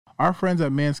Our friends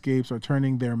at Manscaped are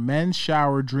turning their men's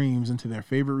shower dreams into their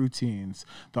favorite routines.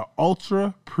 The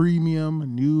Ultra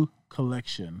Premium new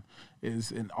collection is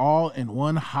an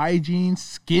all-in-one hygiene,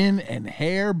 skin, and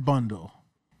hair bundle.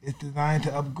 It's designed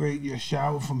to upgrade your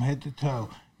shower from head to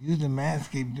toe. Using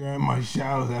Manscaped during my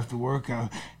showers after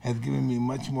workout has given me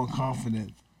much more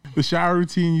confidence. The shower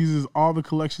routine uses all the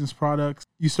collection's products.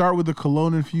 You start with the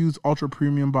cologne-infused Ultra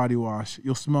Premium Body Wash.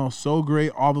 You'll smell so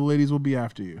great, all the ladies will be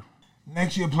after you.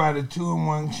 Next, you apply the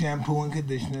 2-in-1 shampoo and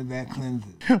conditioner that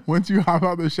cleanses. Once you hop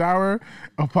out the shower,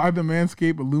 apply the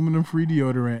Manscaped aluminum-free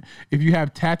deodorant. If you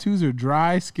have tattoos or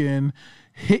dry skin,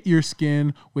 hit your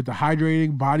skin with the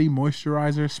hydrating body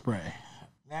moisturizer spray.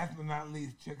 Last but not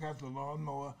least, check out the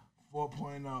Lawnmower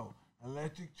 4.0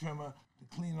 electric trimmer to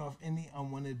clean off any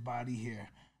unwanted body hair.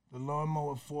 The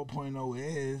Lawnmower 4.0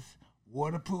 is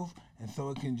waterproof, and so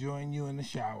it can join you in the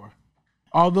shower.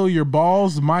 Although your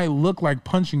balls might look like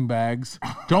punching bags,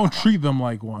 don't treat them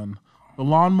like one. The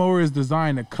Lawnmower is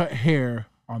designed to cut hair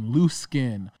on loose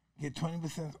skin. Get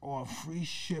 20% off free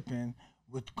shipping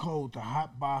with code to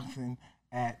Hotboxin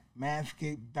at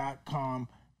manscaped.com.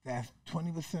 That's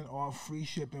 20% off free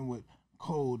shipping with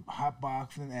code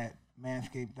Hotboxin at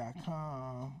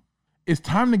manscaped.com. It's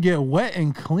time to get wet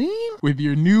and clean with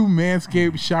your new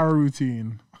Manscaped shower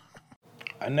routine.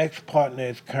 Our next partner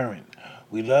is Current.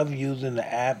 We love using the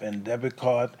app and debit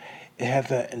card. It has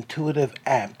an intuitive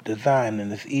app design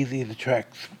and it's easy to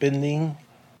track spending.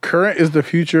 Current is the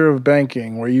future of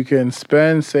banking, where you can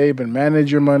spend, save, and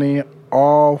manage your money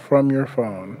all from your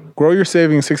phone. Grow your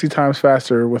savings 60 times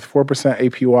faster with 4%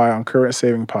 APY on Current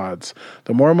saving pods.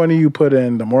 The more money you put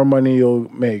in, the more money you'll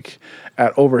make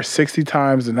at over 60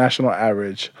 times the national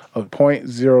average of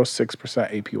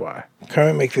 0.06% APY.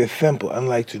 Current makes it simple,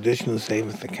 unlike traditional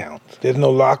savings accounts. There's no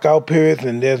lockout periods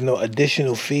and there's no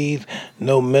additional fees,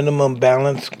 no minimum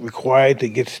balance required to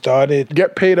get started.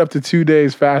 Get paid up to 2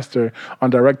 days faster on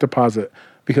direct deposit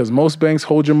because most banks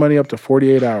hold your money up to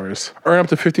 48 hours. Earn up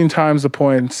to 15 times the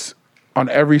points on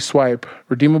every swipe,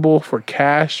 redeemable for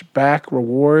cash back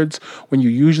rewards when you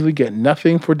usually get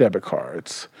nothing for debit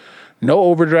cards. No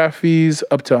overdraft fees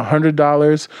up to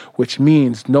 $100, which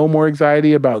means no more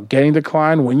anxiety about getting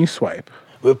declined when you swipe.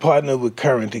 We're partnered with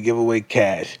Current to give away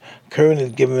cash. Current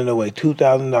is giving away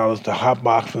 $2,000 to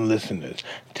Hotboxin listeners.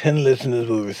 10 listeners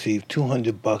will receive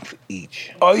 $200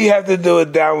 each. All you have to do is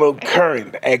download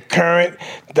Current at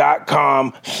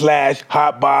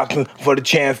current.com/Hotboxin for the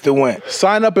chance to win.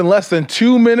 Sign up in less than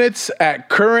 2 minutes at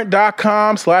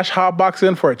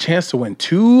current.com/Hotboxin for a chance to win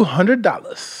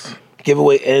 $200.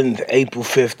 Giveaway ends April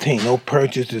 15th. No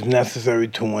purchase is necessary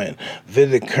to win.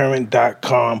 Visit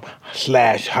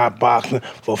current.com/Hotboxin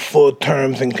for full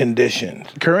terms and conditions.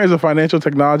 Current is a financial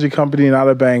technology company, not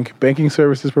a bank. Banking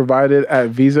services provided at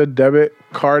Visa debit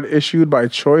card issued by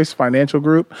Choice Financial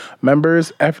Group.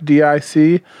 Members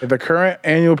FDIC. The Current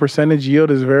annual percentage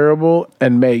yield is variable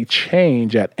and may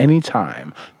change at any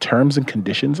time. Terms and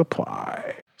conditions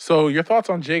apply. So your thoughts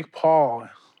on Jake Paul?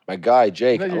 My guy,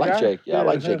 Jake. I like guy? Jake. Yeah, I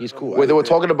like Jake. He's cool. Wait, they were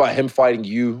talking about him fighting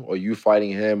you or you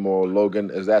fighting him or Logan.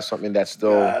 Is that something that's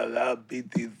still... I'll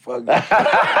beat these fuckers.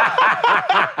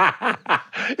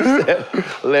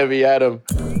 Let me at him.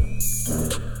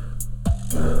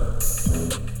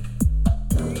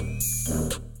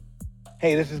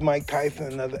 Hey, this is Mike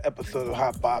Tyson, another episode of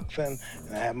Hotboxin,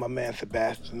 and I have my man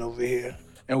Sebastian over here.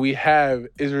 And we have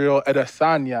Israel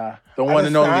Adesanya, the one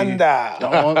and only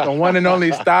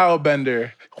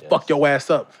Stylebender. Yes. Fuck your ass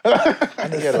up.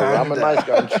 I'm a nice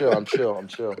guy. I'm chill.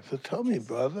 So tell me,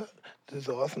 brother, this is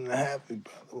awesome to have you,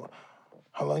 brother.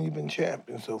 How long you been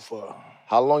champion so far?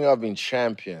 How long I've been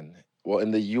champion? Well,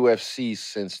 in the UFC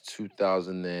since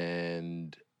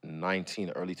 2019,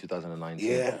 early 2019.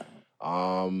 Yeah.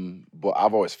 But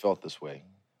I've always felt this way.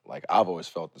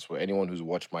 Anyone who's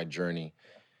watched my journey,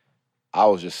 I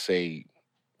will just say,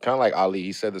 kind of like Ali,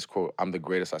 he said this quote, "I'm the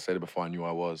greatest." I said it before I knew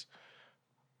I was.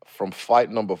 From fight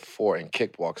number 4 in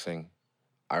kickboxing,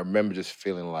 I remember just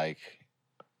feeling like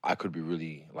I could be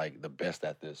really like the best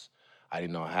at this. I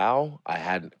didn't know how.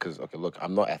 Because look,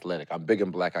 I'm not athletic. I'm big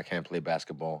and black. I can't play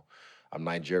basketball. I'm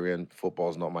Nigerian.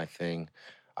 Football's not my thing.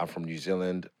 I'm from New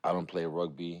Zealand. I don't play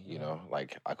rugby.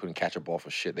 I couldn't catch a ball for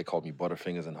shit. They called me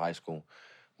Butterfingers in high school.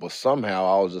 But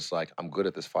somehow I was just like, I'm good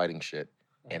at this fighting shit.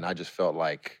 And I just felt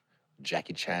like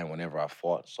Jackie Chan whenever I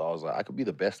fought. So I was like, I could be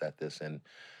the best at this. And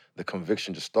the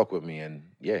conviction just stuck with me.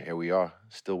 And yeah, here we are,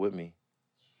 still with me.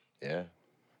 Yeah.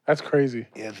 That's crazy.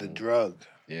 Yeah, it's a drug.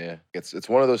 Yeah. It's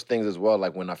one of those things as well.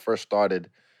 Like when I first started,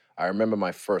 I remember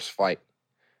my first fight,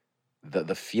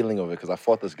 the feeling of it, because I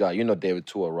fought this guy. You know David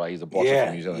Tua, right? He's a boxer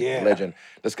from New Zealand, legend.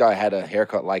 This guy had a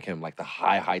haircut like him, like the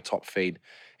high top fade.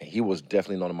 and he was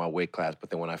definitely not in my weight class. But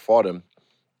then when I fought him,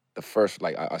 the first,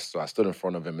 like, so I stood in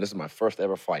front of him, and this is my first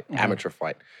ever fight, amateur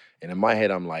fight. And in my head,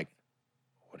 I'm like,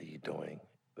 what are you doing?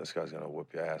 This guy's gonna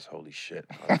whoop your ass. Holy shit.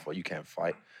 You can't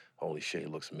fight. Holy shit, he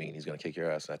looks mean. He's gonna kick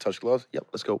your ass. And I touch gloves. Yep,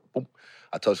 let's go. Boom.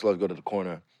 I touch gloves, go to the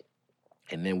corner.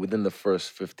 And then within the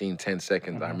first 15, 10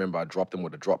 seconds, I remember I dropped him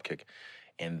with a drop kick.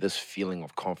 And this feeling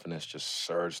of confidence just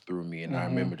surged through me. And I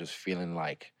remember just feeling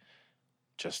like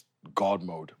just God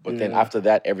mode. But then after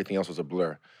that, everything else was a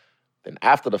blur. Then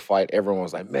after the fight, everyone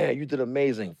was like, man, you did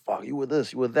amazing. Fuck, you were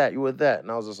this, you were that, you were that.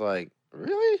 And I was just like,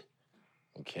 really?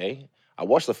 Okay. I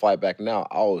watched the fight back now.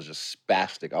 I was just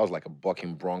spastic. I was like a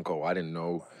bucking bronco. I didn't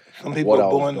know Some people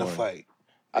are born to fight.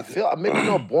 I feel maybe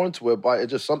not born to it, but it's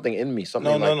just something in me.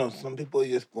 Something No. Some people are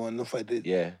just born to fight.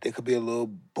 They could be a little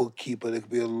bookkeeper. They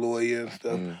could be a lawyer and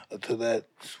stuff until that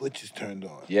switch is turned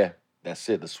on. Yeah, that's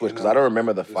it, the switch. Because I don't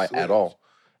remember the fight at all.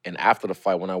 And after the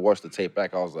fight, when I watched the tape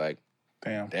back, I was like,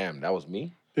 damn, that was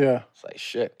me? Yeah. It's like,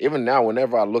 shit. Even now,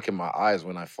 whenever I look in my eyes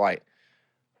when I fight,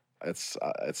 it's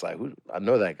like, I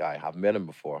know that guy. I've met him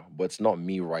before, but it's not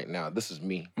me right now. This is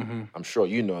me. I'm sure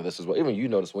you know this as well. Even you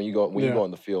know this when you go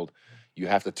in the field, you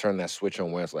have to turn that switch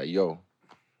on where it's like, yo,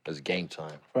 it's game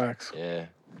time. Facts. Yeah.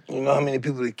 You know how many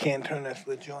people that can't turn that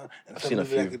switch on? And I've some seen a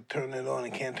people that few. can turn it on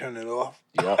and can't turn it off?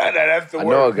 Yep. That's the I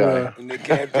word. know a guy. And they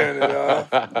can't turn it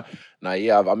off. Nah,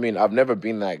 yeah, I've never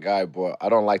been that guy, but I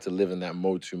don't like to live in that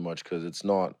mode too much because it's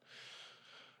not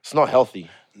healthy.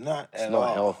 It's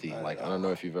not healthy. Like, I don't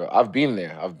know if you've ever... I've been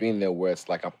there where it's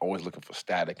like I'm always looking for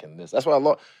static and this. That's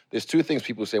why there's two things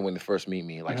people say when they first meet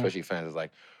me, like especially fans, is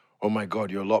like, oh my God,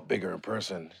 you're a lot bigger in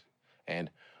person. And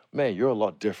man, you're a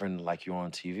lot different like you're on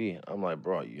TV. I'm like,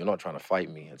 bro, you're not trying to fight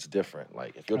me. It's different.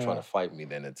 Like, if you're trying to fight me,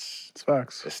 then it's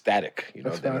facts. It's static, you know?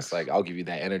 That's then facts. it's like, I'll give you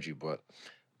that energy, but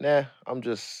nah, I'm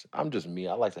just me.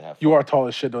 I like to have fun. You are tall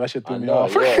as shit, though. That shit threw me know,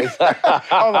 off. yeah.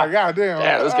 Oh, my God, damn.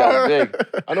 Yeah, this guy's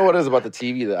big. I know what it is about the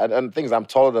TV. And the thing is, I'm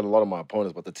taller than a lot of my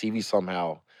opponents, but the TV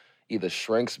somehow either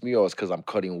shrinks me or it's because I'm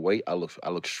cutting weight. I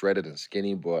look shredded and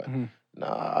skinny, but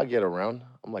nah, I get around.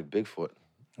 I'm like Bigfoot.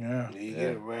 Yeah. You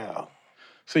get around.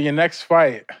 So your next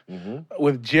fight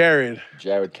with Jared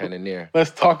Cannonier.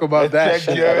 Let's talk about that Check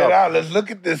shit. Jared out. Let's look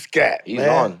at this cat. He's man.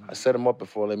 on. I set him up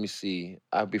before. Let me see.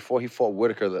 Before he fought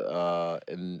Whitaker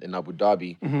in Abu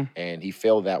Dhabi, and he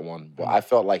failed that one. But I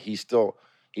felt like he's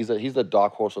the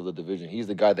dark horse of the division. He's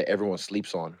the guy that everyone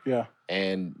sleeps on. Yeah.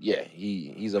 And yeah,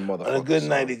 he's a motherfucker. On a good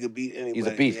night, he could beat anybody. He's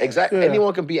a beast. Yeah. Exactly. Yeah.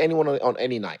 Anyone can beat anyone on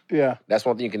any night. Yeah. That's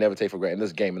one thing you can never take for granted in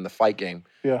this game, in the fight game.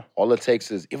 Yeah. All it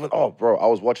takes is I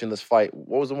was watching this fight.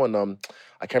 What was the one?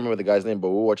 I can't remember the guy's name, but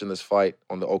we were watching this fight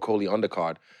on the Okoli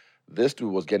undercard. This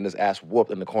dude was getting his ass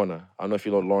whooped in the corner. I don't know if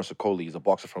you know Lawrence Okoli. He's a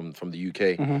boxer from the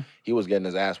UK. He was getting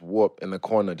his ass whooped in the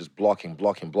corner, just blocking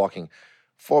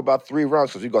for about 3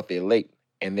 rounds because we got there late.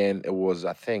 And then it was,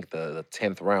 I think, the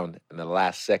 10th round in the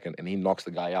last second, and he knocks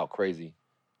the guy out crazy.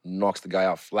 Knocks the guy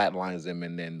out, flatlines him,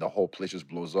 and then the whole place just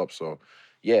blows up. So,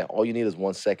 yeah, all you need is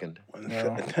 1 second.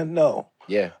 No.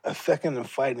 Yeah. A second in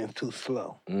fighting is too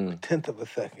slow. A 10th of a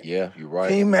second. Yeah, you're right.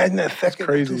 Can you imagine that second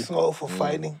crazy. too slow for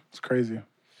fighting? It's crazy.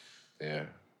 Yeah.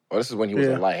 Well, this is when he was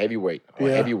a light heavyweight. Yeah.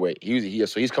 Heavyweight.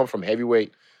 So he's come from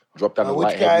heavyweight, dropped down to Which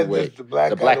light guy is heavyweight. this?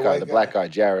 The black guy, the white guy,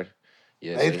 Jared.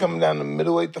 Yeah, Now he's coming down to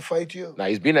middleweight to fight you? Now,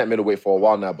 he's been at middleweight for a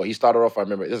while now, but he started off, I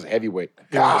remember, this is heavyweight.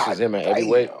 God, this is him at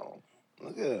heavyweight. damn.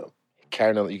 Look at him.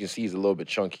 Carrying, you can see he's a little bit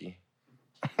chunky.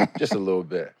 Just a little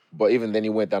bit. But even then, he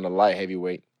went down to light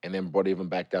heavyweight and then brought even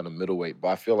back down to middleweight. But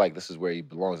I feel like this is where he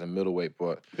belongs, in middleweight.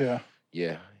 But yeah.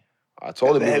 I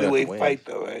told him That's a heavyweight fight,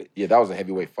 though, right? Yeah, that was a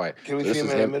heavyweight fight. Can we So see him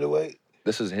at middleweight?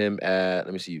 This is him at,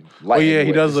 let me see, light Oh, yeah, heavyweight.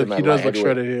 he does This is look him at light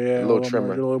shredded heavyweight. here. Yeah, A little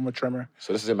trimmer. A little more trimmer.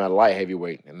 So this is him at light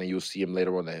heavyweight, and then you'll see him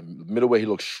later on. At middleweight, he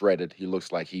looks shredded. He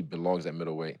looks like he belongs at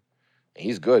middleweight. And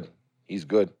he's good. He's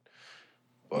good.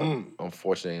 But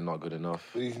unfortunately, not good enough.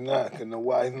 But he's not. You know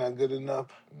why he's not good enough?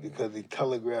 Because he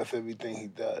telegraphs everything he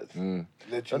does.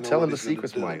 Don't tell him the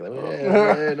secrets, Mike.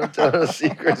 Man, don't tell him the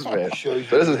secrets, man. Sure you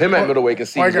So this is him at middleweight. You can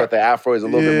see he's got the afro. He's a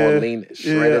little bit more lean,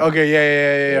 shredded. Yeah.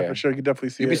 Okay, yeah, for sure. You can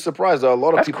definitely see You'd it. be surprised, though. A lot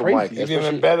of That's people, crazy. Mike. He's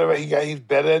even better. He's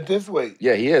better at this weight.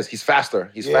 Yeah, he is. He's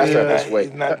faster. He's faster at this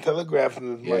weight. He's not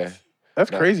telegraphing as much. That's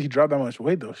crazy. He dropped that much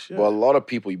weight, though. Shit. But a lot of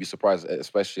people, you'd be surprised,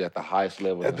 especially at the highest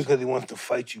level. That's because he wants to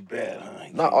fight you bad, huh?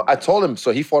 No, I told him.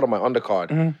 So he fought on my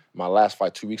undercard, my last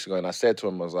fight 2 weeks ago, and I said to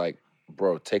him, I was like,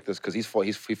 "Bro, take this," because he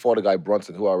fought a guy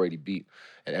Brunson who I already beat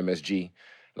at MSG,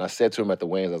 and I said to him at the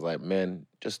weigh-ins, I was like, "Man,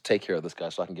 just take care of this guy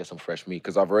so I can get some fresh meat,"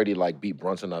 because I've already beat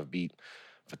Brunson, I've beat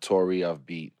Vittori, I've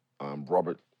beat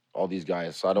Robert all these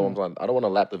guys. So I don't want to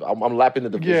lap the. I'm lapping the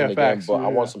division again, facts, but I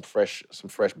want some fresh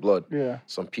blood. Yeah.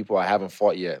 Some people I haven't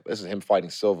fought yet. This is him fighting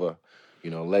Silva,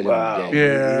 legend of the game.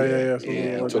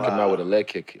 Yeah. He took him out with a leg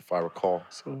kick, if I recall.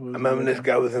 I remember this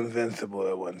guy was invincible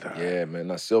at one time. Yeah, man.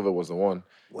 Now Silva was the one.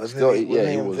 Wasn't he was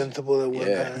invincible at one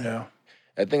time? Yeah.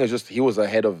 I think it's just he was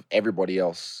ahead of everybody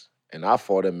else, and I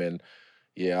fought him, and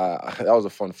that was a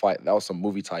fun fight. That was some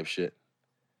movie type shit.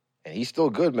 And he's still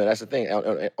good, man. That's the thing.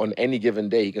 On any given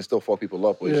day, he can still fuck people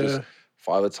up. But it's just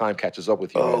Father Time catches up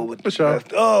with you. Oh, man. For sure.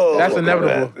 That's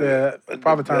inevitable. Yeah,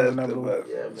 Father Time is inevitable.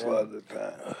 Father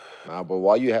Time. Nah, but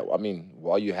while you have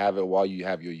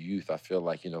your youth, I feel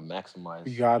like maximize.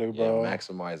 You got to, bro.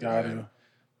 Maximize it, Got man. to.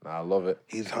 Nah, I love it.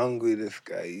 He's hungry, this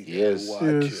guy. He is. Watch He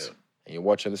is. him. And you're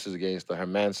watching. This is against the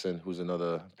Hermanson, who's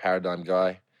another Paradigm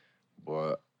guy.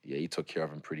 But yeah, he took care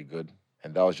of him pretty good.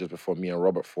 And that was just before me and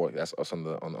Robert fought. That's us on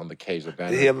the cage, the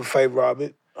banner. Did he ever fight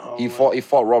Robert? He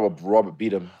fought Robert. Robert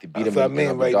beat him. He beat him in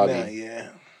Abu right Dhabi. now, yeah.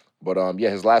 But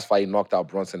his last fight, he knocked out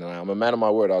Brunson. And I'm a man of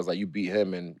my word. I was like, you beat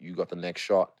him and you got the next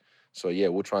shot. So yeah,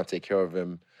 we'll try and take care of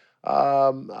him.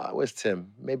 Where's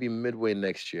Tim? Maybe midway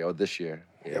next year or this year.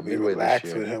 Yeah, be midway relaxed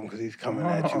this year. with him because he's coming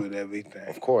at you with everything.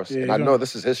 Of course. Yeah, and I know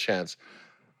this is his chance.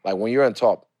 Like when you're on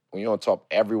top,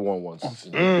 everyone wants.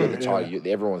 You're the target.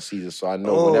 Everyone sees it. So I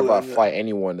know whenever I fight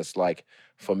anyone, it's like,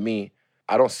 for me,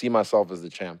 I don't see myself as the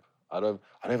champ. I don't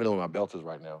even know where my belt is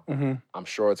right now. Mm-hmm. I'm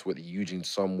sure it's with Eugene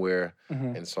somewhere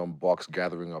in some box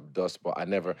gathering up dust. But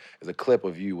there's a clip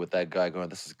of you with that guy going,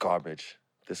 "This is garbage.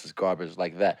 This is garbage,"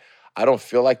 like that. I don't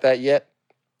feel like that yet,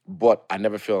 but I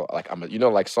never feel like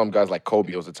like some guys like Kobe.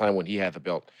 There was a time when he had the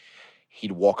belt,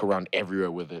 he'd walk around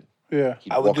everywhere with it. Yeah.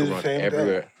 He'd I would walk do the around same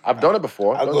everywhere. thing. I've done it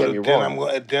before. I Don't go get to me dinner. wrong.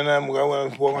 At dinner, I'm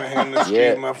going walking around the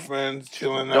street with my friends,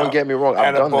 chilling out. Don't get me wrong. I've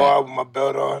At a done bar that. with my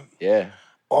belt on. Yeah.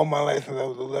 All my life since I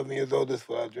was 11 years old, that's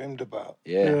what I dreamed about.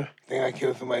 Yeah. Think I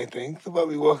killed somebody? Think about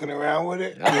me walking around with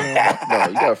it? No,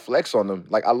 you gotta flex on them.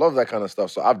 Like I love that kind of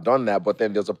stuff. So I've done that, but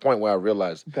then there's a point where I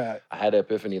realized That. I had an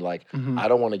epiphany. Like I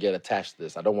don't want to get attached to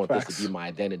this. I don't want this to be my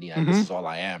identity. Like, this is all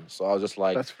I am. So I was just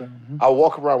like, That's fair. I'll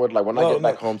walk around with when I get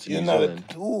back home to New Zealand.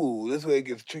 This is where it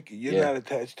gets tricky. You're not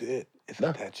attached to it. It's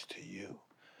attached to you.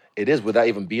 It is without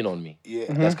even being on me. Yeah.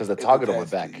 That's because the target on my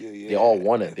back. They all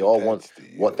want it. They all want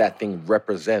what that thing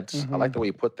represents. I like the way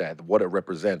you put that, what it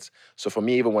represents. So for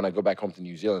me, even when I go back home to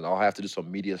New Zealand, I'll have to do some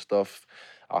media stuff.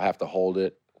 I'll have to hold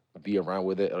it, be around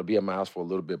with it. It'll be at my house for a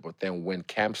little bit. But then when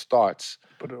camp starts,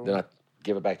 then I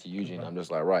give it back to Eugene. I'm just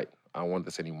like, right, I don't want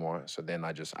this anymore. So then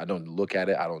I don't look at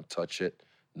it. I don't touch it,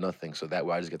 nothing. So that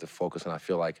way I just get to focus and I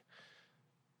feel like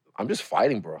I'm just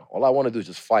fighting, bro. All I want to do is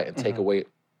just fight and take away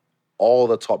all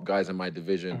the top guys in my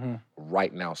division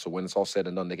right now. So when it's all said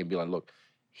and done, they can be like, look,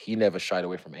 he never shied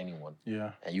away from anyone.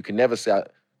 Yeah. And you can never say,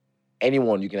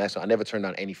 anyone, you can ask, I never turned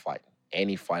down any fight.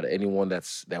 Any fighter, anyone that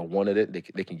wanted it,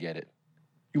 they can get it.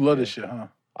 You love this shit, huh?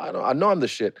 I know I'm the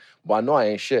shit, but I know I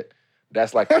ain't shit.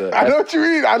 That's like the I know what you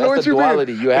mean. I know what you mean.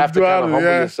 duality. You have to kind of humble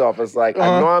yeah. yourself. It's like,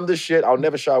 I know I'm the shit. I'll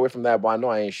never shy away from that, but I know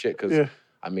I ain't shit because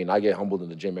I get humbled in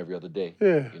the gym every other day.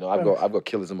 Yeah. I've got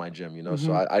killers in my gym,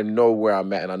 so I know where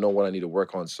I'm at and I know what I need to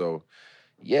work on. So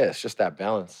yeah, it's just that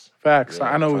balance. Facts. Yeah,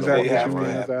 I know trying to exactly what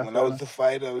you work mean. When I was the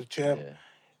fighter, I was champ.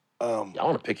 I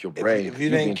want to pick your brain. If you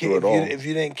didn't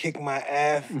kick my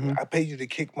ass, Mm-hmm. I paid you to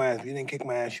kick my ass. If you didn't kick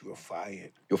my ass, you were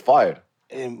fired. You're fired.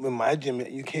 And in my gym,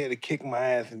 you can't kick my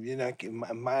ass. If you're not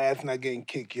my ass not getting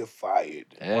kicked, you're fired.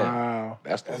 Damn. Wow.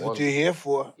 That's what you're here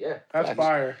for. Yeah. That's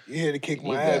fire. You're here to kick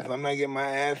my ass. I'm not getting my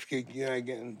ass kicked. You're not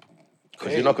getting.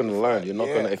 Because you're not going to learn. You're not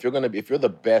going to. If you're the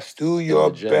best, do your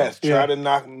in the gym, best. Try to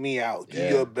knock me out. Do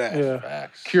your best. Yeah.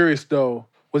 Facts. Curious though,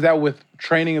 was that with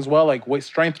training as well, like weight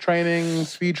strength training,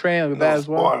 speed training, like that as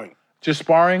well? Sparring. Just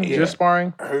sparring. Yeah. Just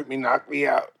sparring. Hurt me, knock me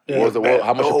out. What was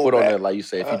how much you put on it? Like you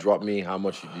say, if you drop me, how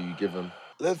much do you give him?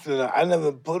 Listen, I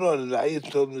never put on it. I used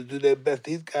to tell them to do their best.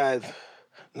 These guys,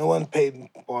 no one paid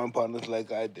sparring partners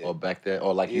like I did. Or back then,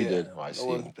 or like you did. Oh, I see.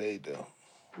 No one's paid them.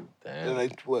 Damn. They're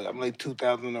like what? I'm like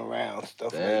 2,000 a round,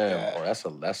 stuff like Damn. that. Or that's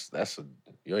a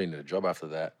you don't even need a job after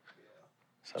that.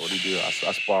 So what do you do?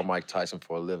 I spar Mike Tyson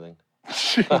for a living.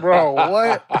 Bro,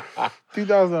 what?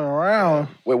 2,000 around.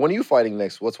 Wait, when are you fighting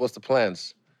next? What's the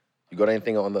plans? You got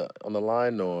anything on the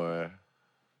line or?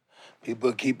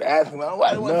 People keep asking me. I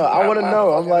want to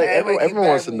know. I'm like, everyone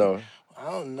wants to know.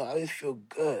 I don't know. I just feel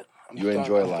good. I'm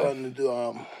enjoy life. I'm starting to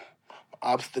do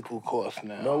obstacle course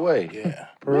now. No way. Yeah.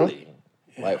 Really?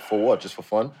 Yeah. Like for what? Just for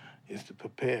fun? It's to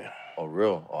prepare. Oh,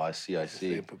 real? Oh, I see.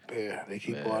 They prepare. They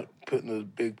keep on putting those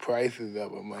big prices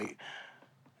up. I'm like,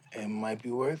 it might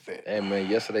be worth it. Hey, man,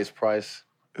 yesterday's price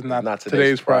is not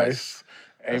today's price.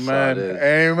 That's how it Amen. is.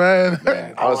 Amen.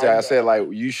 Man, honestly, I said like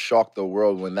you shocked the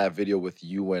world when that video with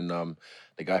you and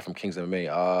the guy from Kings MMA,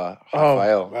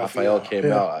 Rafael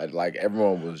came out. Like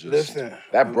everyone was just Listen,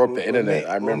 that broke the internet.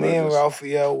 I remember. When me and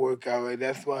Rafael work out, right?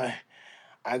 That's why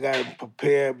I gotta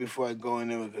prepare before I go in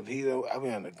there because I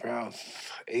be on the ground,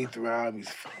 8th round. He's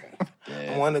fucking.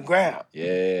 I'm on the ground.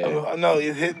 Yeah. No,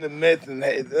 he's hitting the mitts and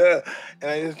I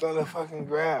just on the fucking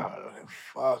ground. I'm like,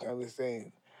 fuck. I was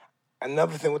saying. I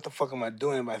never said, what the fuck am I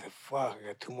doing? But I said, fuck, I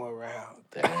got 2 more rounds.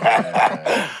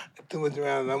 Damn. 2 more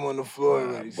rounds, I'm on the floor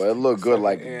already. But it looked good.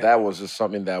 Like, that was just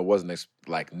something that wasn't,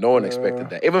 no one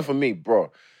expected that. Even for me,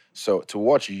 bro. So, to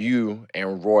watch you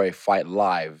and Roy fight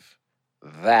live,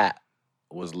 that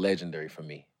was legendary for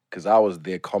me. Because I was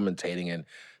there commentating, and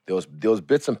there was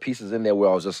bits and pieces in there where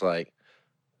I was just like,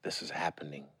 this is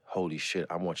happening. Holy shit,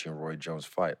 I'm watching Roy Jones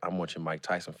fight. I'm watching Mike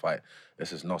Tyson fight.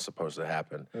 This is not supposed to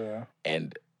happen. Yeah.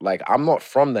 And, like, I'm not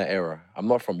from that era. I'm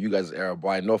not from you guys' era, but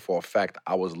I know for a fact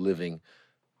I was living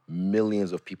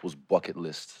millions of people's bucket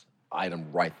list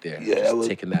item right there. Yeah, just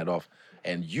taking that off.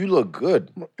 And you look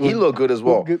good. He looked good as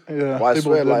well. Good, yeah, but I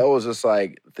swear, like, it was just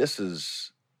like, this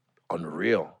is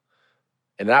unreal.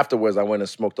 And afterwards, I went and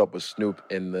smoked up with Snoop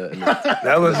in the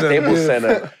Staples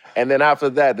Center. And then after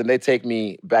that, then they take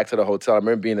me back to the hotel. I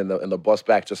remember being in the bus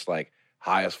back, just like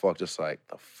high as fuck, just like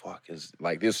the fuck is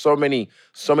like. There's so many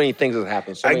things that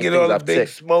happen. So I many get things all the I've big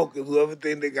smoke, and whoever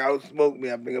think they can outsmoke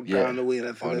me, I bring a pound of weed.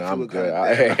 I'm good.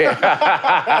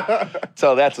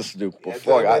 Tell that to Snoop.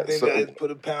 Before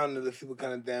put a pound in to see what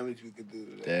kind of damage we could do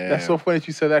to that. Damn. That's so funny that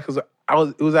you said that because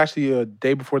it was actually a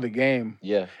day before the game.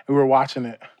 Yeah. And we were watching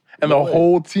it. And the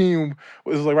whole team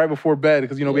was like right before bed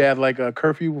because, we had like a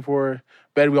curfew before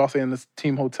bed. We all stay in this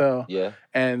team hotel. Yeah.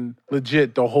 And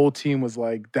legit, the whole team was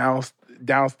like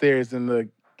downstairs in the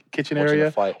kitchen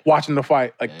area watching the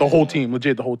fight. Like the whole team,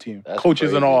 legit the whole team. That's coaches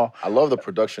crazy. And all. I love the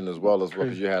production as well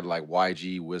because you had like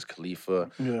YG, Wiz Khalifa,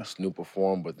 Snoop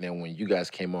perform. But then when you guys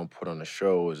came on, put on the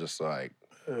show, it was just like...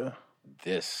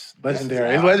 This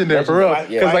legendary. It's legendary for real.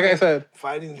 Because like I said,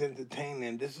 fighting's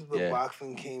entertaining. This is what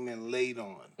boxing came in late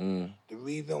on. The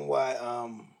reason why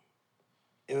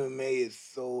MMA is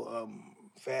so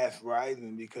fast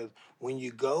rising because when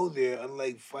you go there,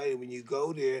 unlike fighting, when you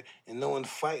go there and no one's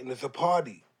fighting, it's a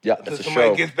party. Yeah, so it's a somebody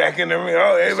show. gets back in the ring.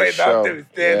 Oh, everybody's out there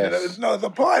standing up. It's a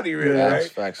party, really, right?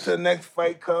 Facts. So the next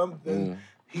fight comes and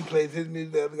he plays his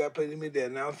music, the other guy plays his music, the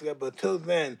announcer guy. But till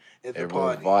then, it's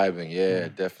everyone's a party.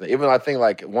 Vibing, definitely. Even I think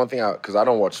like one thing, because I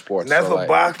don't watch sports. And that's what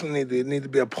boxing needs. It needs to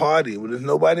be a party. When there's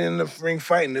nobody in the ring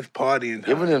fighting, it's partying.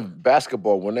 Even in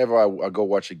basketball, whenever I go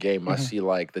watch a game, I see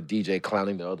like the DJ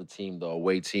clowning the other team, the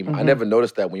away team. I never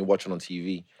noticed that when you watch it on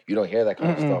TV. You don't hear that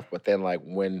kind of stuff. But then like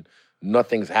when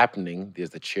nothing's happening, there's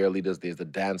the cheerleaders, there's the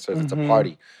dancers. It's a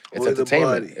party. It's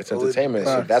entertainment. It's entertainment.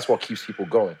 So that's what keeps people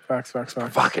going. Facts.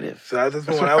 Provocative. So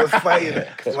when I was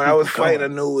fighting, I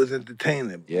knew it was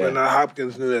entertaining. Yeah. Bernard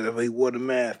Hopkins knew that if he wore the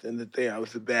mask and the thing, I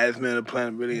was the baddest man on the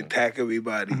planet, really attack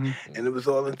everybody. And it was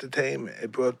all entertainment.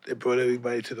 It brought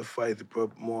everybody to the fight. It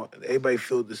brought more. Everybody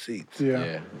filled the seats.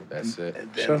 Yeah, that's it.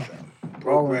 And then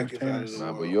broke records out of the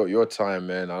world. But your time,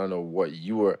 man, I don't know what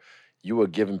you were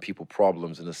giving people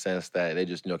problems in the sense that they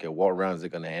just okay, what rounds they're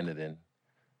gonna end it in.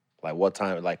 Like what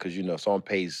time, like, cause someone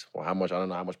pays, well, how much, I don't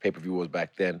know how much pay-per-view was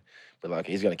back then, but like,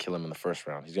 he's gonna kill him in the first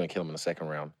round. He's gonna kill him in the second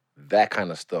round. That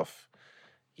kind of stuff.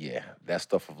 Yeah, that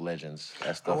stuff of legends.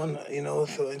 That stuff.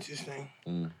 What's so interesting?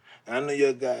 I know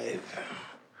your guys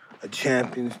are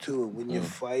champions too. When you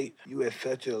fight, you at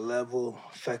such a level,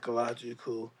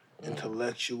 psychological,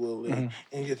 intellectually,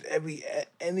 and just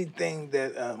anything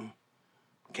that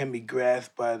can be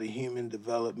grasped by the human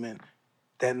development.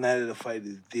 That night of the fight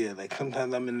is there. Like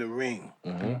sometimes I'm in the ring,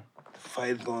 the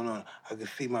fight's going on. I can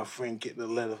see my friend getting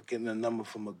a number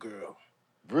from a girl.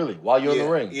 Really? While you're in the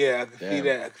ring? Yeah, I can see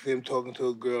that. I can see him talking to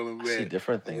a girl in red. I see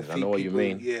different things. I know what you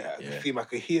mean. Yeah, I can see him. I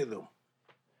can hear them.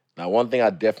 Now, one thing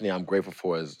I'm grateful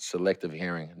for is selective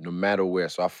hearing, no matter where.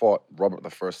 So I fought Robert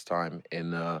the first time in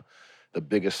the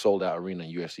biggest sold-out arena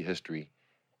in UFC history.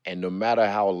 And no matter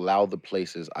how loud the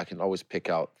place is, I can always pick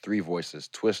out 3 voices,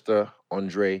 Twister,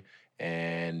 Andre,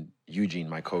 and Eugene,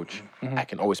 my coach. I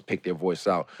can always pick their voice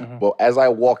out. But as I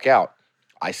walk out,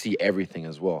 I see everything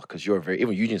as well. Because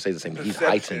even Eugene says the same thing. He's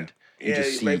heightened. You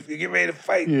just see you get ready to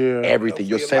fight. Everything.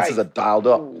 Your senses are dialed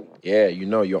up. Yeah,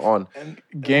 you're on. And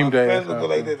game day. My friends would go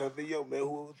like this. I said, yo, man, who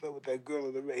was up with that girl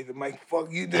in the race? He said, Mike,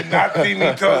 fuck, you did not see me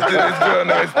talk to this girl.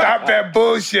 No, stop that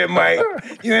bullshit, Mike.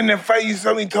 You in the fight, you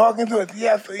saw me talking to her?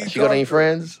 Yeah, so you She got any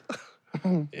friends?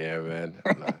 Yeah, man.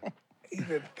 He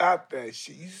said, stop that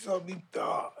shit. You saw me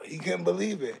dog. He couldn't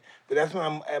believe it. But that's when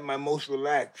I'm at my most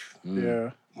relaxed.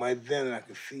 Yeah. My zen, I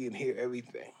can see and hear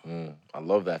everything. I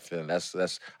love that feeling. That's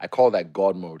I call that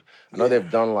God mode. I know they've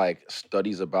done like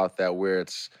studies about that where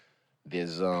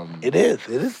there's It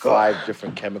is 5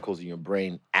 different chemicals in your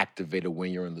brain activated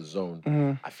when you're in the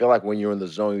zone. I feel like when you're in the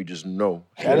zone, you just know.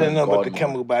 I didn't know about God the mode.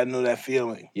 chemical, but I know that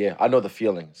feeling. Yeah, I know the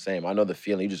feeling. Same. I know the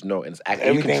feeling. You just know, and it's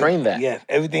active. You can train that. Yes,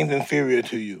 everything's inferior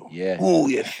to you. Yeah. Ooh,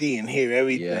 you see and hear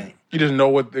everything. Yeah. You just know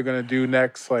what they're gonna do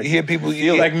next. Like You hear people,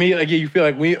 you feel like me, like you feel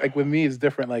like with me it's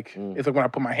different. Like it's like when I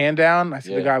put my hand down, I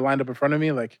see the guy lined up in front of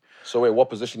me. Like So wait, what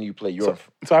position do you play? so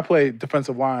I play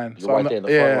defensive line. You're right there in the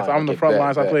front line. So I'm in the Okay, front bet,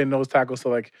 line. So I bet. play nose tackle. So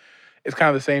like it's kind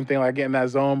of the same thing. Like getting that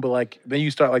zone, but like then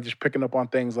you start like just picking up on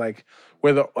things like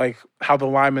where the like how the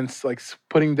linemen's like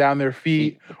putting down their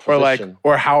feet The or like position.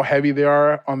 or how heavy they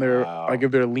are on their Wow. like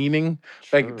if they're leaning.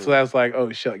 Like so that's like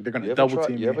oh shit like they're gonna double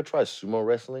team me. You ever try sumo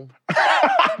wrestling?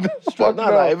 Fuck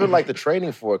No, even like the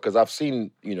training for it, because I've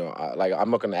seen, like I'm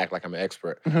not gonna act like I'm an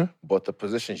expert, but the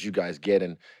positions you guys get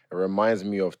in, it reminds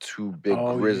me of 2 big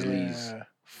grizzlies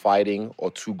fighting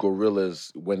or 2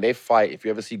 gorillas. When they fight, if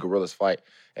you ever see gorillas fight,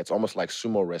 it's almost like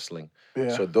sumo wrestling. Yeah.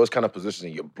 So those kind of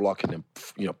positions, you're blocking and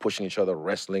pushing each other,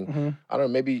 wrestling. I don't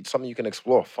know, maybe something you can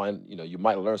explore. Find, you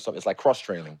might learn something. It's like cross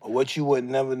training. But what you would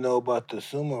never know about the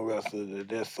sumo wrestlers is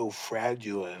they're so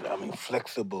fragile and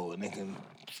flexible, and they can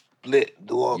split,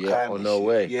 do all kinds of no shit.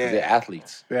 way. Yeah, They're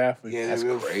athletes. Yeah, yeah, That's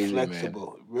they're real crazy, man.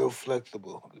 flexible, real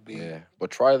flexible. Yeah, but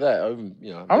try that. I'm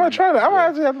gonna try that. I'm gonna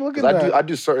actually have to look at that. I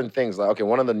do certain things. Like, okay,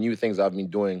 one of the new things I've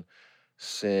been doing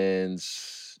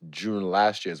since June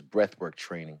last year is breathwork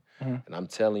training. And I'm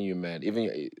telling you, man,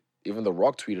 even The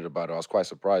Rock tweeted about it. I was quite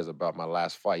surprised about my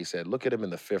last fight. He said, look at him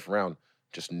in the 5th round,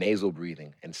 just nasal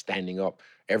breathing and standing up.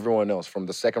 Everyone else, from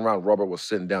the 2nd round, Robert was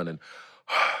sitting down and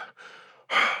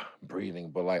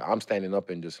breathing. But like I'm standing up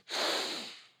and just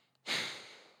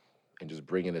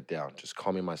bringing it down, just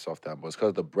calming myself down. But it's because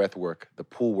of the breath work, the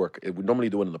pool work. We normally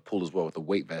do it in the pool as well with the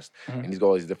weight vest. And he's got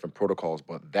all these different protocols.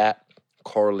 But that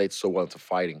correlates so well to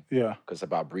fighting. Yeah. Because it's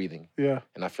about breathing. Yeah.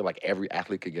 And I feel like every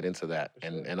athlete could get into that.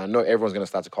 And I know everyone's going to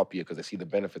start to copy it because they see the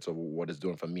benefits of what it's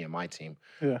doing for me and my team.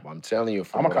 Yeah. But I'm telling you,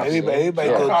 I'm a copy. Everybody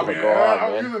go copy. through.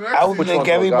 I would think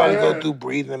everybody go go through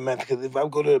breathing methods. Because if I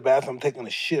go to the bathroom, I'm taking a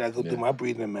shit, I go through my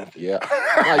breathing method. Yeah.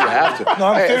 No, you have to. No,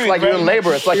 I'm Hey, serious, it's like bro. you're in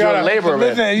labor. It's like you're in labor,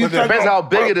 man. Listen, you start Depends going, how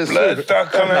big it is. blood too.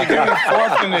 start coming out. Give me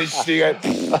force in this shit.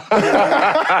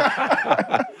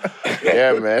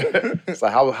 Yeah, man. It's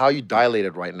like how you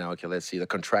dilated right now. Okay, let's see. The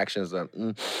contractions are...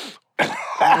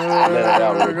 Let it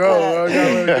out real quick.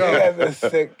 You guys are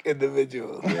sick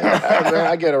individuals. Yeah, man,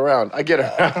 I get around. All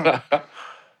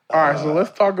right, so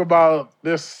let's talk about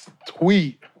this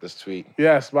tweet. This tweet.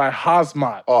 Yes, by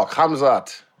Hazmat. Oh,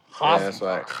 Khamzat. Yeah, that's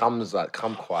right. Khamzat.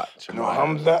 Kumquat. No,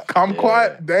 Hamza.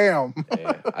 Kumquat? Damn.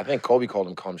 Yeah. I think Kobe called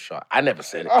him Kumshot. I never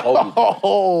said it. Kobe did.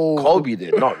 Oh. Kobe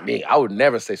did, not me. I would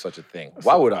never say such a thing.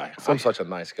 Why would I? I'm such a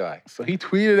nice guy. So he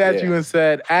tweeted at you and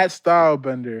said, at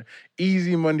Stylebender,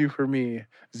 easy Monday for me.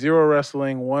 0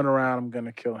 wrestling, 1 round, I'm going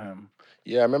to kill him.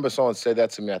 Yeah, I remember someone said that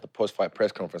to me at the post-fight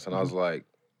press conference, and I was like,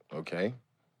 okay.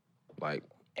 Like,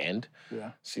 and?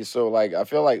 Yeah. See, so, like, I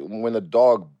feel like when the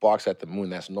dog barks at the moon,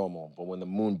 that's normal. But when the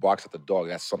moon barks at the dog,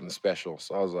 that's something special.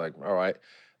 So I was like, all right.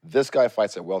 This guy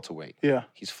fights at welterweight. Yeah.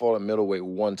 He's fought at middleweight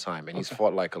 1 time, and he's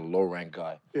fought like a low-ranked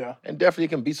guy. Yeah. And definitely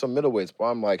can beat some middleweights, but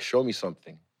I'm like, show me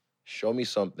something. Show me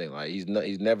something. Like, he's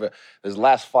never... His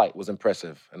last fight was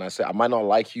impressive. And I said, I might not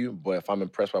like you, but if I'm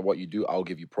impressed by what you do, I'll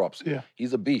give you props. Yeah.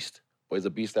 He's a beast, but he's a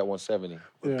beast at 170.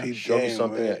 Yeah. Show me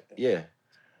something. Right? Yeah.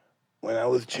 When I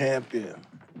was champion,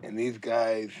 and these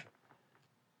guys,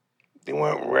 they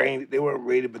weren't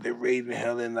rated, but they're rated the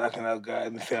hell and knocking out guys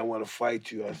and say, I want to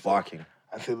fight you. Barking.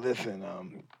 I said, listen,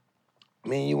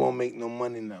 me and you won't make no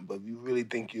money now, but if you really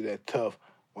think you're that tough,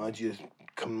 why don't you just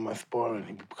come to my sparring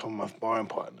and become my sparring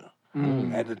partner? I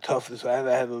had the toughest.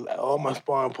 All my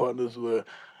sparring partners were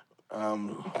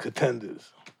contenders.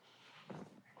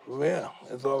 Yeah,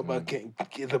 it's all about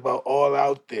it's about all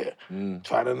out there.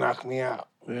 Try to knock me out.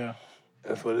 Yeah.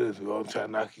 That's what it is. We all try to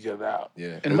knock each other out.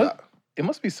 Yeah. And it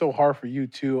must be so hard for you,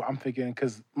 too, I'm thinking,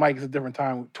 because, Mike, it's a different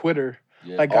time with Twitter.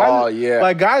 Yeah. Like, guys, Oh, yeah.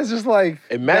 Like, guys just, like...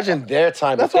 Imagine their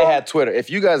time if they had Twitter.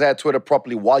 If you guys had Twitter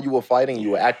properly while you were fighting and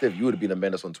you were active, you would have been a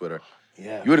menace on Twitter.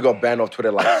 Yeah. You would have got banned off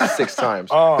Twitter like 6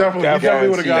 times. Oh, Definitely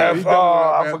would have got it.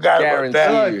 I forgot about that.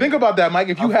 Guarantee you. Think about that, Mike,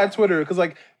 if you had Twitter, because,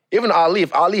 like... Even Ali,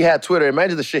 if Ali had Twitter,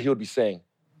 imagine the shit he would be saying.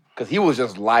 Because he was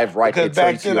just live right there Because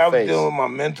telling back you to then I your was face. dealing with my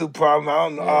mental problem. I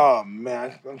don't know. Oh,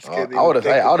 man. I'm scared. I would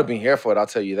have been here for it, I'll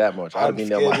tell you that much. I would have been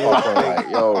there on my popcorn like,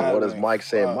 yo, what is Mike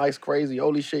saying? Mike's crazy.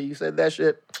 Holy shit, you said that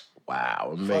shit?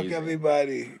 Wow, amazing. Fuck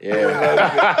everybody.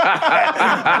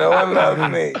 Yeah. No one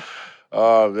loves me.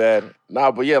 Oh, man.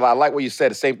 Nah, but yeah, I like what you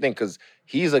said. The same thing, because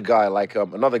he's a guy like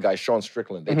another guy, Sean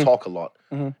Strickland. They talk a lot.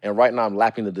 And right now I'm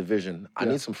lapping the division. I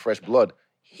need some fresh blood.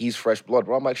 He's fresh blood,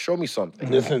 bro. I'm like, show me something.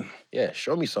 Listen. Yeah,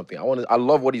 show me something. I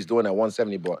love what he's doing at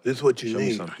 170, but This is what you show me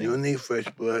need. something. You don't need fresh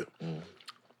blood.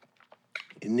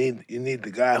 You need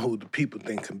the guy who the people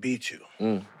think can beat you.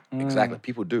 Exactly.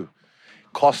 People do.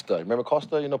 Costa. Remember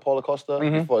Costa? You know Paulo Costa?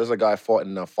 Before, there's a guy fought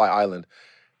in Fight Island.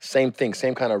 Same thing,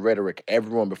 same kind of rhetoric.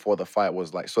 Everyone before the fight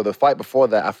was like, so the fight before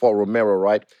that, I fought Romero,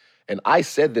 right? And I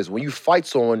said this, when you fight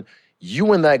someone,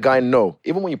 you and that guy know,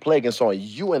 even when you play against someone,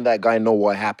 you and that guy know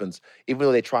what happens, even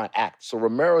though they try and act. So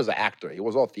Romero is an actor. He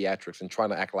was all theatrics and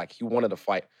trying to act like he wanted to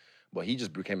fight, but he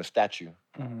just became a statue.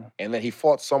 And then he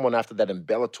fought someone after that in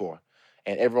Bellator.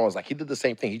 And everyone was like, he did the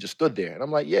same thing. He just stood there. And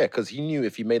I'm like, yeah, because he knew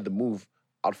if he made the move,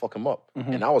 I'd fuck him up.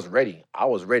 And I was ready.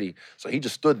 So he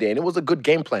just stood there. And it was a good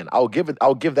game plan. I'll give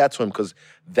that to him, because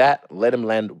that let him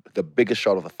land the biggest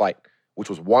shot of the fight, which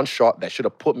was one shot that should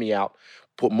have put me out,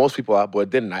 put most people out, but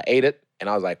it didn't. I ate it, and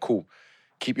I was like, cool.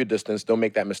 Keep your distance. Don't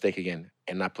make that mistake again.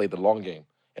 And I played the long game.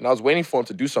 And I was waiting for him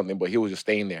to do something, but he was just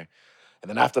staying there. And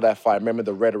then after that fight, I remember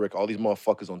the rhetoric, all these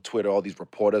motherfuckers on Twitter, all these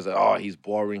reporters, oh, he's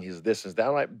boring, he's this and that.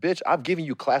 I'm like, bitch, I've given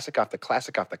you classic after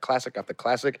classic after classic after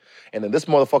classic, and then this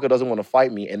motherfucker doesn't want to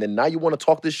fight me, and then now you want to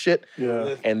talk this shit?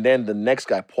 Yeah. And then the next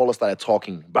guy, Paula, started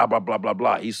talking, blah, blah, blah, blah,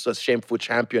 blah. He's a shameful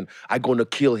champion. I'm going to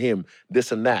kill him,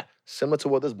 this and that. Similar to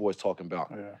what this boy's talking about.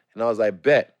 Yeah. And I was like,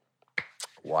 bet,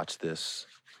 watch this.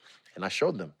 And I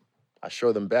showed them.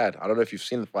 Bad. I don't know if you've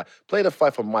seen the fight. Play the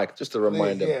fight for Mike, just to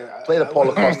remind him. Play the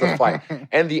Paulo Costa fight.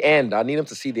 And the end. I need him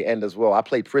to see the end as well. I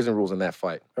played Prison Rules in that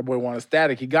fight. That boy wanted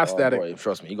static. He got static. Boy,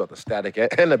 trust me, he got the static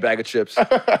and a bag of chips.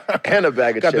 Got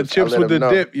the chips with the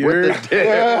dip. You heard? With the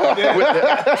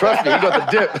dip. Trust me, he got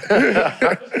the dip.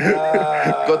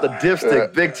 Got the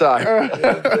dipstick big time.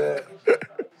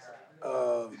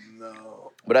 Oh,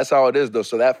 no. But that's how it is, though.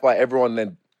 So that fight, everyone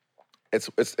then,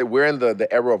 we're in the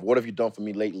era of what have you done for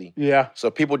me lately? Yeah.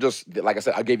 So people just, like I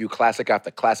said, I gave you classic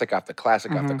after classic after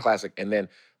classic after classic. And then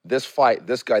this fight,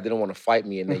 this guy didn't want to fight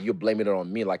me, and then you're blaming it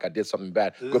on me like I did something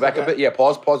bad. Go back a bit. Yeah,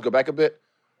 pause, go back a bit.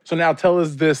 So now tell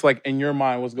us this, like, in your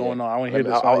mind, what's going on? I want to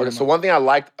hear this. So one thing I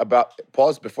liked about,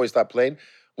 pause before you start playing,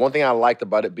 one thing I liked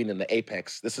about it being in the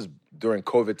Apex, this is during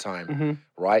COVID time,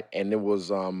 right? And it was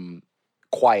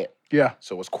quiet. Yeah.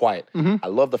 So it was quiet. I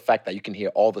love the fact that you can hear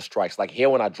all the strikes. Like here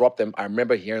when I dropped them, I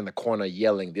remember hearing the corner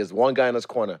yelling. There's one guy in this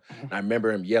corner, and I remember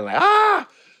him yelling,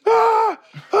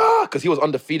 because he was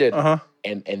undefeated.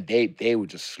 And they were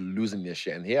just losing their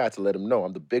shit. And here I had to let him know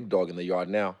I'm the big dog in the yard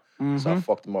now. So I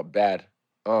fucked him up bad.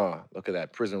 Look at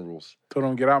that, Prison Rules. So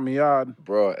don't get out me yard.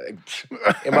 Bro,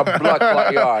 in my blood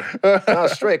clot yard. No,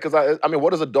 straight, because I mean, what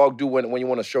does a dog do when you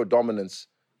want to show dominance?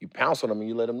 You pounce on them and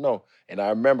you let them know. And I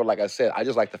remember, like I said, I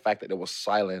just like the fact that it was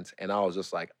silent. And I was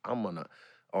just like, oh man.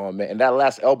 And that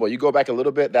last elbow, you go back a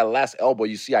little bit, that last elbow,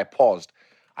 you see I paused.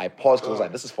 Because I was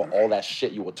like, this is for all that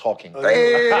shit you were talking.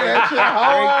 Hey, that shit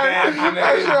hard.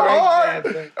 That shit hard.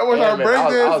 That was our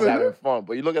breakdancing. I was having fun.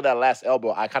 But you look at that last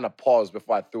elbow, I kind of paused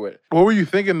before I threw it. What were you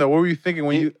thinking, though? What were you thinking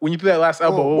when you threw that last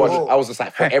elbow? I was just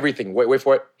like, for everything. Wait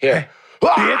for it. Here. Bitch.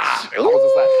 I was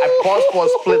just like, I paused for a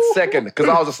split second because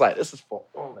I was just like, this is for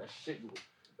all that shit you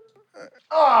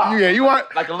you want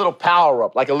like a little power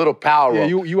up, Yeah,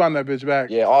 you want that bitch back.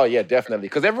 Yeah, oh yeah, definitely.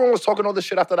 Because everyone was talking all this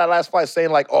shit after that last fight,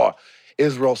 saying like, oh,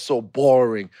 Israel's so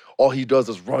boring. All he does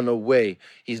is run away.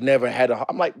 He's never had a...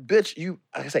 I'm like, bitch,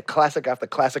 like I said, classic after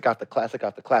classic after classic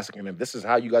after classic. And if this is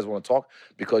how you guys want to talk,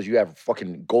 because you have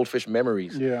fucking goldfish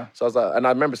memories. Yeah. So I was like, and I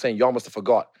remember saying, y'all must have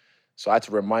forgot. So I had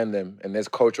to remind them. And there's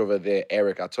coach over there,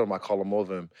 Eric. I told him I call him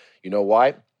over him. You know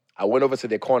why? I went over to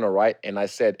their corner, right? And I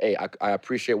said, hey, I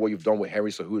appreciate what you've done with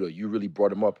Henry Cejudo. You really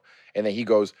brought him up. And then he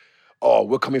goes, oh,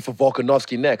 we're coming for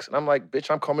Volkanovski next. And I'm like, bitch,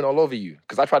 I'm coming all over you.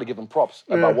 Because I try to give him props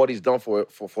about what he's done for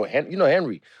Henry. You know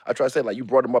Henry. I try to say, like, you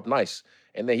brought him up nice.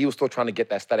 And then he was still trying to get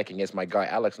that static against my guy,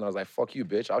 Alex. And I was like, fuck you,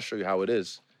 bitch. I'll show you how it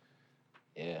is.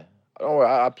 Yeah. Don't worry,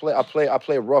 I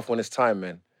play rough when it's time,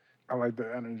 man. I like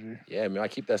the energy. Yeah, man, I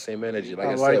keep that same energy. Like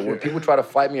I said, when people try to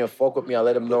fight me and fuck with me, I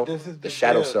let them know the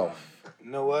shadow self.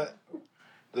 You know what?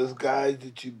 Those guys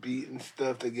that you beat and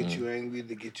stuff that get you angry,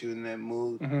 that get you in that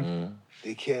mood,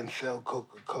 they can't sell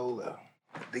Coca-Cola.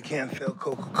 They can't sell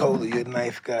Coca-Cola. You're a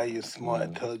nice guy, you're a smart,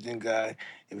 intelligent guy.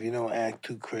 If you don't act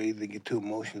too crazy, get too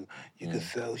emotional, you can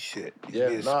sell shit. You can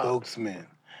be a spokesman.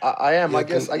 I am. I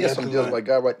guess some deals. My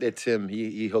guy right there, Tim,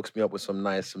 he hooks me up with some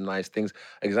nice things.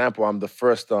 Example, I'm the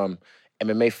first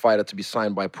MMA fighter to be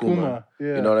signed by Puma.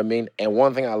 Yeah. You know what I mean? And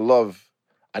one thing I love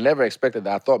I never expected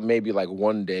that. I thought maybe like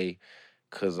one day,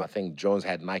 because I think Jones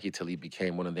had Nike till he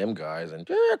became one of them guys and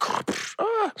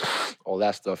all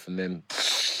that stuff, and then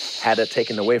had it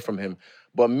taken away from him.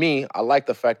 But me, I like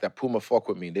the fact that Puma fuck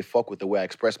with me. They fuck with the way I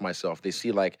express myself. They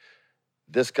see like,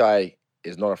 this guy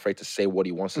is not afraid to say what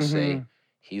he wants to say.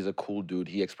 He's a cool dude.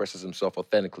 He expresses himself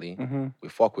authentically. We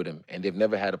fuck with him. And they've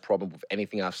never had a problem with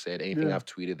anything I've said, anything I've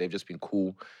tweeted. They've just been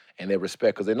cool. And they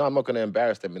respect, because they know I'm not going to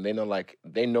embarrass them. And they know, like,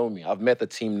 they know me. I've met the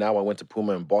team now. I went to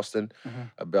Puma in Boston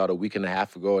about a week and a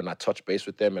half ago, and I touched base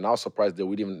with them. And I was surprised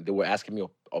that they were asking me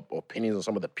opinions on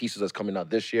some of the pieces that's coming out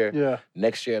this year,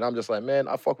 next year. And I'm just like, man,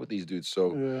 I fuck with these dudes.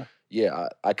 So,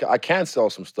 I can sell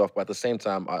some stuff, but at the same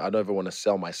time, I don't ever want to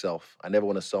sell myself. I never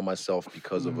want to sell myself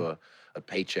because of a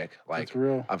paycheck. Like, that's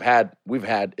real. We've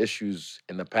had issues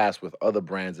in the past with other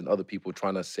brands and other people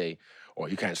trying to say, oh,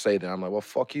 you can't say that. I'm like, well,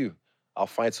 fuck you. I'll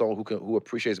find someone who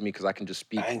appreciates me because I can just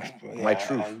speak my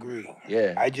truth. I agree.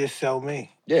 Yeah. I just sell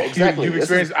me. Yeah, exactly. You've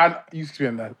experienced that. You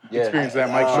experienced that,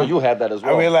 Mike. So you have that as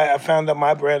well. I realized I found out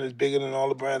my brand is bigger than all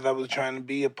the brands I was trying to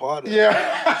be a part of.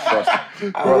 Trust.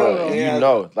 Brother, you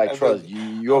know, like, trust.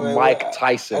 You're Mike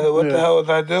Tyson. I said, what the hell was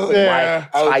I doing? Mike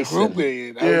I was Tyson.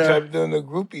 grouping. I was doing the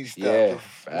groupie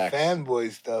stuff, the facts.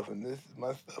 fanboy stuff, and this is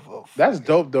my stuff. That's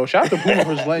dope, though. Shout out to Puma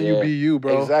for just letting you be you,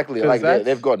 bro. Exactly. Like,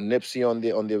 they've got Nipsey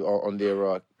on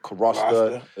their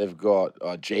roster. They've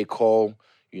got J. Cole.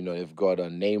 You know, they've got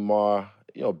Neymar.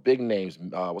 You know, big names.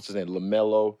 What's his name?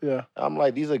 LaMelo. Yeah. I'm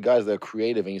like, these are guys that are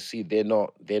creative, and you see, they're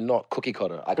not cookie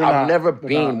cutter. Like, I've never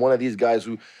been one of these guys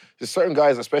who. There's certain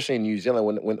guys, especially in New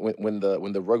Zealand, when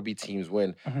the rugby teams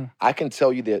win, I can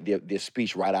tell you their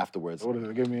speech right afterwards. What is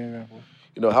it? Give me an example.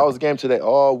 You know, how was the game today?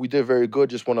 Oh, we did very good.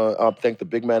 Just want to thank the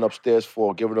big man upstairs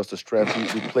for giving us the strength.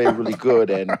 We played really good,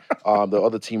 and the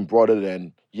other team brought it.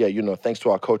 And yeah, you know, thanks to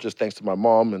our coaches, thanks to my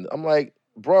mom. And I'm like,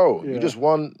 bro, you just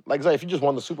won. Like, if you just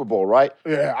won the Super Bowl, right?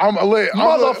 Yeah, I'm lit.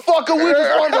 Motherfucker, we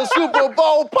just won the Super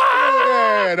Bowl.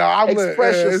 Yeah, no, I'm lit.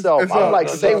 Express yourself. I'm like,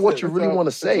 say what you really want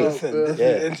to say. Listen, this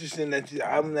is interesting that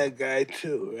I'm that guy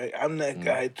too, right? I'm that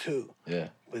guy too. Yeah.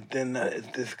 But then it's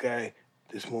this guy.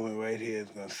 This moment right here is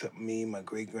gonna set me, my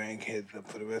great grandkids up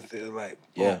for the rest of their life.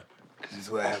 Boom. Yeah. This is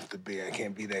what I have to be. I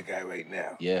can't be that guy right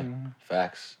now. Yeah.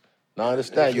 Facts. No, I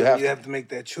understand. You have to make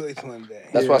that choice one day.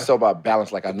 That's what I say about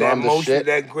balance. Like, I know that I'm the emotion, shit.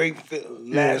 that great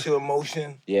lash of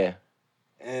emotion. Yeah.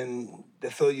 And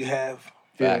that's all you have.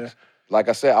 Facts. Like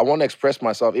I said, I want to express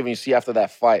myself. Even you see after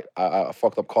that fight, I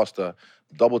fucked up Costa,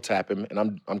 double tap him,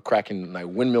 and I'm cracking like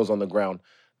windmills on the ground.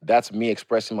 That's me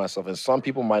expressing myself. And some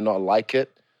people might not like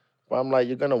it, but I'm like,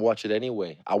 you're gonna watch it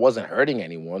anyway. I wasn't hurting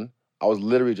anyone. I was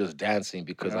literally just dancing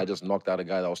because I just knocked out a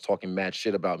guy that was talking mad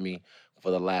shit about me for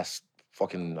the last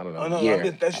fucking, I don't know,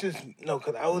 year. That's just,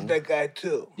 because I was that guy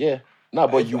too. Yeah. No,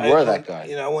 but you were that guy.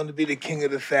 You know, I wanted to be the king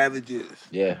of the savages.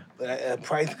 Yeah. But a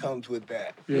price comes with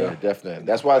that. Yeah, definitely.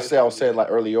 That's why I was saying like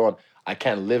early on, I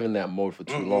can't live in that mode for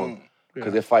too long.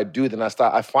 Because if I do, then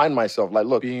I find myself like,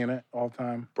 look. Being in it all the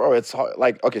time. Bro, it's hard.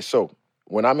 Like, okay, so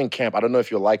when I'm in camp, I don't know if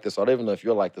you're like this. I don't even know if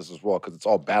you're like this as well, because it's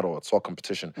all battle. It's all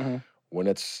competition. When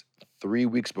it's 3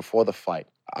 weeks before the fight,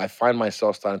 I find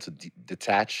myself starting to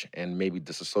detach and maybe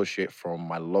disassociate from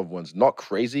my loved ones. Not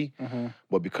crazy,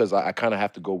 but because I kind of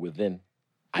have to go within.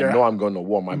 I know I'm going to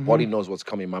war. My body knows what's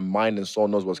coming. My mind and soul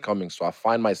knows what's coming. So I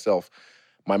find myself,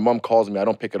 my mom calls me. I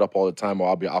don't pick it up all the time, or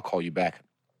I'll call you back.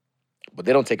 But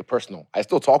they don't take it personal. I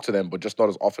still talk to them, but just not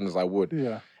as often as I would.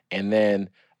 Yeah. And then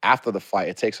after the fight,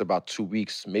 it takes about 2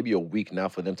 weeks, maybe a week now,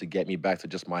 for them to get me back to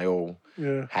just my old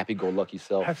happy-go-lucky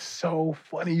self. That's so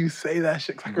funny you say that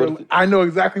shit. I know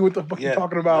exactly what the fuck you're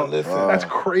talking about. Listen, that's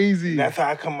crazy. That's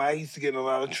how I used to get in a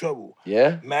lot of trouble.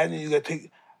 Yeah? Imagine you got to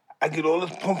I get all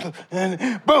this pumped up,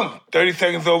 and boom, 30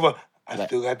 seconds over. I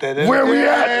still got that in. Where we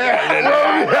at?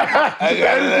 I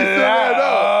got it out.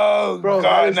 Oh, bro,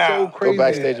 God, that is so crazy. Go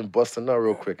backstage and bust a nut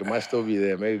real quick. It might still be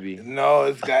there, maybe. No,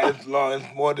 it's long. It's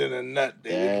more than a nut,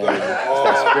 baby. That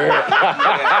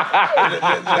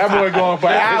boy going for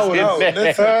hours. No,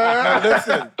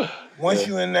 listen. Once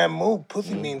you in that mood,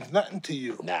 pussy means nothing to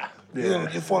you. Nah. You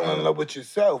fall in love with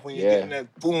yourself when you get in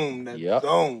that boom, that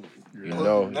zone. You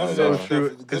know, none of that stuff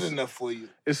is good enough for you.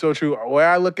 It's so true. The way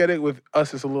I look at it with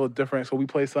us, it's a little different. So we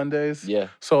play Sundays. Yeah.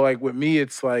 So like with me,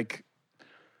 it's like,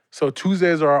 so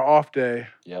Tuesdays are our off day.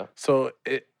 Yeah. So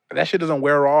that shit doesn't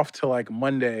wear off till like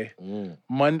Monday.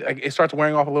 Monday, like, it starts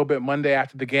wearing off a little bit Monday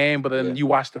after the game, but then you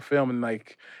watch the film and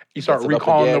like you start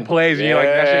recalling the plays and you're like,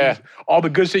 that shit, all the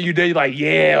good shit you did, you're like,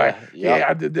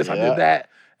 I did this, I did that.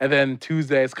 And then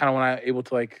Tuesday is kind of when I'm able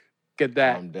to like get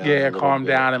that, calm down a little calm bit,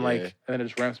 down and yeah. like, and then it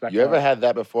just ramps back You up. ever had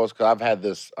that before? Because I've had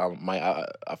this.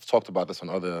 I've talked about this on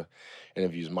other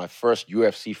interviews. My first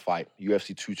UFC fight,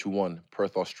 UFC 221,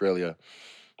 Perth, Australia.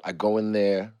 I go in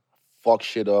there, fuck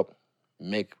shit up,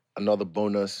 make another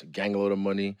bonus, gang a load of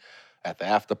money. At the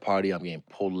after party, I'm getting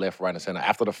pulled left, right, and center.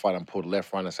 After the fight, I'm pulled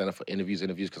left, right, and center for interviews,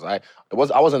 because I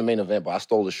wasn't the main event, but I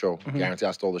stole the show. Guarantee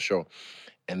I stole the show.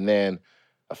 And then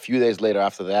a few days later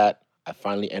after that, I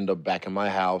finally end up back in my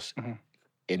house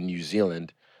in New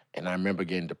Zealand, and I remember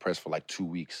getting depressed for like 2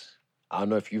 weeks. I don't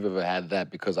know if you've ever had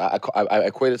that, because I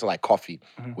equate it to like coffee.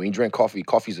 When you drink coffee,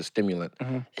 coffee's a stimulant.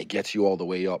 It gets you all the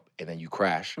way up, and then you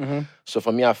crash. So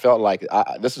for me, I felt like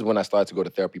this is when I started to go to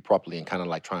therapy properly and kind of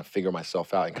like try and figure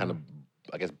myself out and kind of,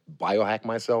 I guess, biohack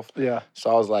myself. Yeah. So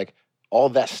I was like, all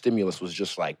that stimulus was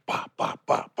just like, pop, pop,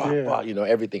 pop, pop, pop,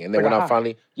 everything. And then Like when a I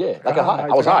finally, like a high. I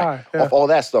It's was like a high high, yeah. off all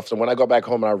that stuff. So when I got back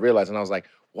home and I realized, and I was like,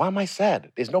 why am I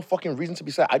sad? There's no fucking reason to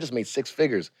be sad. I just made 6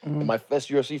 figures in my first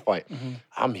UFC fight.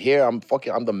 I'm here, I'm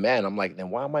the man. I'm like, then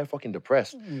why am I fucking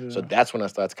depressed? So that's when I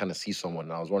started to kind of see someone.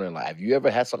 And I was wondering, like, have you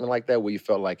ever had something like that where you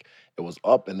felt like it was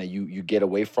up and then you get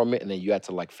away from it and then you had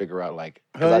to like figure out like,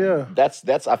 I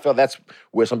felt that's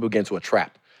where some people get into a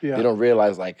trap. Yeah. They don't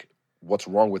realize like what's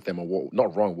wrong with them or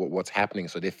not wrong, what's happening.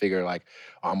 So they figure like,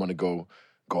 I'm gonna go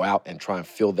out and try and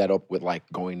fill that up with like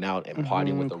going out and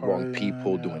partying with the wrong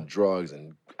people, doing drugs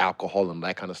and alcohol and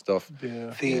that kind of stuff.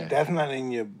 Yeah. See, that's not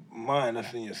in your mind,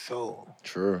 that's in your soul.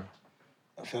 True.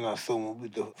 That's in our soul.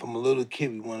 From a little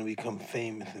kid, we want to become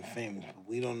famous. But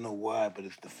we don't know why, but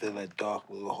it's to fill that dark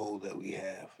little hole that we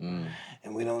have.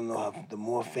 And we don't know how, the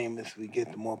more famous we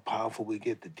get, the more powerful we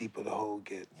get, the deeper the hole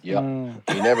gets. Yep.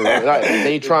 You never,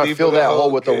 then you try and fill that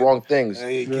hole with the wrong things.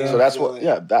 So that's what,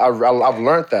 I've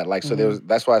learned that. Like, so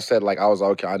that's why I said, like, I was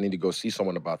like, okay, I need to go see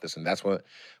someone about this. And that's when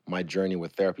my journey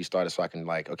with therapy started, so I can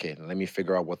like, okay, let me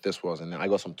figure out what this was. And then I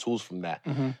got some tools from that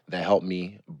that helped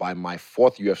me by my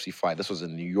 4th UFC fight. This was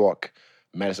in New York,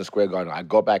 Madison Square Garden. I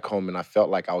got back home and I felt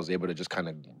like I was able to just kind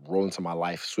of roll into my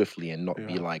life swiftly and not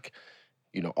be like,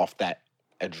 off that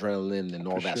adrenaline and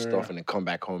all that stuff, and then come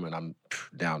back home and I'm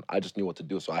down. I just knew what to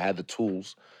do. So I had the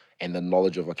tools and the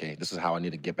knowledge of, okay, this is how I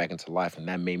need to get back into life. And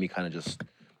that made me kind of just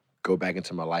go back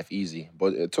into my life easy.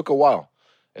 But it took a while.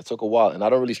 And I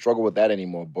don't really struggle with that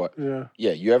anymore. But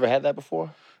yeah, you ever had that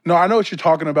before? No, I know what you're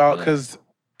talking about, because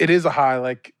it is a high.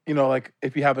 Like, like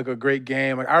if you have like a great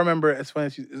game. Like I remember it's funny,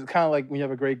 it's kind of like when you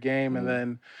have a great game and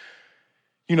then,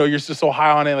 you're just so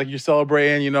high on it, like you're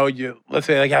celebrating, let's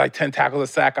say like I had like 10 tackles a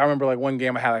sack. I remember like one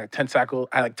game I had like 10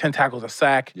 tackles a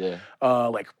sack. Yeah.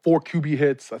 Like 4 QB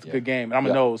hits. That's a good game. And I'm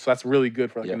a nose, so that's really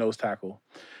good for like a nose tackle.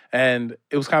 And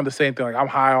it was kind of the same thing. Like I'm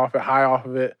high off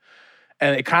of it.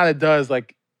 And it kind of does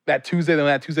like that Tuesday, then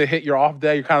when that Tuesday hit your off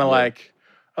day, you're kind of like,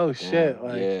 oh shit,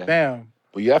 like damn.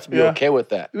 But you have to be okay with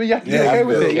that. You have to be okay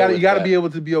with it. You got to be able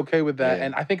to be okay with that.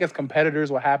 And I think as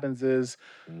competitors, what happens is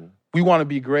we want to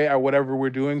be great at whatever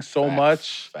we're doing so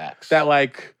much that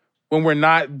like when we're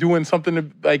not doing something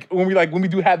to, like when we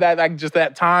do have that like just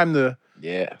that time to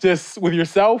just with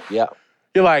yourself. Yeah.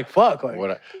 You're like, fuck, like, you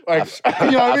know what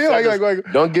I mean?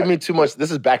 Like, don't give me too much.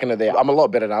 This is back in the day. I'm a lot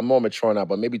better. I'm more mature now.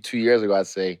 But maybe 2 years ago, I'd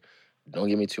say, don't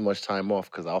give me too much time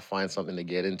off because I'll find something to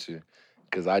get into.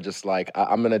 Because I just like,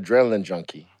 I'm an adrenaline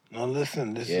junkie. Now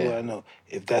listen, this is what I know.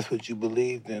 If that's what you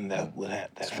believe, then that would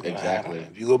happen. That's what's exactly.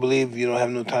 Happen. If you go believe you don't have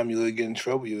no time, you're gonna get in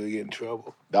trouble. You're gonna get in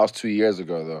trouble. That was 2 years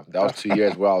ago, though. That was 2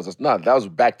 years where I was just, that was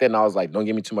back then. I was like, don't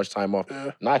give me too much time off.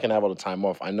 Now I can have all the time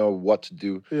off. I know what to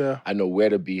do. I know where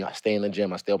to be. I stay in the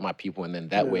gym. I stay with my people. And then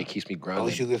that way it keeps me grounded. I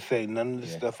wish you could say none of the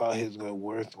stuff out here is gonna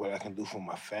worth what I can do for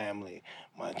my family,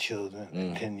 my children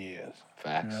in 10 years.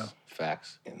 Facts.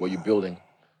 What you're building.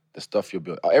 The stuff you're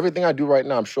building. Everything I do right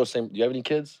now, I'm sure same. Do you have any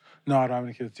kids? No, I don't have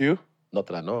any kids. Do you? Not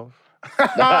that I know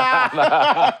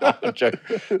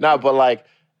of. Nah, but like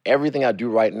everything I do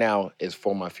right now is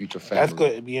for my future family. That's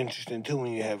going to be interesting too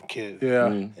when you have kids. Yeah.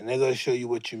 And they're going to show you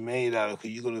what you made out of,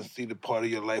 because you're going to see the part of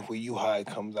your life where you high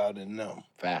comes out in them.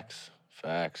 Facts.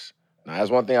 Now, that's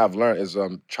one thing I've learned is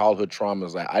childhood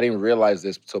traumas. Like I didn't realize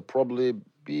this till probably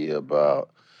be about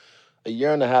a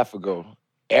year and a half ago.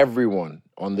 Everyone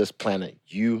on this planet,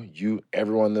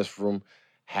 everyone in this room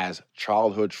has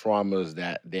childhood traumas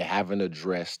that they haven't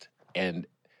addressed. And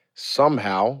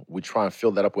somehow we try and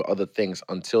fill that up with other things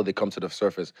until they come to the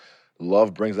surface.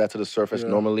 Love brings that to the surface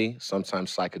normally.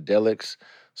 Sometimes psychedelics.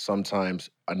 Sometimes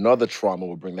another trauma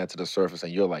will bring that to the surface.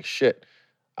 And you're like, shit,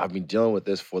 I've been dealing with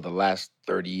this for the last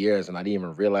 30 years and I didn't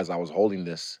even realize I was holding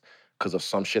this because of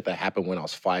some shit that happened when I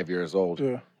was 5 years old.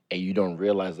 Yeah. And you don't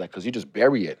realize that because you just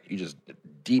bury it. You just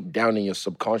deep down in your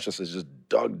subconscious is just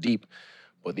dug deep.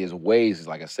 But there's ways,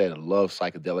 like I said, love,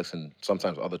 psychedelics, and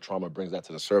sometimes other trauma brings that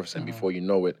to the surface, and before you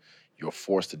know it, you're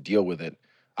forced to deal with it.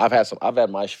 I've had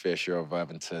my fair share of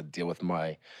having to deal with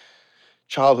my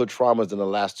childhood traumas in the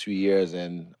last 2 years,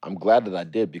 and I'm glad that I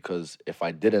did, because if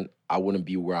I didn't, I wouldn't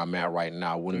be where I'm at right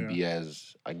now. I wouldn't be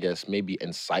as, I guess, maybe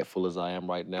insightful as I am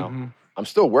right now. I'm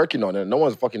still working on it. No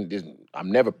one's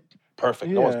I'm never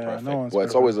perfect. No one's perfect. no one's But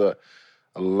it's always a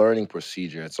learning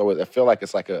procedure. It's always, I feel like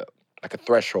it's like a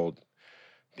threshold.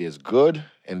 There's good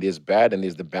and there's bad, and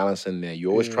there's the balance in there.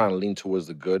 You're always trying to lean towards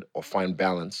the good or find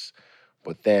balance.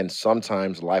 But then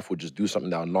sometimes life will just do something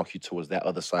that'll knock you towards that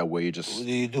other side where you just...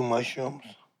 Do you do mushrooms?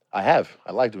 I have.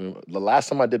 I like doing... The last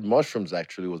time I did mushrooms,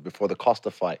 actually, was before the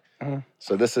Costa fight.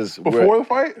 So this is... Before the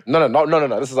fight? No.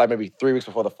 This is like maybe 3 weeks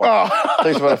before the fight. 3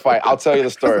 weeks before the fight. I'll tell you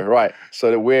the story, right? So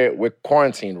that we're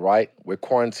quarantined, right? We're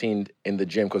quarantined in the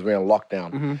gym because we're in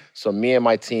lockdown. So me and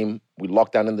my team, we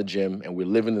locked down in the gym, and we're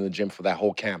living in the gym for that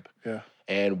whole camp. Yeah.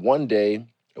 And one day...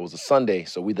 It was a Sunday,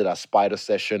 so we did our spider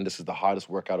session. This is the hardest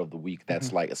workout of the week.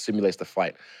 That's like, it simulates the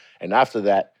fight. And after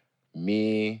that,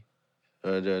 me,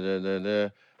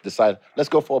 decided, let's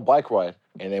go for a bike ride.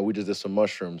 And then we just did some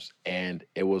mushrooms, and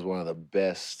it was one of the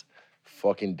best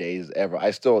fucking days ever.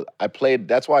 I played,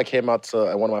 that's why I came out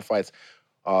to one of my fights,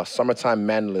 Summertime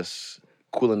Madness,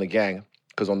 Cool in the Gang,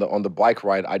 because on the bike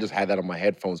ride, I just had that on my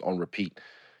headphones on repeat.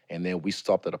 And then we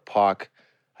stopped at a park.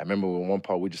 I remember in one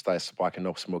part, we just started sparking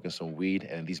up, smoking some weed,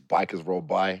 and these bikers rolled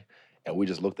by, and we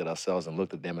just looked at ourselves and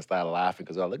looked at them and started laughing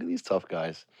because, oh, look at these tough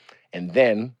guys. And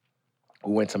then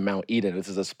we went to Mount Eden. This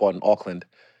is a spot in Auckland.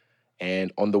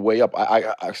 And on the way up,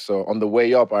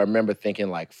 I remember thinking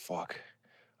like, fuck,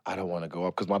 I don't want to go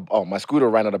up, because my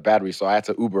scooter ran out of battery, so I had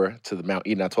to Uber to the Mount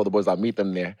Eden. I told the boys I'd meet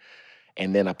them there.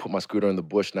 And then I put my scooter in the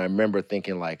bush, and I remember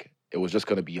thinking like, it was just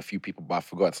gonna be a few people, but I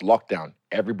forgot it's lockdown.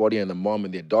 Everybody and the mom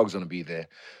and their dog's gonna be there.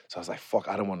 So I was like, fuck,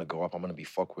 I don't wanna go up, I'm gonna be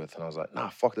fucked with. And I was like, nah,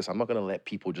 fuck this. I'm not gonna let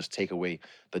people just take away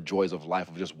the joys of life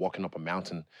of just walking up a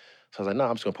mountain. So I was like, nah,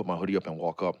 I'm just gonna put my hoodie up and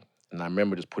walk up. And I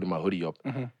remember just putting my hoodie up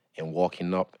and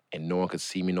walking up, and no one could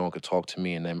see me, no one could talk to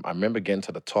me. And then I remember getting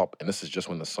to the top, and this is just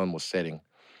when the sun was setting.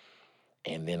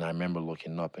 And then I remember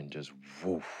looking up and just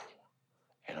woof.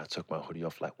 And I took my hoodie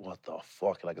off like, what the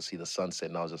fuck? And I could see the sunset,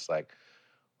 and I was just like,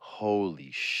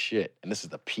 holy shit. And this is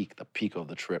the peak of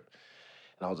the trip.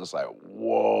 And I was just like,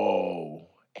 whoa.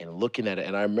 And looking at it,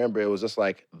 and I remember it was just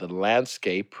like the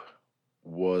landscape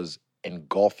was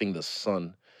engulfing the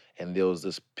sun, and there was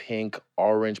this pink,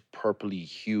 orange, purpley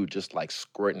hue just like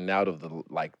squirting out of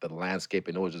the landscape,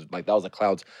 and it was just like, that was the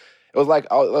clouds. It was like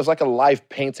a live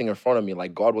painting in front of me,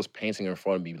 like God was painting in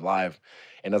front of me live.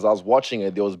 And as I was watching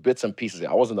it, there was bits and pieces.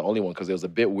 I wasn't the only one, because there was a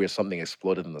bit where something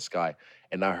exploded in the sky,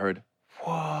 and I heard,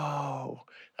 whoa.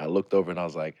 I looked over and I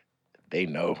was like, they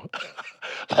know.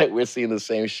 Like, we're seeing the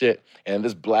same shit. And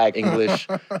this black English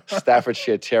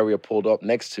Staffordshire Terrier pulled up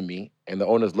next to me, and the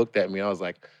owners looked at me, and I was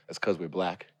like, that's because we're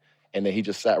black. And then he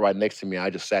just sat right next to me. I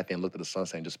just sat there and looked at the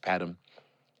sunset and just pat him.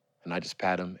 And I just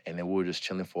pat him, and then we were just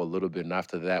chilling for a little bit. And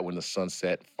after that, when the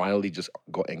sunset finally just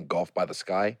got engulfed by the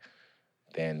sky,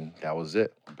 then that was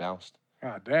it. We bounced.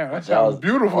 God damn, that sounds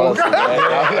beautiful. Honestly,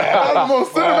 that's the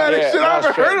most cinematic shit I've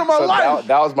ever heard in my life.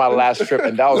 That was my last trip,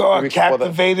 and that was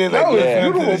captivated. That was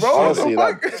beautiful, bro. Honestly,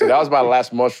 so that was my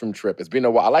last mushroom trip. It's been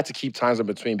a while. I like to keep times in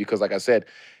between, because, like I said,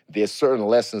 there's certain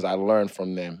lessons I learned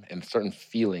from them and certain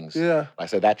feelings. Yeah. Like I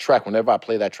said, that track, whenever I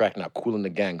play that track now, Cool in the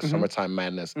Gang, Summertime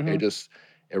Madness,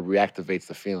 it reactivates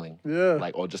the feeling. Yeah.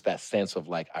 Like, or just that sense of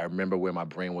like, I remember where my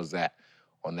brain was at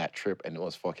on that trip, and it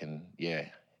was fucking, it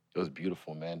was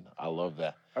beautiful, man. I love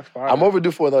that. That's fire. I'm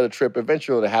overdue for another trip.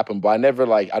 Eventually it'll happen, but I never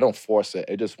I don't force it.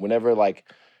 It just, whenever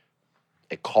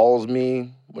it calls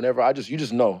me, whenever you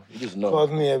just know. You just know.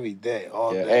 Calls me every day,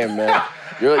 all day. Hey, man.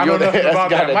 I know nothing about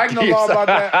that. Mike knows all about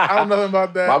that. I don't know nothing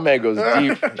about that. My man goes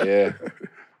deep. Yeah.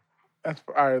 That's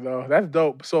all right, though. That's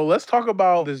dope. So let's talk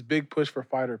about this big push for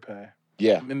fighter pay.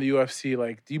 Yeah. In the UFC,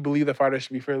 like, do you believe the fighters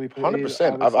should be fairly paid?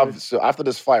 100%. So after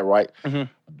this fight, right,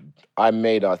 I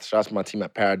made, shout out to my team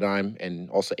at Paradigm and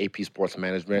also AP Sports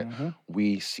Management.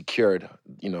 We secured,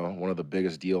 one of the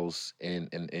biggest deals in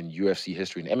UFC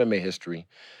history, in MMA history.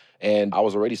 And I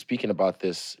was already speaking about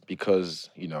this because,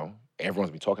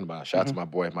 everyone's been talking about it. Shout out to my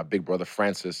boy, my big brother,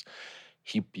 Francis.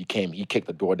 He kicked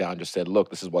the door down and just said, look,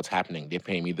 this is what's happening. They're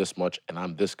paying me this much, and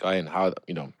I'm this guy, and how,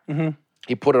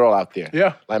 He put it all out there.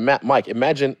 Yeah. Like, Mike,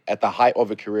 imagine at the height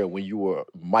of a career when you were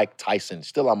Mike Tyson,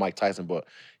 still not Mike Tyson, but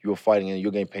you were fighting and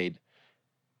you're getting paid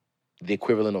the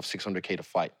equivalent of $600K to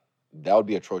fight. That would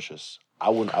be atrocious. I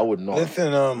wouldn't know.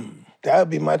 Listen, that would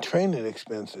be my training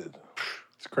expenses.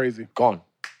 It's crazy. Gone.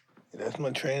 That's my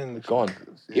training. Gone.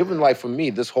 Yeah. Even like for me,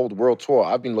 this whole world tour,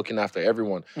 I've been looking after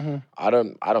everyone. Mm-hmm. I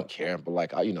don't care, but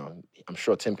like I'm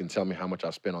sure Tim can tell me how much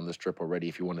I've spent on this trip already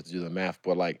if you wanted to do the math.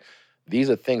 But like, these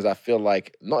are things I feel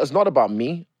like it's not about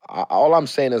me. All I'm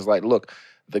saying is like, look,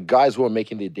 the guys who are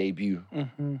making their debut,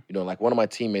 like one of my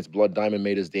teammates, Blood Diamond,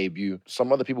 made his debut.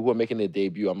 Some other people who are making their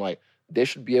debut, I'm like, they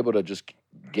should be able to just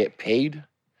get paid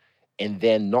and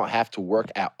then not have to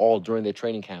work at all during their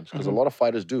training camps because a lot of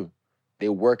fighters do. They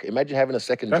work. Imagine having a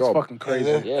second job. That's fucking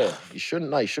crazy. Yeah, you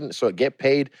shouldn't. You shouldn't. So get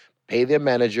paid, pay their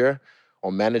manager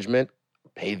or management,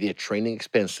 pay their training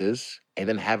expenses, and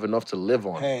then have enough to live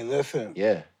on. Hey, listen.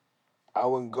 Yeah. I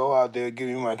would go out there, give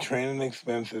me my training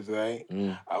expenses, right?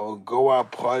 I would go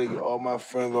out party with all my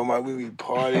friends, we be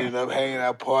partying up, hanging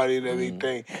out, partying,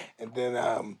 everything. And then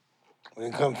when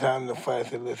it comes time to fight, I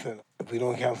said, listen, if we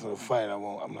don't cancel the fight,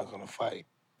 I'm not gonna fight.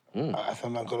 I said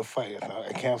I'm not gonna fight.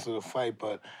 I cancel the fight,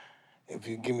 but if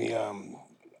you give me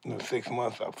 6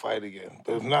 months, I'll fight again.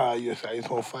 But if not, I just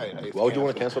won't fight. Why would you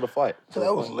want to cancel the fight? Because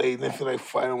I was late and I feel like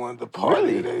fighting. I wanted to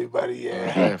party with everybody.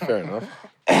 Yeah, fair enough.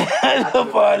 The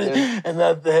party,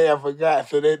 and hey, I forgot.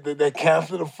 So they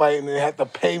canceled the fight and they had to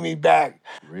pay me back.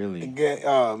 Really? Again,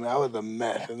 oh man, I was a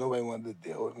mess and nobody wanted to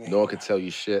deal with me. No one could tell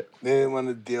you shit. They didn't want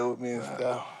to deal with me and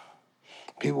stuff.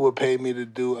 People would pay me to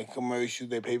do a commercial.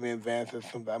 They pay me in advance or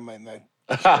something. I might not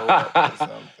show up or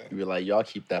something. You be like, y'all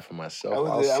keep that for myself.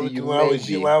 When I was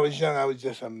young, I was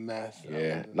just a mess.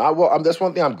 Yeah. That's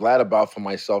one thing I'm glad about for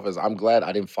myself is I'm glad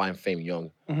I didn't find fame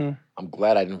young. I'm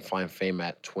glad I didn't find fame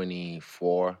at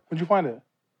 24. When'd you find it?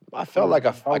 I felt like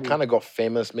I kind of got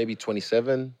famous maybe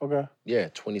 27. Okay. Yeah,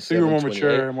 27, So you were more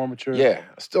 28. mature. Yeah,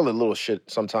 still a little shit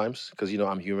sometimes because,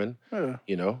 I'm human.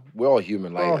 Yeah. We're all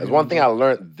human. Like, there's one thing I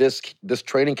learned this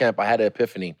training camp, I had an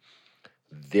epiphany.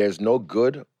 There's no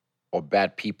good or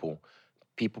bad people.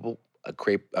 People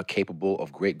are capable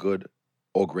of great good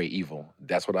or great evil.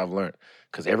 That's what I've learned.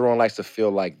 Because everyone likes to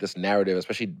feel like this narrative,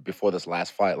 especially before this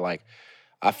last fight, like,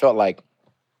 I felt like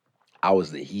I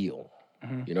was the heel.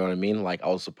 You know what I mean? Like I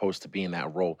was supposed to be in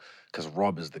that role because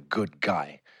Rob is the good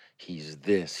guy. He's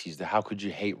this. He's the. How could you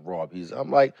hate Rob?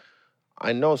 I'm like,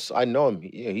 I know him.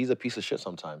 He's a piece of shit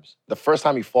sometimes. The first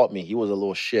time he fought me, he was a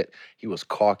little shit. He was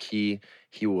cocky.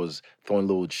 He was throwing a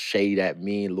little shade at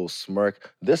me, a little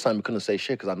smirk. This time he couldn't say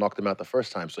shit because I knocked him out the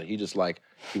first time. So he just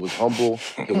he was humble.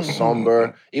 He was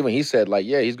somber. Even he said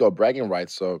he's got bragging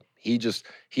rights. So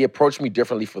he approached me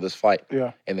differently for this fight.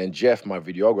 Yeah. And then Jeff, my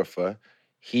videographer,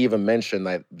 he even mentioned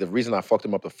that the reason I fucked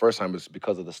him up the first time was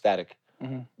because of the static.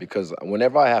 Because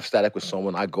whenever I have static with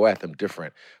someone, I go at them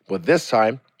different. But this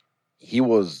time, he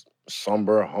was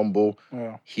somber, humble.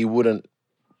 Yeah. He wouldn't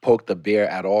poke the bear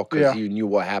at all because he knew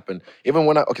what happened. Even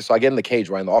when so I get in the cage,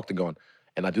 right, in the octagon,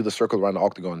 and I do the circle around the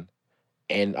octagon,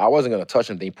 and I wasn't going to touch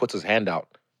him. Then he puts his hand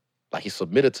out, like he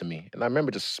submitted to me. And I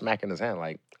remember just smacking his hand,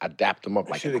 like I dapped him up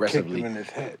aggressively. Kicked him in his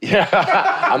head. Yeah,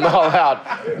 I'm not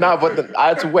allowed. No, but I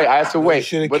had to wait. You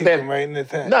should have but kicked then, him right in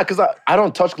his head. No, because I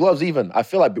don't touch gloves even. I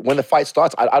feel like when the fight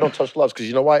starts, I don't touch gloves because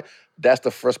you know why? That's the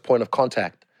first point of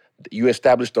contact. You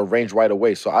establish the range right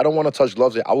away. So I don't want to touch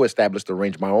gloves. I will establish the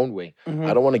range my own way.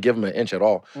 I don't want to give him an inch at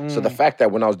all. So the fact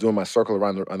that when I was doing my circle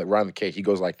around the cage, he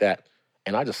goes like that,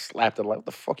 and I just slapped it like, what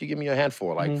the fuck you give me your hand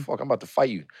for? Like, fuck, I'm about to fight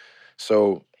you.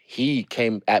 So he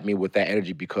came at me with that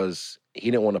energy because he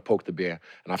didn't want to poke the bear.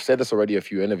 And I've said this already a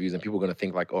few interviews, and people are going to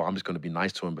think like, oh, I'm just going to be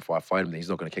nice to him before I fight him, then he's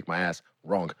not going to kick my ass.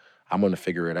 Wrong. I'm going to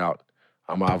figure it out.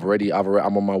 I'm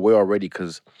on my way already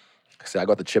because I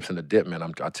got the chips in the dip, man.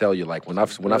 I tell you, like when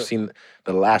I've seen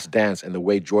The Last Dance and the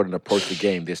way Jordan approached the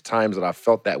game, there's times that I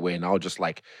felt that way, and I'll just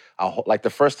like the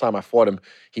first time I fought him,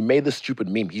 he made this stupid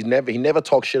meme. He never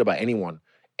talked shit about anyone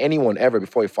ever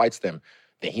before he fights them.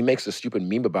 Then he makes a stupid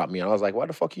meme about me, and I was like, why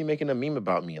the fuck are you making a meme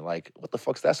about me? Like, what the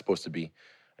fuck's that supposed to be?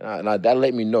 And that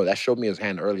let me know. That showed me his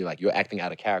hand early, like you're acting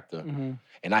out of character,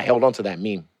 and I held on to that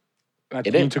meme. And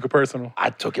you took it personal. I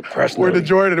took it personally. Word to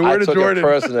Jordan. I took it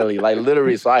personally, like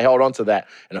literally. So I held on to that,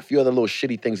 and a few other little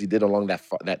shitty things he did along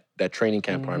that training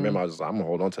camp. I remember I'm gonna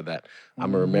hold on to that.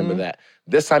 I'm gonna remember that.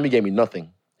 This time he gave me nothing.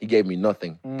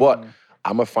 But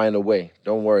I'm gonna find a way.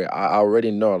 Don't worry. I already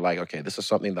know. Like, okay, this is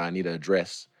something that I need to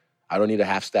address. I don't need to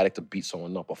have static to beat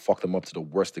someone up or fuck them up to the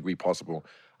worst degree possible.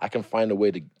 I can find a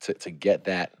way to get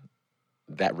that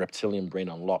reptilian brain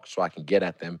unlocked so I can get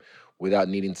at them without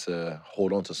needing to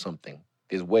hold on to something.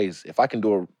 There's ways. If I can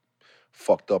do it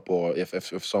fucked up, or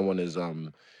if someone is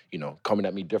coming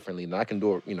at me differently, then I can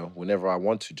do it, whenever I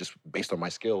want to, just based on my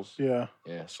skills. Yeah.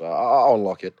 Yeah. So I'll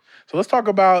unlock it. So let's talk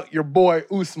about your boy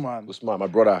Usman. Usman, my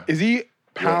brother. Is he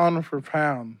pound for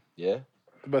pound? Yeah.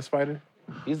 The best fighter?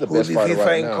 He's the best fighter right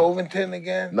fighting now. Covington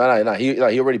again? No. He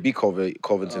already beat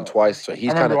Covington twice. So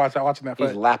he's I remember watching that fight.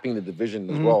 He's lapping the division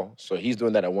as well. So he's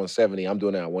doing that at 170. I'm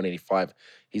doing that at 185.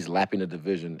 He's lapping the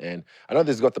division. And I know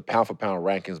this has got the pound for pound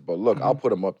rankings, but look, I'll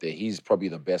put him up there. He's probably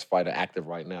the best fighter active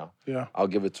right now. Yeah. I'll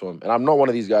give it to him. And I'm not one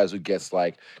of these guys who gets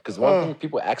like, because one thing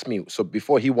people ask me, so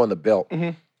before he won the belt,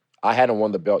 I hadn't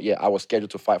won the belt yet. I was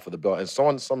scheduled to fight for the belt.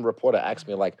 And some reporter asked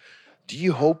me like, do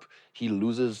you hope he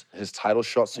loses his title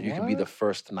shot so you can be the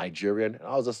first Nigerian? And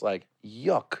I was just like,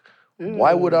 yuck.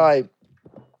 Why would I?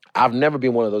 I've never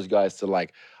been one of those guys to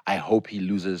like, I hope he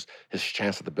loses his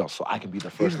chance at the belt so I can be the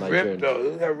first Nigerian. Ripped,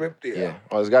 though. He got ripped there. Yeah.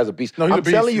 Oh, this guy's a beast. No, he's I'm a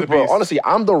beast. telling you, bro, honestly,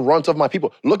 I'm the runt of my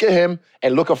people. Look at him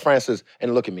and look at Francis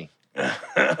and look at me.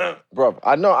 Bro,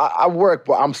 I know I work,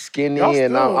 but I'm skinny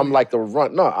and I'm like the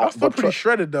runt. No, I'm still pretty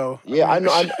shredded, though. Yeah, I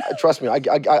know. Trust me,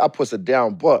 I push it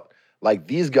down, but like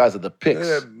these guys are the picks.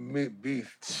 Look at that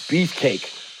beef.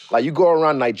 Beefcake. Like you go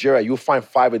around Nigeria, you'll find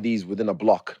 5 of these within a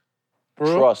block.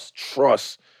 Bro.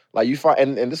 Trust. Like you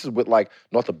find, and this is with like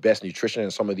not the best nutrition in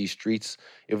some of these streets,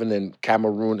 even in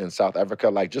Cameroon and South Africa.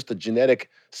 Like just the genetic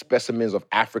specimens of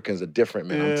Africans are different,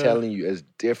 man. I'm telling you, it's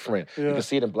different. You can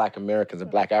see it in Black Americans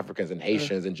and Black Africans and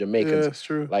Haitians and Jamaicans. Yeah, it's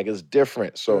true. Like it's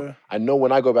different. So I know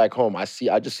when I go back home, I just see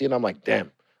it and I'm like,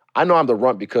 damn. I know I'm the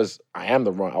runt because I am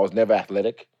the runt. I was never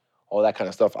athletic, all that kind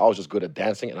of stuff. I was just good at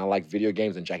dancing and I like video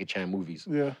games and Jackie Chan movies.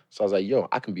 Yeah. So I was like, yo,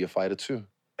 I can be a fighter too.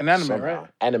 And anime, Somehow. right?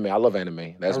 Anime, I love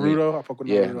anime. That's Naruto, me. I fuck with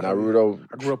Naruto. Naruto.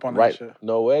 I grew up on that shit.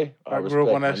 No way. I grew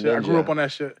up on that shit. I grew up on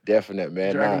that shit. Definite,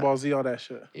 man. Dragon Ball Z, all that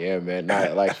shit. Yeah, man.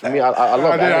 Like for me, I love I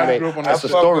grew up anime. on That's that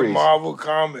the shit. stories. Marvel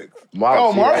comics.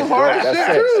 Marvel's hard as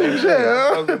That's shit, it. too. Same thing.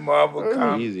 I love the Marvel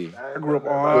comics. Easy. I grew up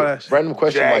on all that shit. Random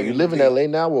question, Mike. You live in Dragon LA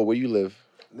now, or where you live?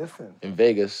 Listen. In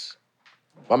Vegas.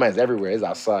 My man's everywhere. He's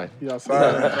outside. You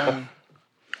outside.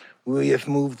 We just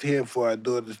moved here for our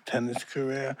daughter's tennis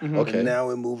career. Okay. And now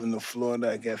we're moving to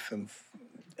Florida, I guess,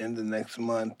 in the next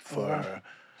month for her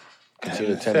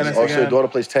Continue tennis. tennis. Tennis Oh, so your again. daughter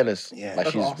plays tennis. Yeah. Like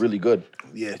That's she's awesome. really good.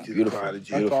 Yeah, she's Beautiful. a prodigy.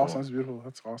 That's Beautiful. awesome. That's beautiful.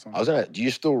 That's awesome. I was gonna. Do you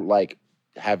still like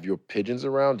have your pigeons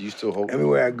around? Do you still hold?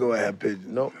 Everywhere I go, I have pigeons.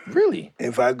 No, really.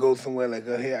 If I go somewhere like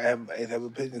here, I have a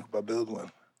pigeon. I build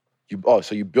one.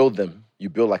 So you build them. You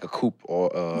build like a coop or.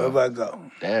 Wherever I go,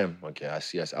 Damn. Okay, I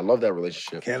see. I love that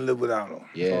relationship. can't live without them.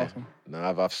 Yeah. awesome. No,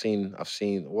 I've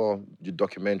seen well your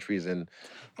documentaries and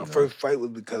My first fight was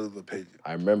because of a pigeon.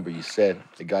 I remember you said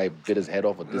the guy bit his head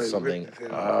off or did Like, something. ripped his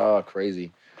head off.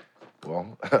 Crazy.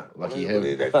 Well, lucky That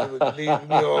him. shit was leading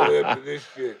me all the way up to this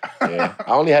shit. Yeah.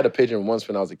 I only had a pigeon once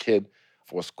when I was a kid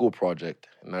for a school project.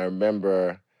 And I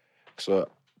remember, so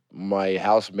my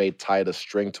housemate tied a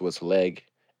string to its leg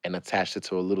and attached it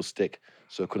to a little stick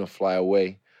so it couldn't fly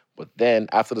away. But then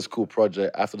after the school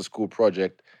project,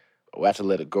 we had to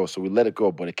let it go. So we let it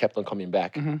go, but it kept on coming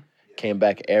back. Came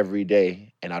back every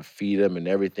day, and I'd feed him and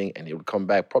everything, and it would come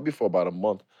back probably for about a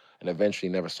month, and eventually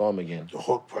never saw him again. The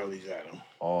hawk probably got him.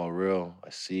 Oh, real? I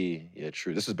see. Yeah,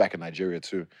 true. This is back in Nigeria,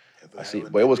 too. If I see. have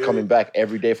a But it was Nigerian- coming back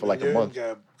every day for like a Nigerian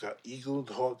month. Got eagles,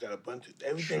 the hawk got a bunch of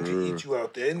everything True. can eat you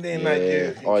out there. Anything in Yeah.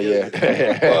 Nigeria can Oh, kill yeah.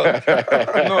 you. Bugs.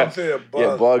 You know what I'm saying? Bugs.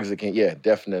 Yeah, bugs. It can. Yeah,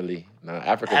 definitely. Nah, I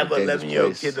Africa's have a an dangerous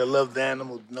 11-year-old place. kid that loves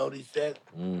animals. Notice that?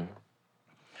 Mm.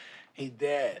 Hey,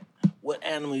 Dad, what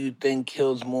animal you think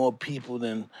kills more people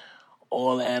than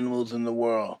all the animals in the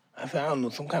world? I said, I don't know,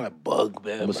 some kind of bug,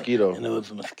 man. Mosquito. And it was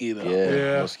a mosquito.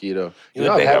 Yeah. Mosquito. You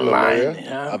would think I'm lying,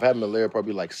 huh? I've had malaria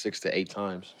probably like 6 to 8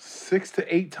 times. 6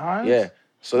 to 8 times? Yeah.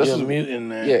 So this You're is a mutant,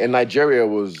 man. Yeah, in Nigeria it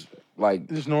was like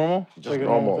Just normal? just Like a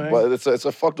normal. thing? But it's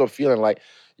a fucked up feeling. Like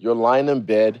you're lying in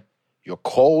bed, you're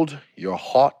cold, you're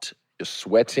hot, you're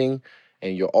sweating,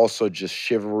 and you're also just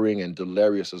shivering and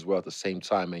delirious as well at the same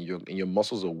time. And your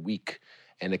muscles are weak.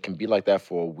 And it can be like that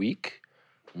for a week.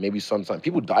 Maybe sometimes.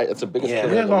 People die. It's the biggest Yeah.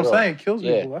 killer Yeah, in that's the what I'm world. saying. It kills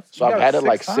Yeah. people. So You I've got had it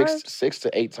like times? 6 to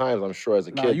 8 times, I'm sure, as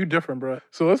a Nah, kid. you different, bro.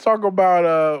 So let's talk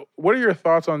about what are your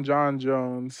thoughts on John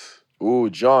Jones? Ooh,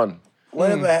 John.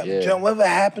 Whatever, John, whatever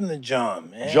happened to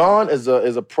John, man? John is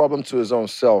a problem to his own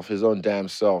self, his own damn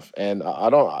self. And I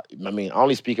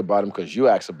only speak about him because you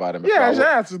asked about him. If Yeah, I would-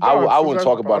 it's I wouldn't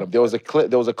talk about him. There was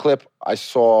a clip I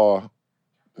saw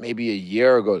maybe a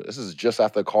year ago. This is just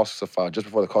after Costa fight, just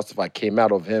before the Costa fight came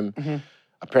out of him. Mm-hmm.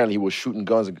 Apparently he was shooting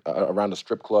guns around the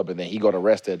strip club and then he got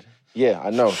arrested. Yeah,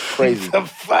 I know, crazy. The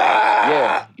fuck?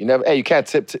 Yeah, you can't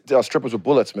tip strippers with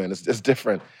bullets, man. It's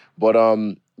different. But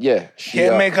yeah, she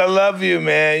Can't make her love you,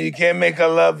 man. You can't make her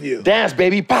love you. dance,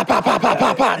 baby, pa pa pa pa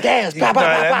pa pa, dance, pa pa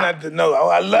pa pa. Oh,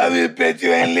 I love you, bitch.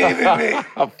 You ain't leaving me.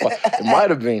 It might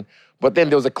have been. But then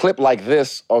there was a clip like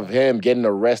this of him getting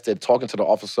arrested, talking to the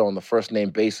officer on the first name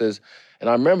basis. And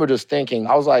I remember just thinking,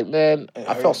 I was like, man,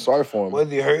 I felt sorry for him. Was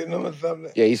he hurting him or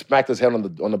something? Yeah, he smacked his head on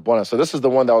the bonnet. So this is the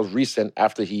one that was recent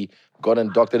after he got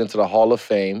inducted into the Hall of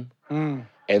Fame, and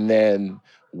then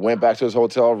went back to his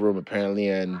hotel room apparently,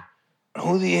 and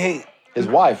who did he hate? His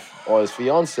wife or his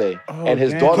fiance, and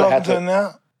his daughter had to.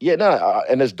 Now? Yeah, no,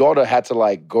 and his daughter had to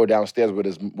like go downstairs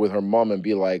with her mom and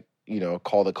be like,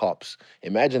 call the cops.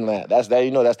 Imagine that. That's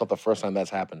not the first time that's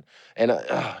happened, and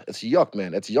it's yuck,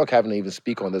 man. It's yuck having to even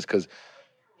speak on this because.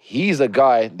 He's a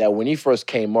guy that when he first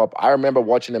came up, I remember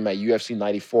watching him at UFC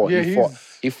 94. Yeah,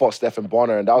 he fought Stephen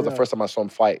Bonner, and that was the first time I saw him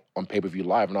fight on pay-per-view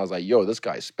live, and I was like, yo, this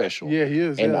guy is special. Yeah, he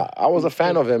is. And I was a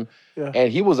fan of him,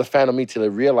 and he was a fan of me till he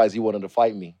realized he wanted to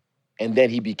fight me. And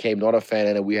then he became not a fan,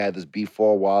 and then we had this beef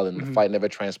for a while, and the fight never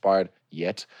transpired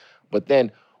yet. But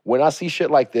then when I see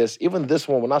shit like this, even this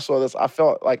one, when I saw this, I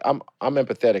felt like I'm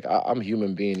empathetic. I'm a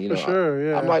human being, For sure,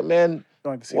 yeah. I'm like, man,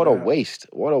 what a waste.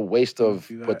 What a waste of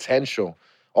potential.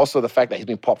 Also, the fact that he's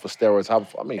been popped for steroids. How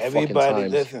many fucking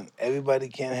times? Listen, everybody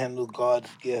can't handle God's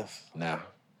gifts. Nah.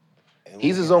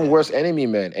 He's his own worst enemy,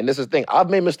 man. And this is the thing. I've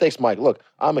made mistakes, Mike. Look,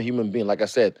 I'm a human being. Like I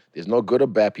said, there's no good or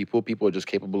bad people. People are just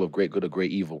capable of great good or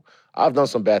great evil. I've done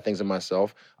some bad things in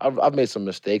myself. I've made some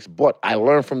mistakes, but I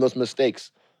learn from those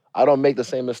mistakes. I don't make the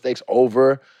same mistakes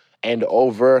over and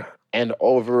over and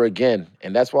over again.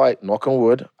 And that's why, knock on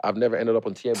wood, I've never ended up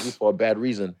on TMZ for a bad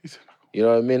reason. You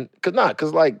know what I mean?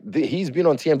 Because he's been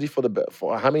on TMZ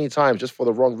for how many times just for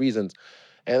the wrong reasons,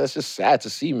 and it's just sad to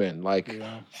see, man. Like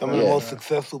some of the most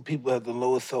successful people have the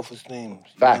lowest self-esteem.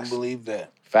 Facts. You don't believe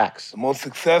that? Facts. The most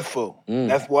successful.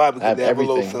 That's why because they have a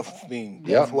low self-esteem.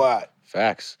 That's why.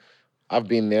 Facts. I've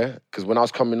been there because when I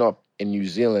was coming up in New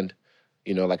Zealand,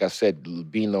 like I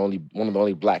said, being one of the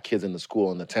only black kids in the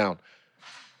school in the town.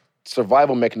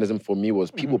 Survival mechanism for me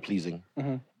was people pleasing.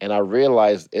 And I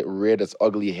realized it reared its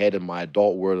ugly head in my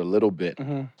adult world a little bit.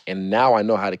 And now I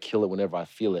know how to kill it whenever I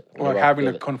feel it. Or having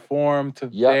to conform to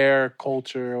their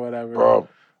culture or whatever. Bro,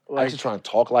 I used to try and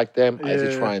talk like them. I used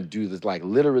to try and do this like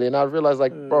literally. And I realized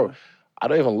like, bro, I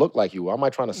don't even look like you. Why am I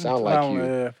trying to sound like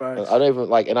you? I don't even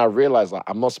like, and I realized like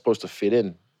I'm not supposed to fit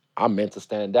in. I'm meant to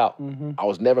stand out. I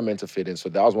was never meant to fit in. So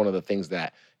that was one of the things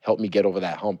that helped me get over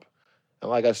that hump. And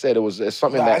like I said, it's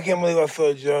something that... I can't believe I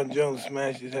saw John Jones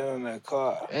smash his head on that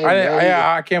car. Hey,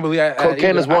 I can't believe...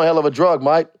 Cocaine is one hell of a drug,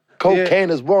 Mike. Cocaine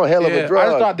is one hell of a drug. I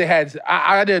just thought they had...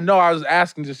 I didn't know. I was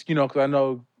asking just, because I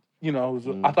know,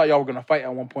 I thought y'all were going to fight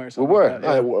at one point or something. We were. Like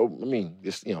that, I mean,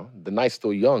 just, the night's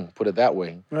still young, put it that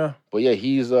way. Yeah. But yeah,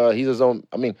 he's his own...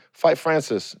 I mean, fight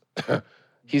Francis.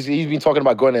 He's been talking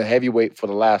about going to heavyweight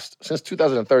since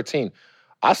 2013.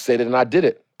 I said it and I did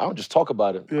it. I don't just talk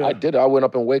about it. Yeah. I did it. I went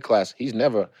up in weight class. He's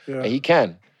never, and he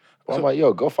can. But I'm like,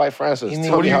 yo, go fight Francis.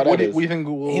 Tell me how that is. What do you think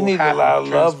will He needs a lot of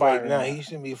love right now. He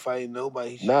shouldn't be fighting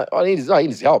nobody. He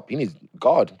needs help. He needs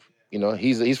God.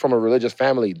 He's from a religious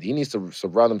family. He needs to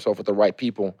surround himself with the right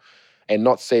people and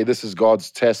not say, this is God's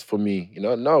test for me.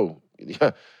 No.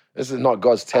 This is not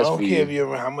God's test for you. I don't care if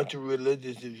you're how much you're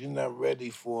religious. If you're not ready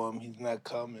for him, he's not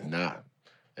coming. Nah.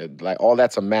 Like, all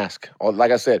that's a mask. Like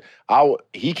I said,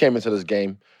 he came into this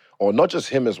game, or not just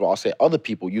him as well, I'll say other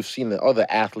people. You've seen the other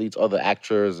athletes, other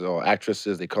actors or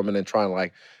actresses, they come in and try and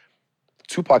like,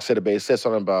 Tupac said it, but he said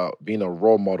something about being a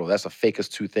role model. That's the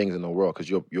fakest two things in the world because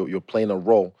you're playing a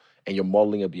role and you're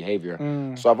modeling a behavior.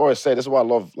 So I've always said, this is why I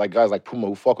love like guys like Puma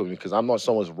who fuck with me because I'm not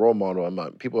someone's role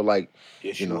model. People are like,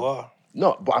 yes, you are.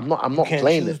 No, but I'm not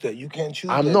playing it. You can't choose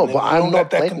that. You but I'm not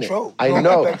playing it. I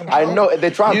know.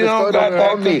 They're trying to throw that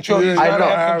on me. I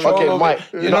know. Okay, Mike.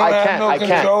 I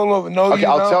can't. No, okay,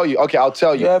 I'll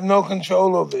tell you. You have no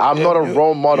control over it. I'm not a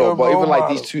role model, but even like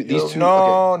these two.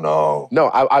 No. No,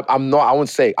 I'm not. I wouldn't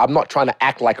say. I'm not trying to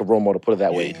act like a role model. Put it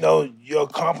that way. No, your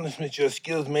accomplishments, your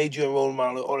skills made you a role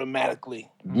model automatically.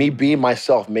 Me being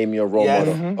myself made me a role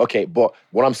model. Okay, but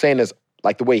what I'm saying is,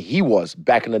 like the way he was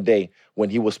back in the day when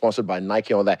he was sponsored by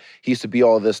Nike and all that, he used to be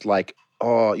all this like,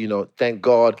 thank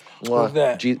God. Who's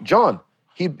that? John.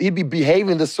 He'd be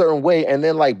behaving this certain way and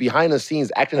then like behind the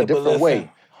scenes acting a different way.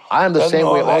 I am the same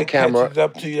way on camera. Catches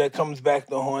up to you, that comes back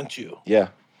to haunt you. Yeah.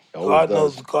 God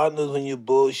knows when you're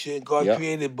bullshit. God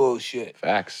created bullshit.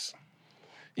 Facts.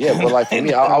 Yeah, but like for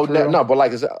me, I would no, but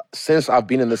like since I've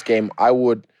been in this game,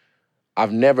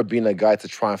 I've never been a guy to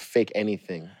try and fake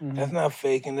anything. That's not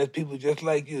faking. There's people just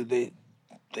like you.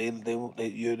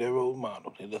 You're their role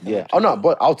model. Yeah. Oh no,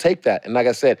 but I'll take that. And like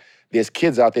I said, there's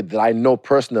kids out there that I know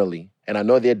personally, and I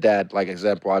know their dad. Like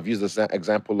example, I've used the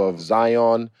example of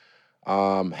Zion,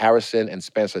 Harrison, and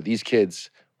Spencer. These kids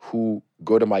who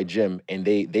go to my gym and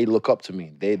they look up to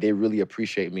me. They really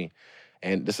appreciate me.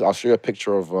 And I'll show you a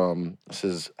picture of this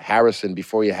is Harrison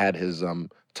before he had his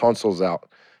tonsils out.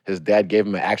 His dad gave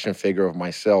him an action figure of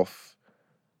myself.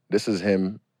 This is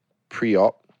him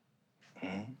pre-op,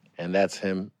 and that's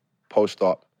him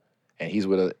post-op. And he's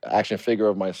with an action figure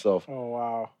of myself. Oh,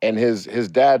 wow. And his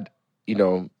dad, you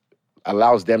know,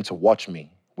 allows them to watch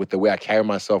me with the way I carry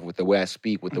myself, with the way I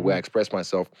speak, with the way I express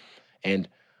myself. And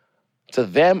to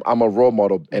them, I'm a role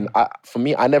model. And for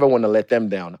me, I never want to let them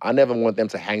down. I never want them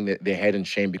to hang their head in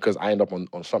shame because I end up on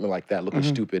something like that looking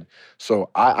stupid. So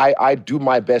I do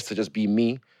my best to just be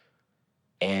me.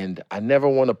 And I never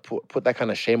want to put that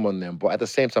kind of shame on them. But at the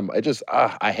same time, I just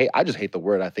hate the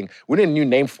word, I think. We need a new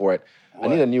name for it. What?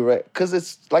 I need a new, because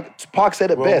it's like Pac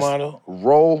said it best. Role model?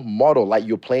 Role model, like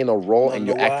you're playing a role and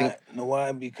you're acting. Know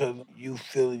why? Because you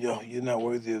feel you're not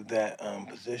worthy of that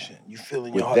position. You feel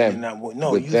in your With heart them. you're not,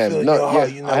 no, With you them. feel in No, your heart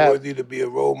yeah, you're not worthy to be a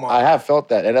role model. I have felt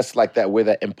that, and that's like that where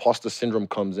that imposter syndrome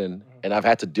comes in, and I've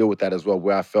had to deal with that as well,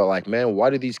 where I felt like, man, why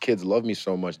do these kids love me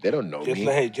so much? They don't know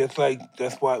me. Just like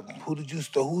that's why. Who did you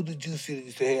see that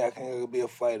you say, hey, I can be a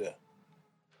fighter?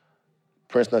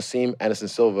 Prince Nassim, Anderson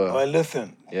Silva. All right,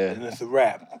 listen. Yeah. And it's a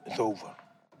wrap. It's over.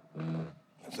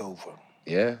 It's over.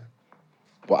 Yeah.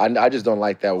 But I just don't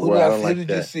like that word. I don't like that. Who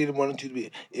did you see that wanted you to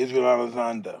be? Israel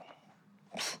Alexander.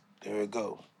 There it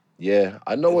goes. Yeah,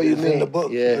 I know what you mean. In the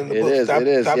book. Yeah, it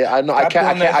is. Yeah, I know. I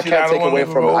can't take away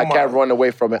from it. I can't run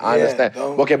away from it. I understand.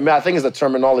 Okay, man, I think it's the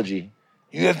terminology.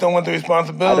 You just don't want the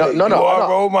responsibility. No, you are a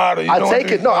role model. I'll take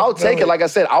it. No, I'll take it. Like I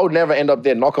said, I would never end up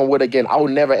there. Knock on wood again. I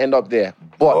would never end up there.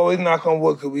 But always knock on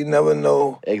wood because we never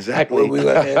know exactly where we're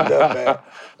gonna end up at.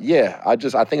 Yeah, I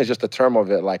think it's just the term of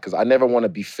it. Like, because I never want to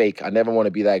be fake. I never want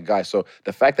to be that guy. So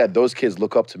the fact that those kids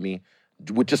look up to me,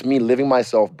 with just me living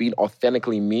myself, being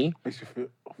authentically me,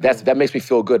 that makes me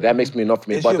feel good. That makes me enough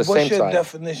for me. But at the same time, what's your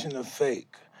definition of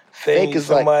fake? Fake is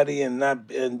somebody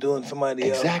like, and doing somebody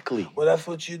else. Exactly. Well, that's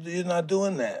what you do. You're not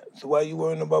doing that. So why are you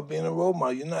worrying about being a role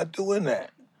model? You're not doing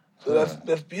that. So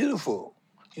that's beautiful.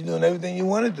 You're doing everything you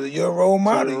want to do. You're a role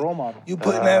model. So you're a role model. You're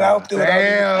putting that out there.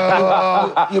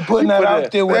 You're putting that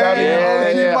out there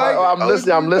without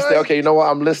I'm listening. Okay, you know what?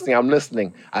 I'm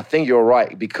listening. I think you're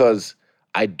right because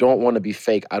I don't want to be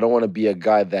fake. I don't want to be a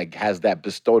guy that has that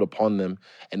bestowed upon them.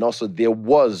 And also there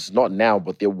was, not now,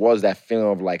 but there was that feeling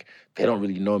of like, they don't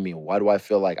really know me. Why do I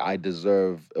feel like I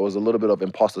deserve? It was a little bit of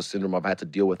imposter syndrome I've had to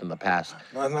deal with in the past.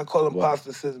 No, it's not called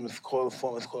imposter syndrome. It's called a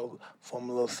form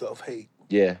of self-hate.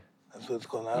 Yeah. That's what it's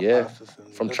called. Imposter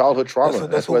syndrome. From childhood trauma.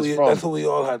 That's where it's from. That's what we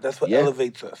all have. That's what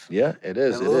elevates us. Yeah, it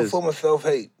is. A little form of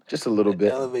self-hate. Just a little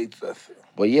bit. Elevates us.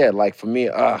 But yeah, like for me,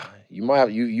 you might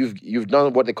have you've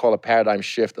done what they call a paradigm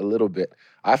shift a little bit.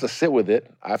 I have to sit with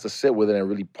it. And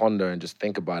really ponder and just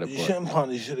think about it. You shouldn't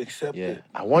ponder. You should accept it.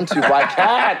 I want to, but I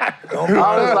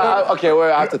can't. Okay,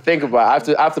 well, I have to think about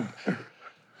it. I have to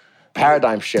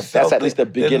paradigm shift. That's at least the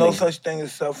beginning. There's no such thing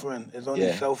as suffering. It's only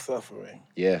self-suffering.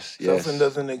 Yes. Suffering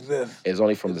doesn't exist. It's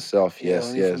only from the self.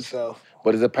 Yes. From self.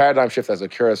 But it's a paradigm shift that's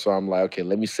occurred, so I'm like, okay,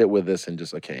 let me sit with this and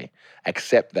just,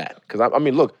 accept that. Because, I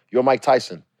mean, look, you're Mike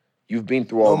Tyson. You've been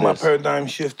through all this. My paradigm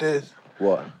shift is?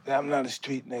 What? That I'm not a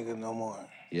street nigga no more.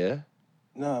 Yeah?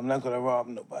 No, I'm not going to rob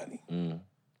nobody.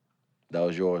 That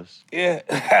was yours. Yeah.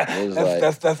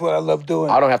 That's what I love doing.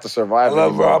 I don't have to survive anymore. I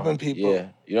love robbing Yeah. people.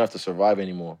 You don't have to survive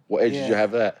anymore. What age did you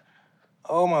have that?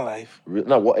 All my life.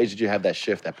 No, what age did you have that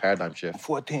shift, that paradigm shift?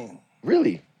 14.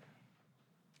 Really?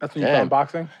 That's when you found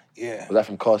boxing? Yeah. Was that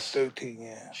from Cos? 13,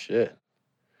 yeah. Shit.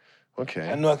 Okay.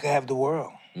 I knew I could have the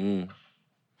world.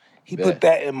 He put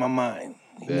that in my mind.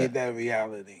 He made that a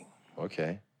reality.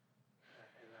 Okay.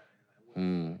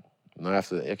 Now I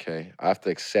have to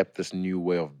accept this new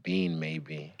way of being,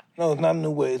 maybe. No, it's not a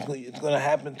new way. It's going to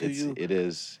happen to you. It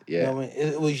is, yeah. You know what I mean?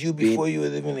 It was you before you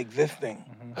was even existing.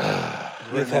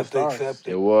 You just have to accept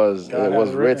it. It was written. It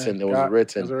was written. It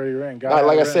was already written.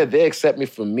 Like I said, they accept me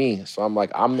for me. So I'm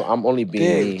like, I'm only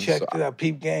being me. Check it out,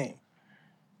 peep game.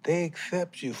 They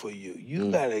accept you for you.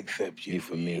 You gotta accept you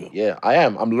for me. Yeah, I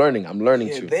am. I'm learning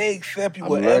to. They accept you.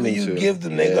 Whatever you give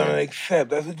them, they're gonna accept.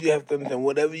 That's what you have to understand.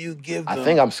 Whatever you give them. I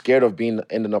think I'm scared of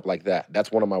ending up like that.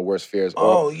 That's one of my worst fears.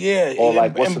 Or I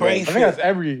like think that's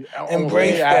every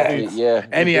athlete. Yeah,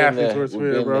 any athlete's worst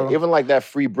fear, bro. Even like that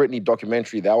Free Britney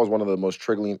documentary, that was one of the most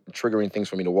triggering things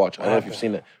for me to watch. I don't know if you've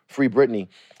seen it. Free Britney.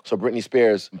 So Britney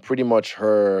Spears, pretty much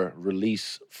her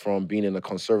release from being in a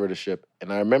conservatorship.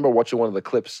 And I remember watching one of the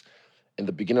clips in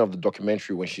the beginning of the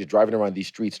documentary when she's driving around these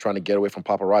streets trying to get away from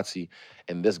paparazzi.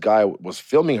 And this guy was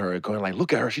filming her going like,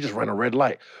 look at her, she just ran a red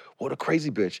light. What a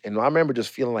crazy bitch. And I remember just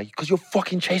feeling like, because you're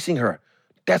fucking chasing her.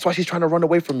 That's why she's trying to run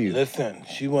away from you. Listen,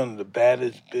 she one of the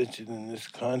baddest bitches in this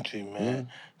country, man.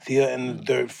 See her in the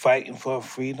dirt fighting for her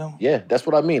freedom. Yeah, that's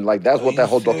what I mean. Like that's what that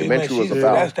whole documentary was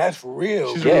about. That's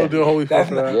real. She's a real deal. Holy fuck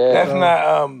for that. That's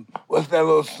not what's that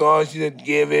little song she said?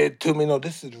 Give it to me. No,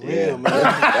 this is real, man.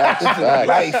 This is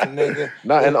life, nigga.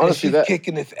 Nah, and honestly, she's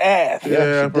kicking his ass.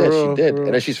 Yeah, she did,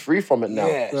 and then she's free from it now.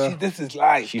 Yeah, this is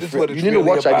life. This is what it's you need to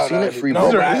watch. Have you seen it? Free. This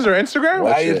is her Instagram.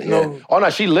 Watch it, Oh no,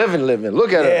 she living.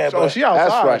 Look at her. Oh, she outside.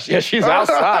 That's right. Yeah, she's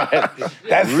outside.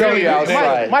 That's really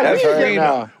outside. That's her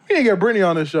now. We need to get Brittany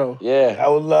on the show. Yeah. I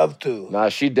would love to. Nah,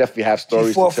 she definitely has stories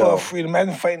to tell. She fought for freedom.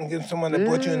 Imagine fighting against someone that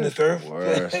brought you in this earth.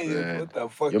 Worse, man. What the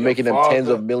fuck? You're making them tens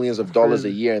of millions of dollars a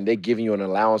year, and they're giving you an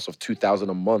allowance of $2,000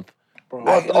 a month. Bro,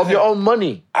 of your own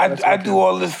money. I do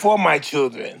all this for my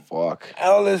children. Fuck.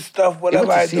 All this stuff,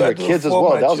 whatever I do, see her I do kids it as for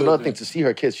well. my That was children. another thing, to see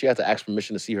her kids. She had to ask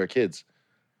permission to see her kids.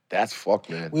 That's fucked,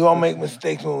 man. We all make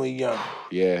mistakes when we're young.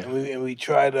 Yeah. And we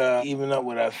try to even up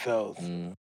with ourselves.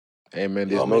 Hey, man,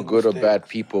 there's no good or bad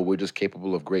people. We're just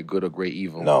capable of great good or great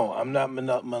evil. No, I'm not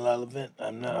malevolent.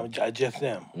 I'm not. I just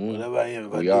am. Whatever I am.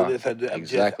 If We I are. do this, I do.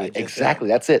 Exactly.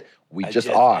 That's it. We just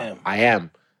are. I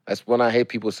am. That's when I hate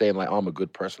people saying, like, oh, I'm a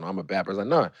good person, I'm a bad person. Like,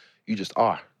 no, you just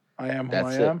are. I am who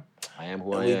That's I am. I am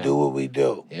who I We am. do what we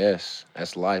do. Yes,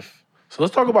 that's life. So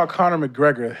let's talk about Conor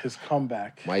McGregor, his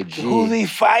comeback. My G. Who's he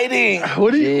fighting?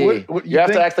 What do you? What you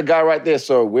have to ask the guy right there.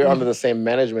 So we're under the same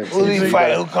management. Who's he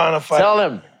fighting? Who Conor fighting? Tell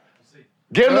him.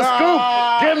 Give him the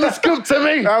scoop. Give him the scoop to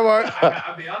me.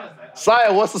 I'll be honest.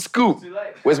 Sire, what's the scoop?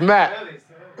 Where's Matt?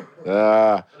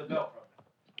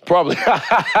 Probably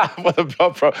for the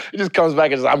belt, bro. He just comes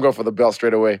back and says, "I'm going for the belt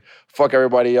straight away. Fuck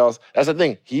everybody else." That's the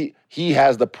thing. He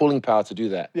has the pulling power to do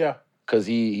that. Yeah. Because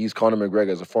he's Conor McGregor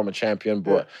as a former champion,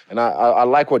 but and I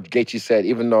like what Gaethje said.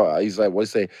 Even though he's like, what he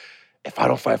say? If I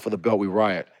don't fight for the belt, we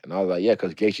riot. And I was like, yeah,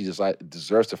 because Gaethje just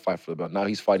deserves to fight for the belt. Now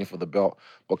he's fighting for the belt.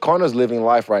 But Conor's living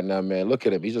life right now, man. Look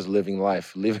at him. He's just living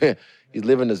life. He's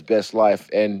living his best life.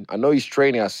 And I know he's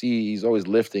training. I see he's always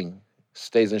lifting.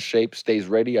 Stays in shape, stays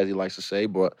ready, as he likes to say.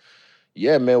 But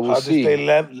yeah, man, we'll see.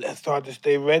 It's hard to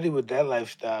stay ready with that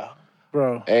lifestyle.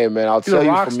 Bro. Hey, man, I'll tell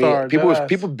you, for me,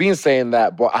 people been saying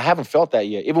that, but I haven't felt that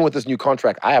yet. Even with this new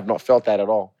contract, I have not felt that at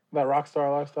all. That rock star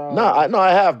lifestyle? No,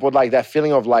 I have, but like that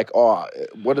feeling of like, oh,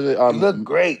 what is it? You look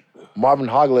great. Marvin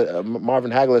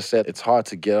Hagler said it's hard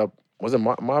to get up. Was it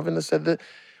Marvin that said that?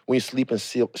 When you sleep in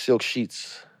silk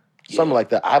sheets. Something like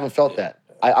that. I haven't felt that.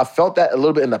 I felt that a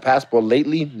little bit in the past, but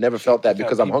lately, never felt that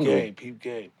because I'm hungry. Peep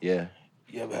game. Yeah.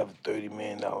 You ever have a $30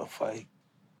 million fight?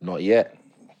 Not yet.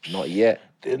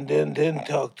 Then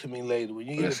talk to me later. When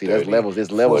you get there's levels to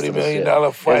 $40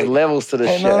 million fight. There's levels to the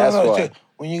shit. That's why.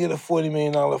 When you get a $40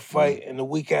 million fight, and the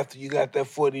week after you got that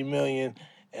 $40 million,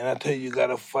 and I tell you got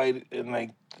to fight in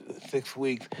like 6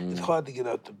 weeks, it's hard to get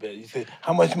out to bed. You say,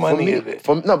 how much money is it?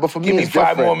 For me, give me it's $5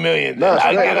 different. more million. No,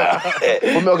 I get out.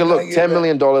 For me, okay, look, $10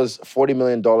 million, $40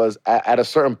 million, at a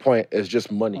certain point, it's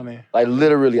just money. Like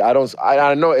literally, I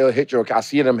know it'll hit your account. I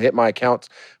see them hit my accounts,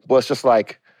 but it's just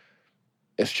like,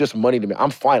 it's just money to me. I'm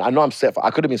fine. I know I'm set for.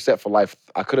 I could have been set for life.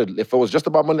 I could have. If it was just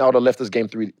about money, I would have left this game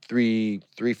three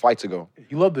fights ago.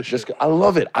 You love this shit. I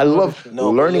love it. I love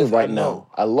learning right now.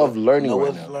 I love learning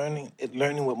right now.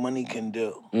 Learning what money can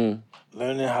do.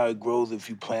 Learning how it grows if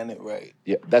you plan it right.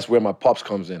 Yeah, that's where my pops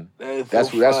comes in.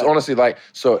 That's honestly like.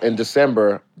 So in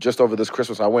December, just over this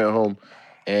Christmas, I went home,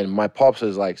 and my pops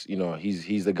is like, you know,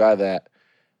 he's the guy that.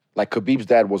 Like Khabib's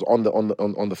dad was on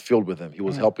the field with him. He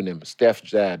was helping him.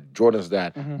 Steph's dad, Jordan's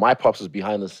dad. My pops is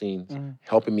behind the scenes,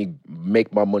 helping me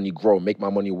make my money grow, make my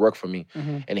money work for me.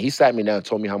 And he sat me down and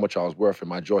told me how much I was worth, and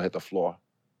my jaw hit the floor.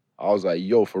 I was like,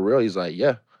 "Yo, for real?" He's like,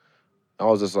 "Yeah." I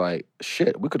was just like,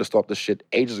 "Shit, we could have stopped this shit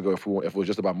ages ago if it was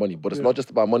just about money." But it's not just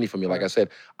about money for me. Like I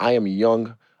said, I am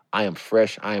young, I am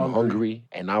fresh, I am hungry,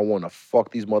 and I want to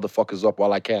fuck these motherfuckers up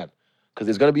while I can. Because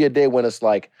there's gonna be a day when it's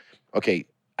like, okay.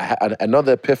 I had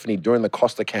another epiphany during the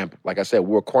Costa camp. Like I said,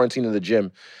 we were quarantined in the gym.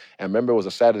 And I remember it was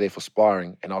a Saturday for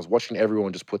sparring. And I was watching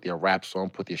everyone just put their wraps on,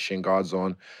 put their shin guards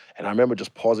on. And I remember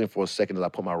just pausing for a second as I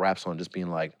put my wraps on, just being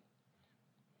like,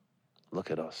 look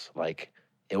at us. Like,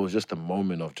 it was just a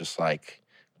moment of just like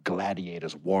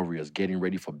gladiators, warriors, getting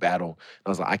ready for battle. And I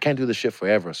was like, I can't do this shit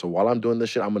forever. So while I'm doing this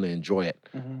shit, I'm going to enjoy it.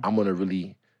 I'm going to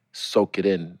really soak it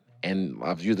in. And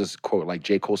I've used this quote, like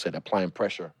J. Cole said, applying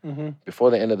pressure.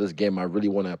 Before the end of this game, I really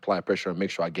want to apply pressure and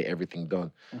make sure I get everything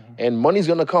done. And money's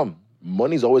gonna come.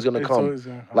 Money's always gonna come.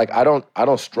 Like I don't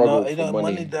struggle for money.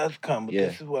 Money does come, but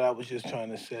this is what I was just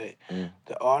trying to say.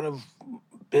 The art of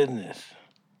business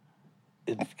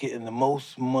is getting the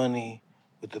most money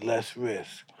with the less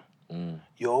risk.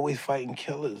 You're always fighting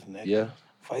killers, nigga. Yeah.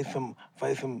 Fight some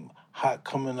hot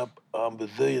coming up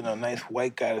Brazilian, a nice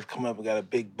white guy that's coming up and got a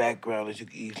big background that you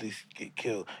can easily get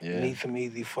killed. Yeah. You need some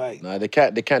easy fights. No, they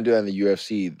can't do that in the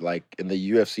UFC. Like in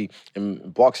the UFC,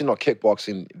 in boxing or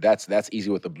kickboxing, that's easy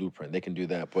with the blueprint. They can do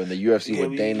that. But in the UFC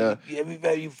with Dana,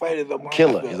 everybody you fight is a monster.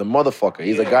 killer. He's a motherfucker.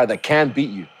 He's a guy that can beat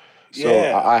you. So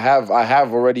I have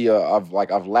already I've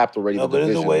lapped already the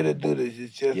division. There's a way to do this.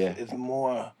 It's just it's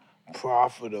more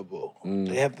profitable.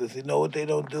 They have to see what they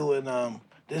don't do, and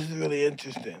this is really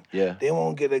interesting. Yeah. They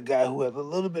won't get a guy who has a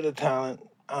little bit of talent.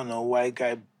 I don't know, white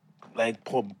guy, like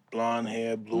blonde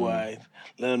hair, blue eyes.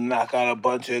 Let him knock out a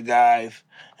bunch of guys,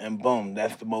 and boom,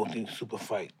 that's the super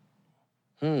fight.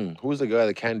 Who's the guy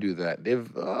that can do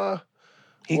that?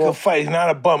 He could fight. He's not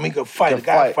a bum. He could fight. The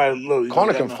guy fight a little.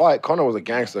 Conor can fight. Conor was a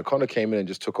gangster. Conor came in and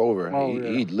just took over.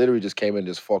 He literally just came in and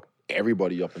just fucked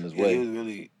everybody up in his way. He was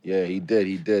really... Yeah, he did.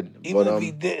 Even if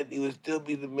he did, he would still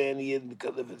be the man he is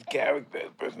because of his character,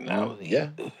 his personality. Yeah,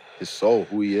 his soul,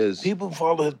 who he is. People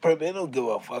follow his purpose. They don't give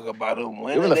a fuck about him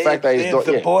winning. Even the fact that they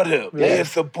support him. They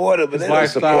support him. His they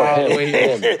lifestyle, him.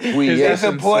 Who he is. They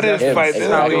support his fight.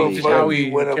 How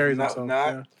he carries himself.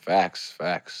 Yeah.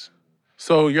 Facts.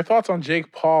 So your thoughts on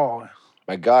Jake Paul?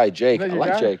 My guy, Jake. I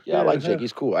like guy? Jake. Yeah, I like yeah. Jake.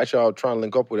 He's cool. Actually, I'll try and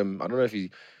link up with him. I don't know if he's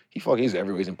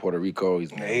everywhere. He's in Puerto Rico.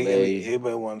 He's in LA.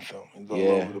 Everybody wants him. He's all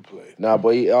over the place. Nah,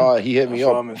 but he hit me I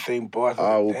saw up. him in St. Bart.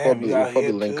 We'll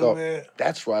probably link up. Man.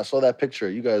 That's right. I saw that picture.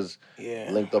 You guys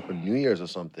linked up in New Year's or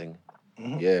something.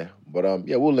 Yeah, but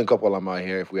we'll link up while I'm out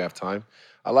here if we have time.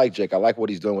 I like Jake. I like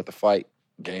what he's doing with the fight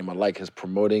game. I like his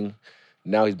promoting.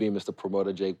 Now he's being Mr.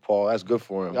 Promoter Jake Paul. That's good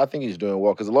for him. I think he's doing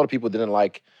well because a lot of people didn't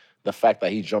like the fact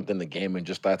that he jumped in the game and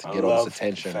just started to get all this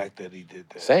attention. The fact that he did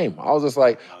that. Same. I was just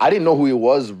like, I didn't know who he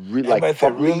was. Really, Mike,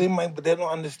 but they don't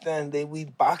understand.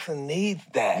 Boxing needs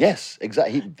that. Yes,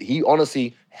 exactly. He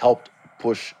honestly helped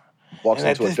push boxing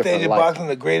and to a different light. at this stage of boxing,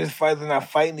 the greatest fighters are not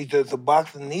fighting each other. So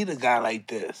boxing need a guy like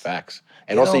this. Facts.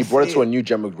 And also he brought it to a new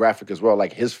demographic as well,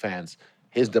 like his fans.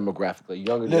 His demographic, the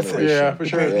younger generation. Yeah, for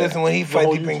sure. Listen, when he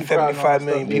fights, he brings 75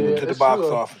 million people to the box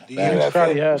office. Do you hear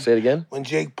that? Say it again? When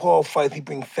Jake Paul fights, he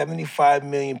brings 75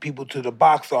 million people to the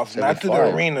box office. 75. Not to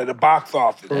the arena, the box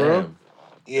office. Damn.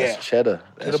 Yeah. That's cheddar.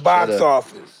 To the box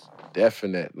office.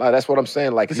 Definite. No, that's what I'm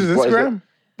saying. Like, this is Instagram?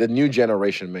 The new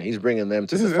generation, man. He's bringing them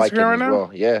to the fight game as well.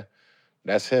 Yeah.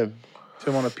 That's him.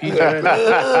 Him on a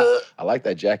pizza. I like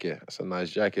that jacket. That's a nice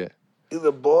jacket. He's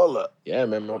a baller. Yeah,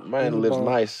 man. My man lives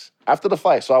nice. After the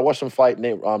fight, so I watched him fight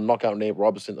knockout Nate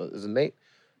Robinson. Is it Nate?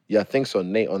 Yeah, I think so.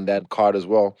 Nate on that card as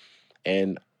well.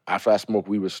 And after I smoked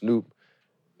weed with Snoop,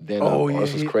 then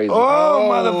this was crazy. Oh,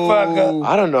 motherfucker.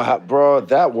 I don't know how, bro.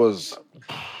 That was,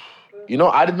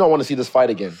 I did not want to see this fight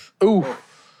again. Ooh.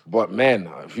 But man,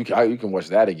 if you can watch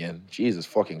that again. Jesus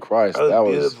fucking Christ. That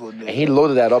was and he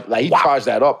loaded that up. Like, he charged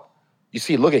that up. You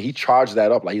see, he charged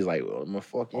that up. Like, he's like, I'm gonna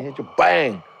fucking hit you.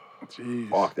 Bang. Jeez.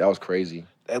 Fuck, that was crazy.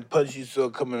 That punch you saw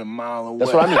coming a mile away.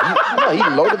 That's what I mean. He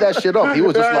loaded that shit up. He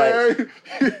was just like...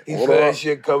 He saw that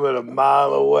shit coming a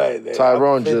mile away.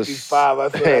 Tyrone 55, I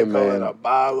saw that coming a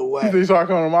mile away. You saw it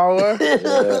coming a mile away?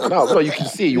 Yeah. No, you can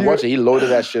see. You watch it. He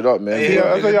loaded that shit up, man.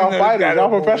 Yeah, I think y'all fighters. Y'all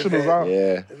professionals, huh?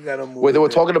 Yeah. Wait, they were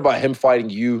talking about him fighting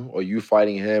you or you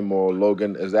fighting him or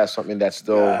Logan. Is that something that's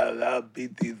still... I'll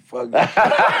beat these fucking...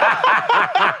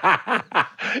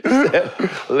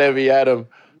 Let me at him.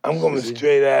 I'm going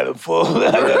straight at him full. I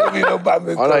don't be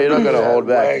nobody. Oh, no, you're not going to hold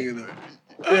back. You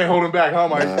ain't holding back, huh,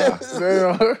 Mike?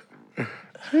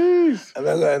 Jeez. I'm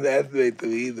not going to underestimate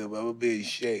them either, but I'm going to be in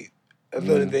shape. That's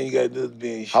the only thing you got to do is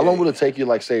be in shape. How long would it take you,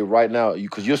 like, say, right now,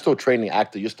 because you're still training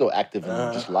active, you're still active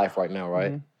in just life right now,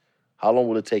 right? Mm-hmm. How long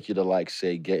would it take you to, like,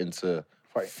 say, get into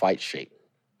fight shape?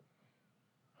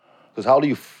 Because how old are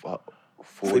you? 40?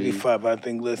 45, I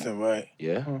think, listen, right?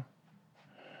 Yeah?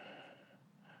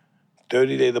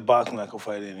 30 days of boxing, I can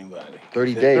fight anybody.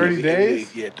 30 days? 30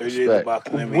 days? Yeah, 30 days of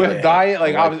boxing every day. With diet?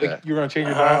 Like, obviously, you're going to change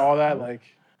your diet, all that? Like,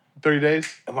 30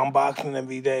 days? If I'm boxing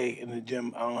every day in the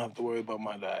gym, I don't have to worry about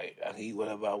my diet. I can eat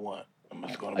whatever I want. I'm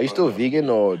just gonna Are you still vegan,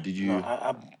 or did you...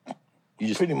 No, you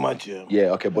just pretty much am. Yeah,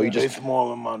 okay, but you just... A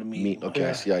small amount of meat. Okay,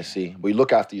 I see. But you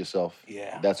look after yourself.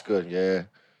 Yeah. That's good, yeah.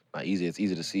 Not easy. It's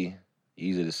easy to see.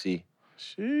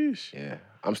 Sheesh. Yeah.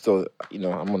 I'm still,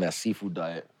 I'm on that seafood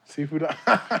diet. Seafood?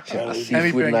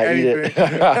 Seafood and I eat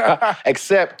it.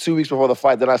 Except 2 weeks before the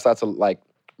fight, then I start to like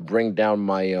bring down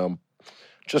my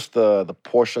just the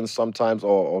portions sometimes,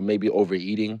 or maybe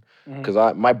overeating, because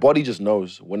my body just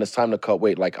knows when it's time to cut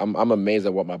weight. Like I'm amazed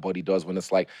at what my body does when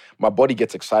it's like my body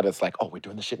gets excited. It's like, oh, we're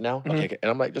doing this shit now. Okay, and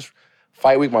I'm like, just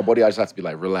fight week. My body, I just have to be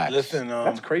like, relax. Listen,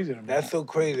 that's crazy to me. That's so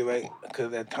crazy, right?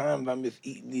 Because at times I'm just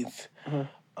eating these.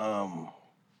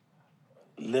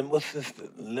 What's this?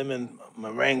 Lemon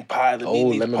meringue pie.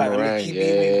 Lemon meringue, Keep yeah.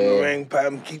 eating these meringue pie.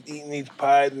 I'm keep eating these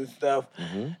pies and stuff.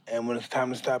 And when it's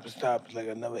time to stop, it stops. It's like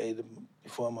I never ate them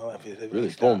before in my life. Really?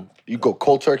 Boom. You go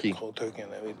cold turkey. Cold turkey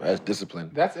and everything. That's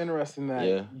discipline. That's interesting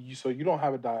that you don't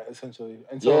have a diet essentially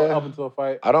until up until a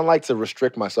fight. I don't like to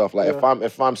restrict myself. Like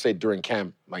if I'm say during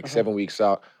camp, like 7 weeks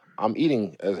out, I'm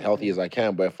eating as healthy as I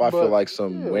can. But if I feel like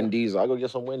some Wendy's, I go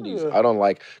get some Wendy's. I don't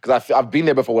like because I've been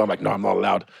there before where I'm like, no, I'm not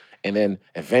allowed. And then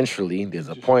eventually there's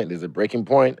a breaking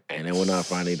point, and then when I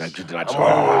finally like,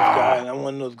 I'm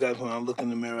one of those guys when I look in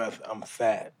the mirror, I'm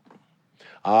fat.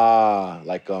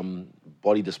 Like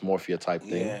body dysmorphia type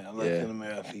thing. Yeah, I look in the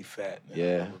mirror, I see fat.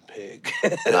 Yeah. I'm a pig.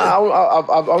 I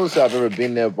wouldn't say I've ever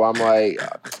been there, but I'm like,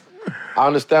 I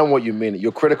understand what you mean.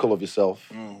 You're critical of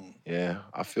yourself. Yeah,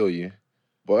 I feel you.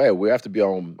 But hey, we have to be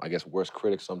our own, I guess, worst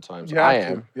critics sometimes. I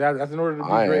am. Yeah, that's in order to be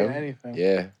great at anything.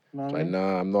 Yeah. You know what I Like, mean?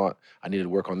 nah, I'm not. I need to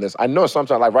work on this. I know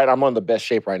sometimes, like, right now, I'm on the best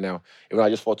shape right now. Even I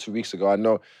just fought 2 weeks ago. I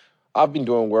know I've been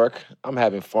doing work. I'm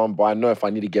having fun, but I know if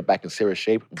I need to get back in serious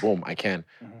shape, boom, I can.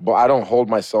 But I don't hold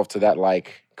myself to that,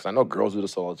 like, because I know girls do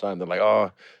this all the time. They're like,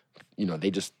 oh,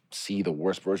 they just see the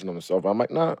worst version of themselves. I'm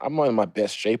like, nah, I'm not in my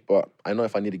best shape, but I know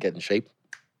if I need to get in shape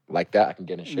like that, I can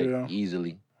get in shape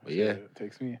easily. But yeah. It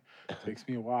takes me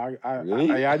a while.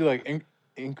 Really? I do like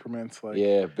increments, like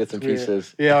bits and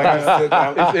pieces. Yeah,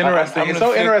 like it's interesting. It's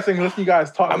so interesting listening to you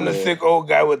guys talk. I'm the sick old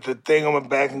guy with the thing on my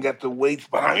back and got the weights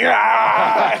behind.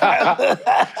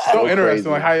 So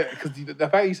interesting, like how because the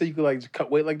fact you said you could like cut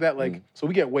weight like that, like so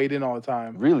we get weighed in all the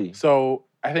time. Really? So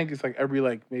I think it's like every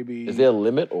like maybe. Is there a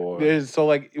limit or? There's so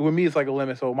like with me it's like a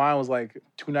limit. So mine was like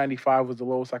 295 was the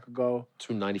lowest I could go.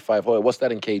 295. Oh, what's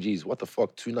that in kgs? What the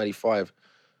fuck? 295.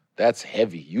 That's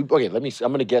heavy. Let me see.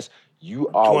 I'm gonna guess you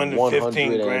are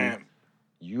 215 grams.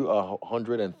 You are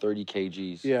 130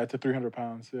 kgs. Yeah, to 300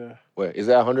 pounds. Yeah. Wait, is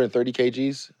that 130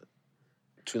 kgs?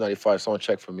 295. Someone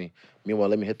check for me. Meanwhile,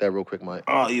 let me hit that real quick, Mike.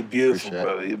 Oh, you're beautiful,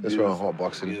 brother. You're That's beautiful. right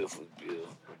on Hotboxin. Beautiful.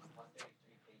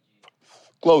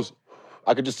 Close.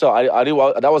 I could just tell. I did.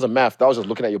 That wasn't math. That was just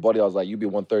looking at your body. I was like, you be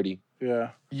 130. Yeah.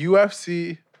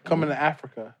 UFC coming to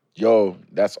Africa. Yo,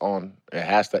 that's on. It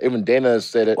has to. Even Dana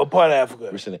said it. What part of Africa?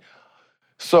 Recently.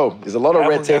 So, there's a lot of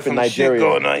red tape in Nigeria.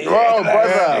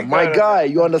 Brother, my guy,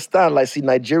 you understand. Like, see,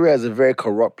 Nigeria is a very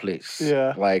corrupt place.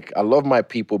 Yeah. Like, I love my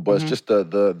people, but it's just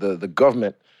the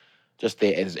government, just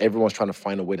there, and everyone's trying to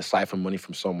find a way to siphon money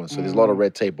from someone. So there's a lot of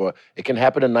red tape, but it can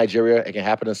happen in Nigeria, it can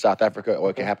happen in South Africa, or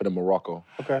it can happen in Morocco.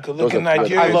 Okay. Because look at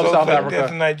Nigeria. I love South Africa.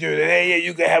 That's in Nigeria. Hey,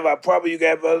 you can have our property, you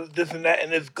can have this and that,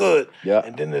 and it's good. Yeah.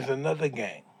 And then there's another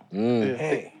gang.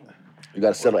 Hey. You got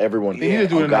to settle everyone. They need to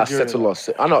do it in Nigeria. Settle us.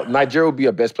 I know Nigeria would be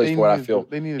a best place for it. I feel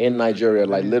in Nigeria,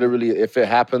 like literally, if it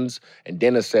happens. And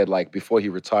Dennis said, like before he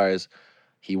retires,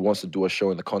 he wants to do a show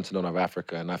in the continent of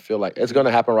Africa, and I feel like it's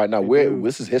gonna happen right now.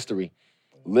 This is history.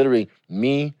 Literally,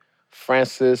 me,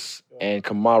 Francis, and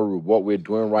Kamaru. What we're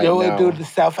doing right now. You do the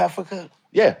South Africa.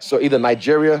 Yeah, so either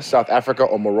Nigeria, South Africa,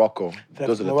 or Morocco.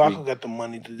 Those are the Morocco three. got the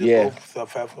money to do both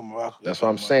South Africa, Morocco. That's what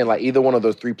I'm saying. Like either one of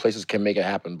those three places can make it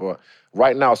happen. But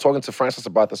right now, I was talking to Francis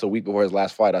about this a week before his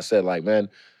last fight. I said, like, man,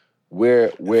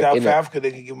 we're South in Africa.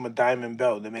 They can give him a diamond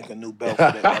belt. They make a new belt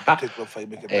for that particular fight.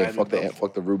 Make a diamond belt.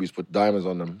 Fuck the rubies. Put diamonds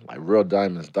on them, like real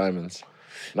diamonds.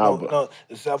 No,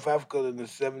 in South Africa in the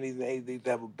 70s and 80s, they used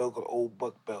to have a belt called Old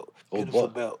Buck belt. Beautiful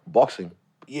belt. Boxing.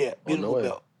 Yeah, beautiful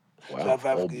belt. Wow. South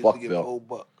Africa used to give Old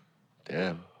Buck. Damn.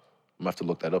 I'm gonna have to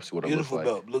look that up, see what it looks like.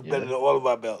 Beautiful belt. Look better than all of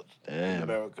our belts in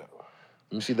America.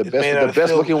 Let me see the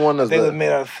best looking one is I think it was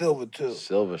made out of silver too.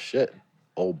 Silver shit.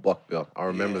 Old Buck belt. I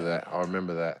remember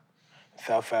that.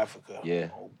 South Africa. Yeah,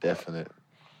 definite.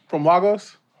 From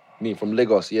Lagos? Me, from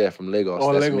Lagos, from Lagos.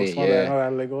 Oh, that's Lagos. me, yeah. I know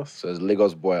that Lagos. So it's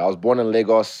Lagos boy. I was born in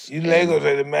Lagos. You Lagos,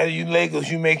 it matter. You Lagos,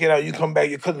 you make it out. You come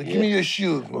back, your cousin. Give me your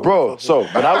shoes, bro. So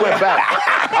when I went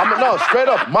back, no, straight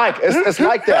up, Mike. It's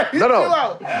like that. No,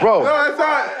 bro. No,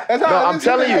 that's how. No, I'm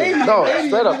telling you. Haiti. No, Haiti,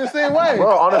 straight up, the same way.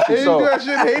 bro. Honestly, Haiti so do that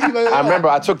shit in Haiti, like, I remember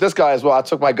I took this guy as well. I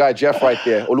took my guy Jeff right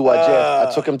there, Oluwa Jeff.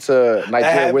 I took him to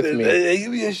Nigeria with me.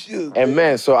 Give me your shoes. And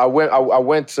man, so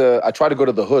I tried to go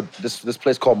to the hood, this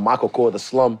place called Makoko, the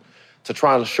slum, to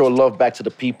try and show love back to the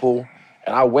people.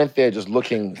 And I went there just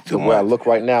looking the way I look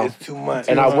right now. It's too much.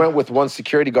 And I went with one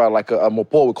security guard, like a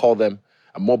Mopo, we call them,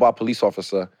 a mobile police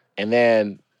officer. And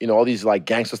then, all these like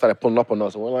gangsters started pulling up on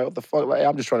us. And we're like, what the fuck? Like,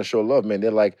 I'm just trying to show love, man.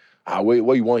 They're like,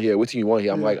 what you want here? What team you want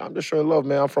here? I'm like, I'm just showing love,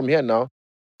 man. I'm from here now.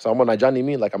 So I'm on Nigerian,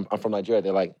 me, like I'm from Nigeria.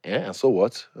 They're like, and so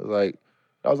what? I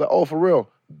was like, oh, for real?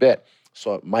 Bet.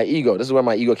 So my ego, this is where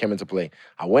my ego came into play.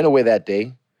 I went away that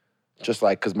day, just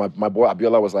like, because my boy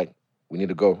Abiola was like, we need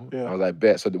to go. Yeah. I was like,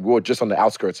 bet. So we were just on the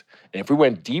outskirts. And if we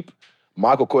went deep,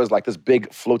 Michael Kor is like this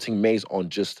big floating maze on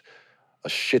just a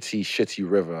shitty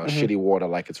river, a shitty water.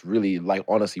 Like it's really, like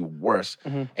honestly, worse.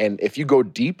 And if you go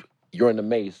deep, you're in the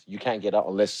maze. You can't get out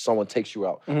unless someone takes you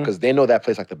out because they know that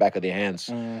place like the back of their hands.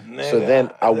 So then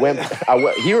I went.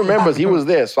 He remembers he was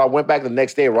there. So I went back the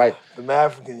next day, right? The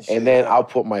African shit. And then I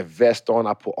put my vest on.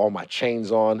 I put all my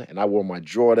chains on, and I wore my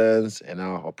Jordans and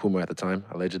or Puma at the time,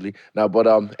 allegedly. Now, but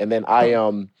and then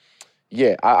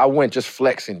I went just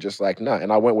flexing, just like nah.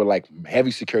 And I went with like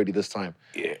heavy security this time.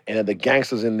 Yeah. And then the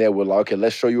gangsters in there were like, okay,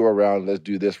 let's show you around. Let's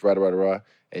do this, right.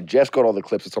 And Jeff's got all the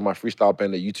clips. It's on my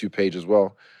Stylebender YouTube page as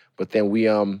well. But then we,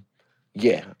 I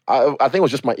think it was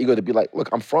just my ego to be like, look,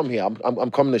 I'm from here. I'm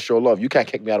coming to show love. You can't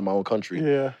kick me out of my own country.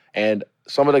 Yeah. And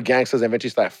some of the gangsters eventually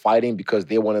started fighting because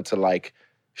they wanted to like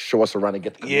show us around and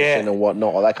get the commission and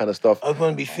whatnot, all that kind of stuff. I was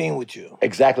going to be seen with you.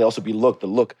 Exactly. Also be the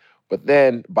look. But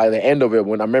then by the end of it,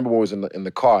 when I remember when I was in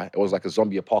the car, it was like a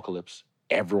zombie apocalypse.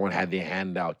 Everyone had their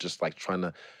hand out, just like trying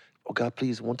to, oh God,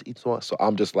 please, I want to eat some. So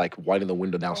I'm just like winding the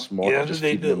window down small, just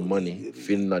feeding them money,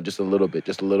 feeding just a little bit.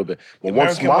 But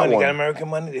one smart one. Got American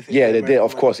money? They did,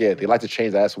 of course, yeah. They like to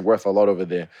change that. That's worth a lot over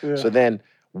there. Yeah. So then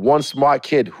one smart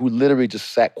kid who literally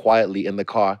just sat quietly in the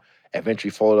car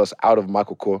eventually followed us out of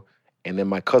Michael Kor. And then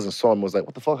my cousin saw him and was like,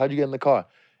 what the fuck, how'd you get in the car?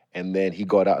 And then he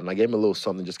got out and I gave him a little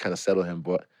something, just kind of settle him.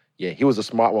 But yeah, he was a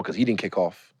smart one because he didn't kick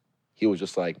off. He was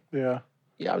just like, I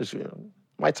was just,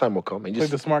 my time will come. And just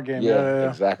like the smart game. Yeah,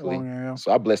 exactly.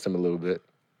 So I blessed him a little bit.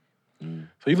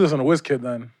 So you listen to Wizkid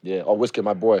then? Yeah, Wizkid,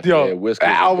 my boy. Yo, yeah, Wizkid.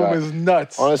 That album is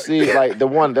nuts. Honestly, like there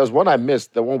was one I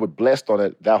missed, the one with Blessed on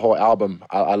it, that whole album.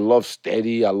 I love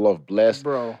Steady, I love Blessed.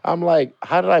 Bro. I'm like,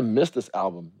 how did I miss this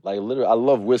album? Like literally, I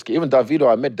love Wizkid. Even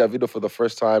Davido, I met Davido for the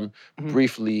first time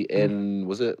briefly in,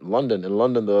 was it London? In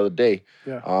London the other day.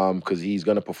 Yeah. Because he's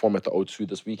going to perform at the O2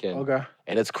 this weekend. Okay.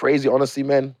 And it's crazy, honestly,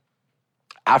 man.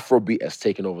 Afrobeat has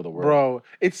taken over the world. Bro,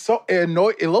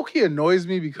 it low-key annoys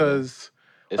me because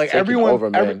it's like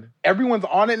everyone's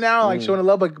on it now, like showing the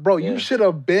love. Like, bro, you should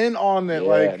have been on it.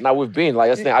 Like, now we've been like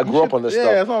that's the thing. I grew up on this stuff.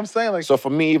 Yeah, that's what I'm saying. Like, so for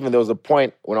me, even there was a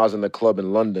point when I was in the club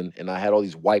in London and I had all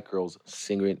these white girls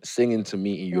singing to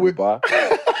me in Yoruba.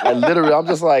 I literally, I'm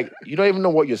just like, you don't even know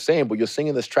what you're saying, but you're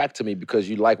singing this track to me because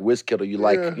you like Wizkid or you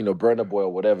like, Burna Boy or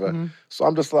whatever. So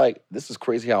I'm just like, this is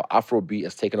crazy how Afrobeat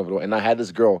has taken over the world. And I had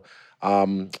this girl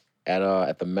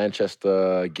at the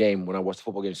Manchester game when I watched the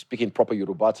football game speaking proper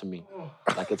Yoruba to me.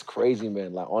 Like, it's crazy,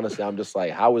 man. Like, honestly, I'm just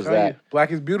like, how is that?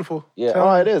 Black is beautiful.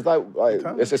 Yeah, it is. Like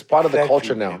it's part of the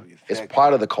culture now. It's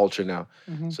part of the culture now.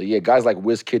 So yeah, guys like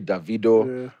Wizkid,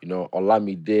 Davido,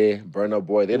 Olamide, Burna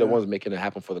Boy, they're the ones making it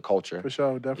happen for the culture. For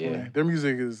sure, definitely. Yeah. Their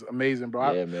music is amazing,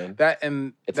 bro. Yeah,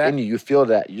 man. It's in you. You feel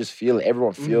that. You just feel it.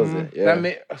 Everyone feels it.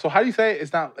 Yeah. So how do you say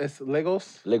it? It's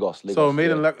Lagos? Lagos. So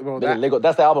made in Lagos.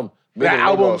 That's the album. That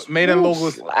album, Made in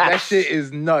Lagos, that shit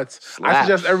is nuts. Slaps. I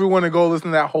suggest everyone to go listen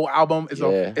to that whole album. It's a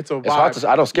vibe. It's hard to,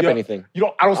 I don't skip anything. I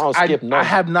don't skip none.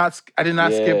 I did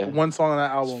not skip one song on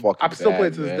that album. I still play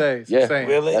it to this day. It's insane.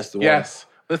 Really? That's the one. Yes.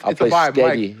 It's a vibe.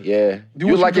 Steady. Like, yeah.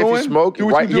 You like if you smoke,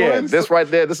 right? Yeah. This right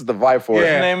there, this is the vibe for it. What's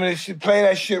the name of this shit? Play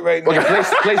that shit right now. Okay,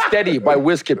 play Steady by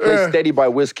Wizkid. Play Steady by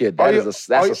Wizkid. That's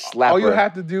a slapper. All you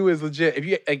have to do is legit. If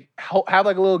you have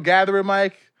like a little gathering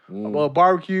mic, a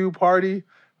barbecue party,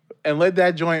 and let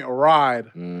that joint ride.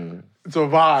 It's a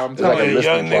vibe. I'm telling you. It's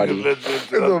a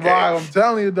vibe. I'm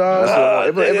telling you, dog.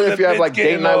 Even if you have like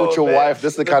date night with your wife,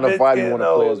 this is the kind of vibe you want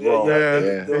to play as well.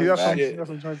 Yeah. You got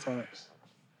some joints on it.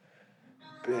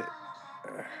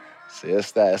 See,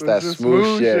 it's that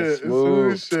smooth shit.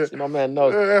 Smooth shit. See, my man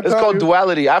knows. It's called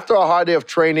duality. After a hard day of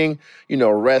training,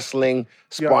 wrestling,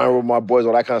 sparring with my boys,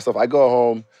 all that kind of stuff, I go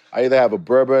home. I either have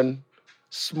a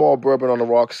small bourbon on the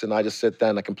rocks, and I just sit there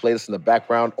and I can play this in the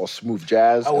background or smooth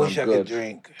jazz. I wish I could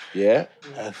drink. Yeah?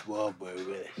 That's small bourbon.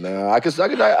 Nah, I could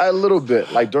a little bit,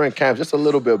 like during camps, just a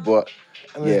little bit, but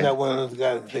I'm just not one of those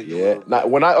guys that take a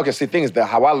little. See, the thing is that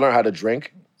how I learn how to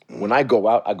drink, when I go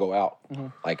out, I go out.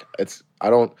 Like,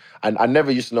 I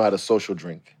never used to know how to social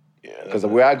drink. Because the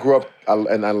way I grew up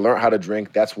and I learned how to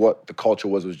drink, that's what the culture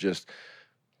was just,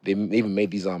 they even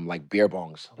made these like beer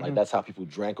bongs. Like that's how people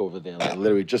drank over there. Like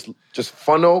literally just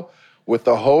funnel with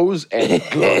the hose and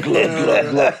glug, glug, glug,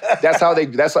 glug. That's how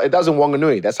it doesn't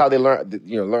Wanganui. That's how they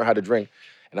learn how to drink.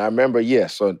 And I remember,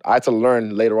 so I had to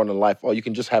learn later on in life, you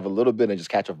can just have a little bit and just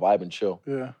catch a vibe and chill.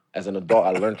 Yeah. As an adult,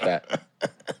 I learned that.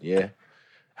 Yeah.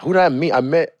 Who did I meet? I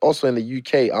met also in the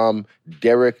UK,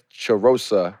 Derek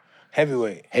Charosa.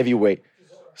 Heavyweight.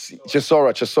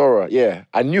 Chisora, yeah.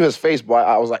 I knew his face, but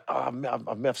I was like,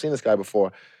 I've seen this guy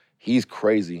before. He's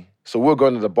crazy. So we're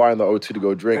going to the bar in the O2 to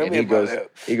go drink, and he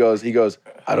goes,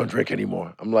 I don't drink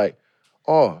anymore. I'm like,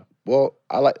 oh, well,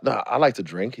 I like to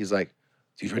drink. He's like,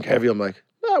 do you drink heavy? I'm like,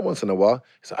 nah, once in a while.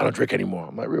 He said, I don't drink anymore.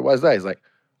 I'm like, really, why is that? He's like,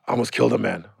 I almost killed a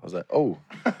man. I was like, oh.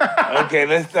 Okay,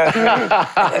 let's start.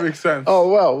 That makes sense. Oh,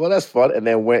 well, that's fun. And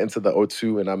then went into the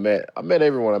O2 and I met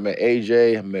everyone. I met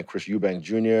AJ, I met Chris Eubank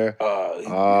Jr.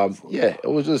 Yeah,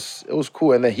 it was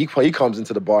cool. And then he comes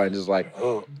into the bar and just like,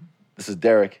 this is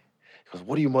Derek. He goes,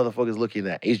 what are you motherfuckers looking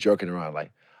at? He's joking around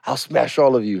like, I'll smash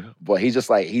all of you. But he's just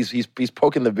like, he's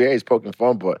poking the bear, he's poking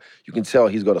fun, but you can tell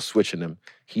he's got a switch in him.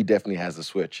 He definitely has the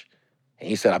switch. And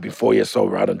he said, I've been 4 years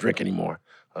sober, I don't drink anymore.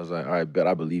 I was like, all right, bet,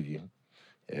 I believe you.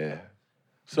 Yeah.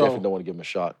 So, definitely don't want to give him a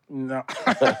shot. No.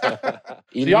 So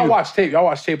y'all watch tape. Y'all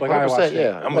watch tape like I watch tape.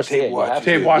 Yeah. I'm a tape watcher.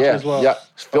 Tape watcher as well. Yeah,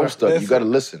 it's film stuff. You got to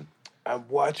listen. I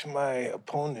watch my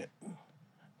opponent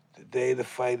the day the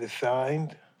fight is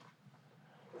signed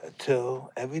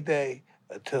every day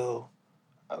until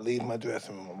I leave my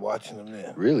dressing room. I'm watching them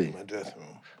there. Really? In my dressing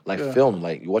room. Like film,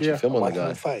 like you watching film on the guy.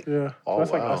 The fight. Yeah. Oh,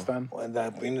 That's like wow. us then. When I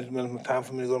bring this time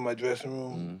for me to go to my dressing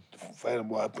room, the fight,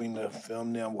 I bring the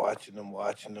film there, I'm watching them,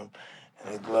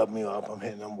 and they glove me up, I'm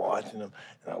hitting them, watching them,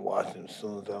 and I watch them as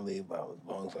soon as I leave, as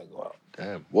long as I go out.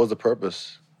 Damn. What was the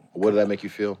purpose? What did that make you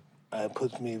feel?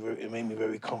 It made me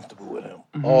very comfortable with him.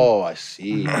 Mm-hmm. Oh, I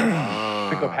see. Pick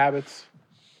up habits.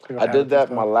 I did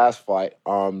that my last fight.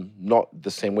 Not the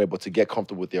same way, but to get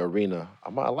comfortable with the arena. I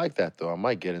like that though. I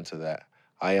might get into that.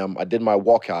 I did my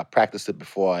walkout. I practiced it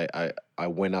before I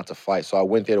went out to fight. So I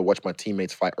went there to watch my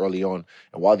teammates fight early on.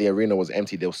 And while the arena was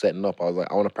empty, they were setting up. I was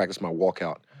like, I want to practice my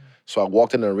walkout. So I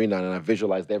walked in the arena and I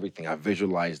visualized everything. I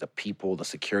visualized the people, the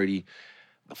security,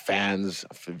 the fans.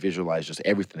 I visualized just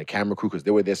everything, the camera crew, because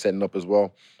they were there setting up as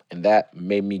well. And that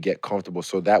made me get comfortable.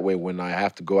 So that way, when I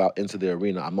have to go out into the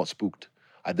arena, I'm not spooked.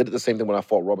 I did it the same thing when I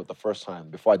fought Robert the first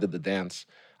time. Before I did the dance,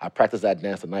 I practiced that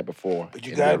dance the night before. But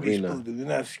you gotta be spooked. If you're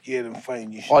not scared of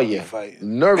fighting, you should be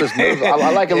fighting. Nervous.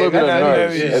 I like a little bit of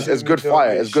nerves. It's good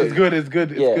fire. It's good. It's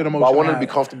good emotion. But I wanted to be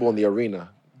comfortable in the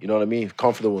arena. You know what I mean?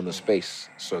 Comfortable in the space.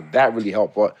 So that really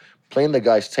helped. But playing the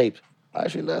guy's tape,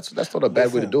 actually, that's not a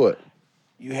bad way to do it.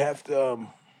 You have to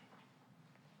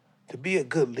be a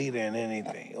good leader in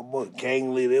anything, a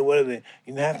gang leader, whatever.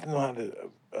 You have to know how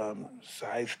to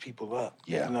size people up.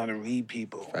 You have to know how to read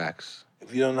people. Facts.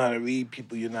 If you don't know how to read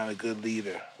people, you're not a good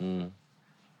leader. You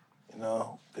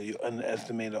know, because you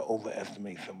underestimate or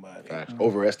overestimate somebody. Facts.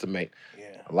 Overestimate.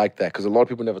 Yeah. I like that because a lot of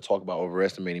people never talk about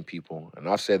overestimating people, and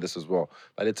I've said this as well.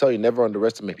 Like they tell you never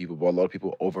underestimate people, but a lot of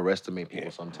people overestimate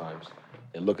people sometimes.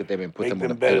 They look at them and put them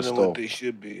on a pedestal. Than what they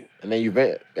should be. And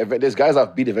then there's guys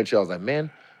I've beat eventually. I was like, man,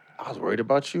 I was worried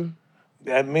about you.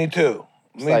 Yeah, me too.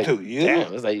 Me too. You?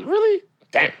 Damn. It's like, really?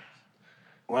 Damn.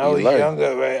 When I was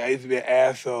younger, right, I used to be an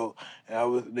asshole,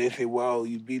 and they say, well,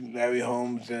 you beat Larry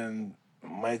Holmes and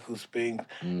Michael Spinks,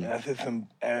 and I said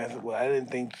well, I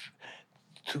didn't think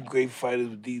two great fighters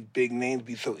with these big names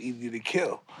be so easy to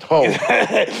kill. Oh.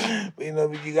 But, you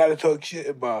know, you got to talk shit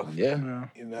about them. Yeah.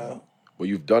 You know? Well,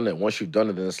 you've done it. Once you've done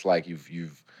it, then it's like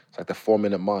it's like the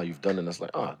 4-minute mile. You've done it, and it's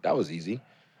like, oh, that was easy.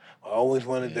 I always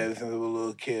wanted that since I was a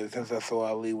little kid, since I saw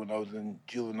Ali when I was in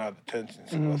juvenile detention.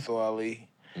 Since I saw Ali,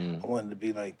 I wanted to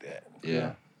be like that.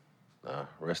 Yeah.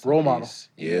 Rest in Role peace. model.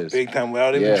 Yes. Big time,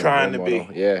 without even trying to be.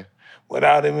 Yeah.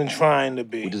 Without even trying to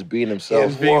be. Just being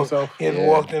himself. He had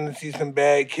walked in to see some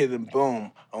bad kid and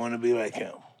boom, I want to be like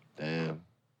him. Damn.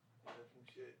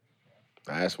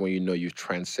 That's when you know you've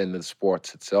transcended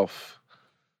sports itself.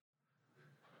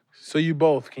 So do you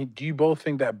both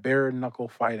think that bare knuckle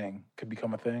fighting could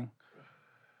become a thing?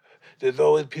 There's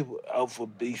always people out for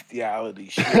bestiality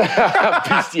shit.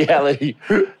 Bestiality.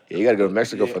 Yeah, you gotta go to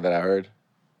Mexico for that, I heard.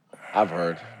 I've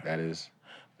heard, that is.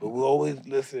 But we always,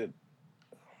 listen,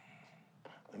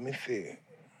 let me see.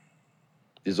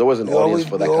 There's always an audience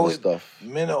for that kind of stuff.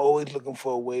 Men are always looking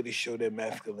for a way to show their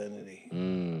masculinity.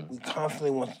 We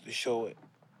constantly want to show it.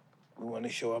 We want to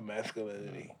show our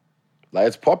masculinity. Like,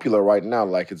 it's popular right now.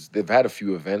 Like, they've had a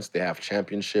few events. They have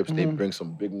championships. They bring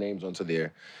some big names onto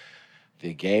their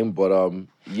game. But,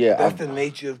 yeah. That's the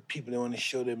nature of people that want to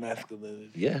show their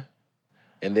masculinity. Yeah.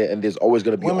 And there's always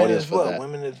going to be an audience for that.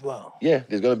 Women as well. Yeah,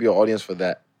 there's going to be an audience for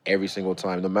that every single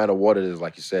time, no matter what it is,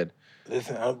 like you said.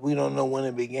 Listen, we don't know when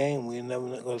it began. We're never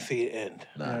going to see it end.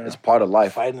 Nah, it's part of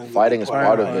life. Fighting is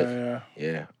part of it.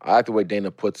 Yeah. I like the way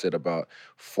Dana puts it about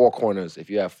 4 corners. If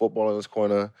you have football in this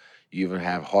corner, you even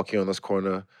have hockey on this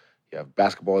corner, you have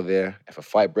basketball there. If a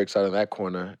fight breaks out in that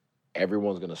corner,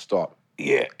 everyone's going to stop.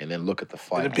 Yeah. And then look at the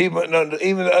fight. And the people,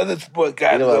 even the other sport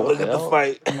guys look at the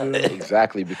fight.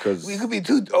 Exactly, because... We could be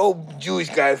 2 old Jewish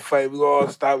guys fight. We all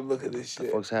stop and look at this shit. What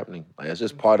the fuck's happening? Like, it's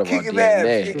just part of our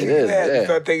DNA. It is, yeah.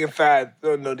 Start taking sides.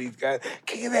 Don't know these guys.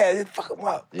 Kick his ass. Fuck him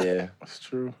up. Yeah. That's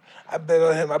true. I bet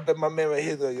on him. I bet my man right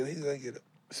here he's gonna get him.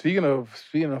 Speaking of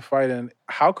fighting,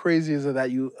 how crazy is it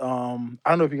that you I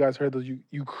don't know if you guys heard those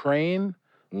Ukraine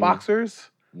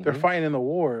boxers? They're fighting in the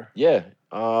war. Yeah.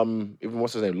 Even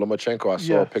what's his name? Lomachenko. I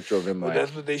saw a picture of him. Well, like,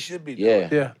 that's what they should be doing.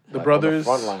 Yeah. The like, brothers.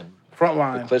 on the front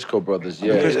line. The Klitschko brothers.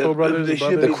 Yeah. Klitschko brothers. They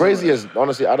should brothers. The craziest,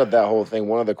 honestly, out of that whole thing,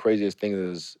 one of the craziest things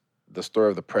is the story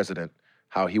of the president,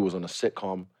 how he was on a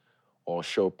sitcom or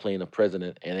show playing a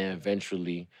president, and then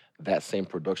eventually that same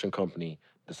production company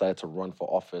decided to run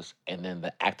for office, and then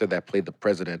the actor that played the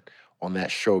president on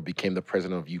that show became the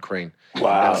president of Ukraine.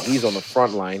 Wow. Now he's on the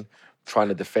front line trying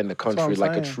to defend the country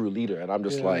like a saying. true leader, and I'm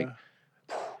just like,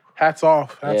 hats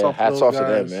off. Hats off to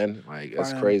them, guys. man. Like,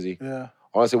 that's crazy. Yeah.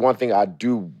 Honestly, one thing I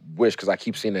do wish, because I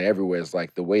keep seeing it everywhere, is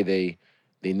like the way they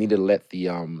need to let the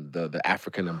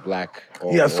African and black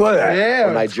or I saw that.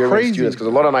 Yeah, Nigerian students, because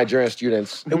a lot of Nigerian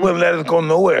students, They wouldn't let us go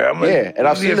nowhere. I'm like, and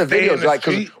I've seen the stay in videos. Like,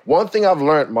 because street. one thing I've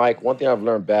learned, Mike,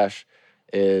 Bash,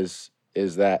 is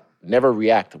that never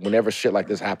react whenever shit like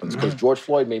this happens. Because George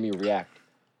Floyd made me react.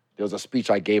 There was a speech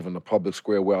I gave in the public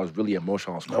square where I was really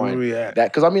emotional. I was crying. react.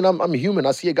 Because I mean, I'm human.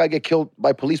 I see a guy get killed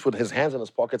by police with his hands in his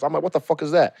pockets. I'm like, what the fuck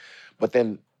is that? But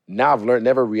then now I've learned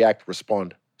never react,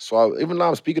 respond. So even now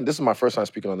I'm speaking, this is my first time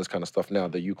speaking on this kind of stuff now,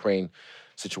 the Ukraine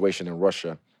situation in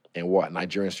Russia and what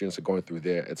Nigerian students are going through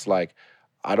there. It's like,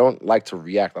 I don't like to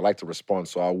react, I like to respond.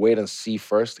 So I'll wait and see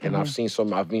first. And I've seen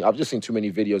I've just seen too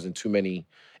many videos and too many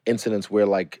incidents where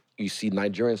like you see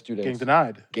Nigerian students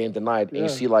getting denied. And you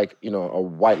see like, you know, a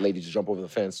white lady just jump over the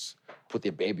fence, put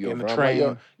their baby over. the I'm train.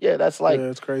 like, yeah, that's like,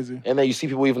 it's crazy. and then you see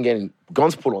people even getting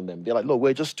guns put on them. They're like, look,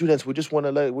 we're just students. We just want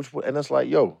to let, and it's like,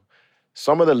 yo,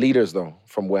 some of the leaders though,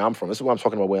 from where I'm from, this is what I'm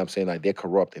talking about, where I'm saying like they're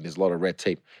corrupt and there's a lot of red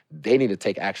tape. They need to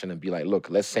take action and be like,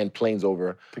 look, let's send planes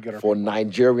over for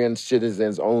Nigerian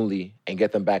citizens only and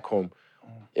get them back home.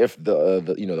 If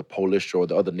the Polish or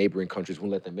the other neighboring countries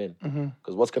won't let them in,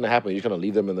 because what's gonna happen? You're gonna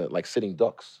leave them in the like sitting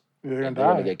ducks. They're They're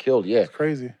gonna get killed. Yeah, It's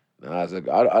crazy. I was like,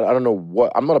 I don't know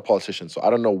what, I'm not a politician, so I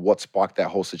don't know what sparked that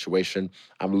whole situation.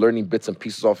 I'm learning bits and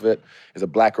pieces of it. There's a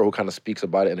black girl who kind of speaks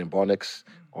about it in Ebonics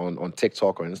on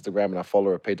TikTok or Instagram, and I follow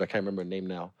her page. I can't remember her name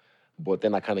now, but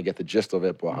then I kind of get the gist of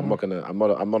it. But I'm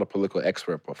not a political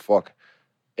expert, but fuck,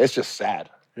 it's just sad.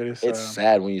 It is It's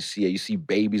sad when you see it. You see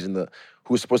babies who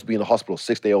are supposed to be in the hospital,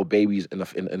 6-day-old babies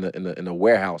in a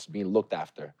warehouse being looked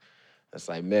after. It's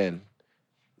like, man,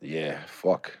 yeah,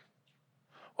 fuck.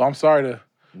 Well, I'm sorry to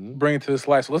bring it to this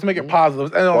light. So let's make it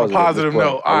positive. Let's end on a positive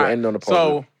note. All right. End on a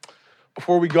positive. So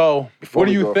before we go, what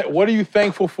are you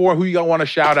thankful for? Who you want to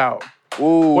shout out?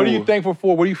 Ooh. What are you thankful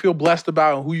for? What do you feel blessed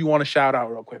about? And who you want to shout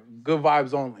out real quick? Good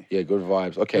vibes only. Yeah, good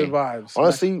vibes. Okay. Good vibes.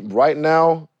 Honestly, right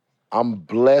now, I'm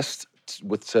blessed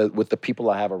with the people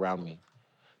I have around me.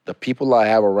 The people I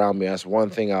have around me, that's one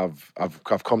thing I've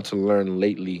come to learn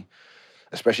lately,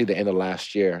 especially the end of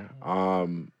last year.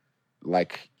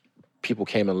 Like, people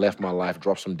came and left my life,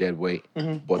 dropped some dead weight.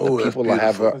 But the people I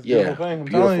have,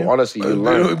 beautiful. Honestly, you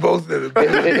learn. We both did it.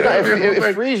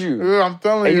 It frees you. Yeah, I'm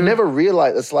telling And you. you never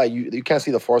realize, it's like you can't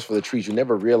see the forest for the trees. You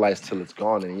never realize till it's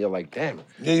gone, and you're like, damn.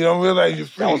 Yeah, you don't realize you're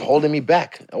free. That was holding me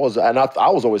back. I was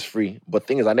always free. But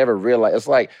thing is, I never realized. It's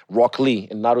like Rock Lee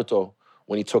in Naruto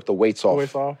when he took the weights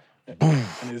off. And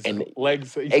his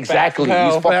legs. Exactly.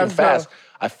 He's fucking fast.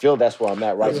 I feel that's where I'm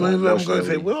at right That's now. when I'm going to say,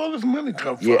 emotionally. where all this money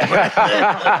come from?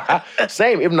 Yeah.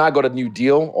 Same. Even though I got a new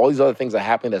deal, all these other things are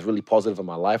happening that's really positive in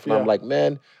my life. And I'm like,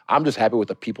 man, I'm just happy with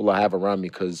the people I have around me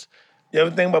because. You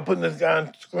ever think about putting this guy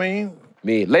on screen?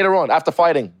 Me. Later on, after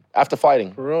fighting.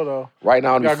 For real though. Right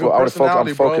now, I'm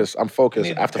personality, focused. I'm You focused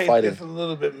need to after taste fighting. this a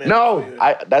little bit, man. No,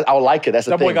 I would like it. That's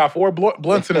the That thing. boy got 4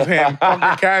 blunts in his hand,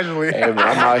 pumping casually. Hey, man,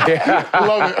 I'm out here.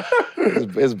 Love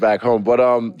it. It's back home. But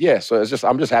yeah, so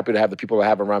I'm just happy to have the people I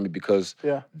have around me because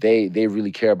they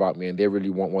really care about me and they really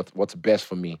want what's best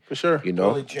for me. For sure. You know?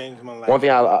 Really changed my life. One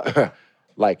thing I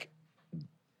like,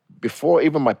 before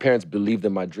even my parents believed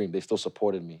in my dream, they still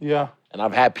supported me. Yeah. And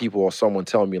I've had people or someone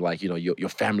tell me like, you know, your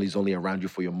family's only around you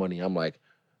for your money. I'm like,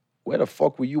 where the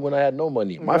fuck were you when I had no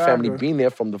money? My family been there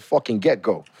from the fucking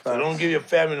get-go. So don't give your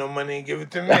family no money and give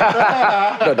it to me.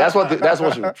 No, that's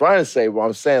what you're trying to say. But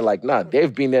I'm saying like, nah,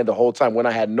 they've been there the whole time when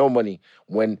I had no money.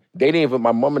 When they didn't even,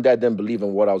 my mom and dad didn't believe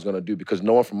in what I was gonna do because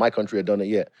no one from my country had done it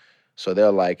yet. So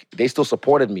they're like, they still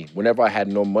supported me. Whenever I had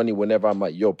no money, whenever I'm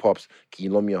like, yo, pops, can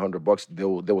you loan me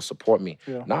 $100? They will support me.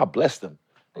 Yeah. Now I bless them.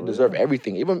 They deserve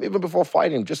everything. Even before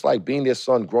fighting, just like being their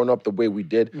son, growing up the way we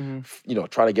did, you know,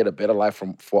 trying to get a better life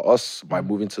for us by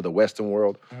moving to the Western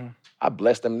world. I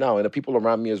bless them now. And the people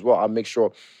around me as well, I make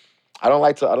sure I don't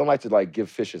like to like give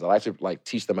fishes. I like to like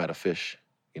teach them how to fish.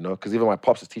 You know, because even my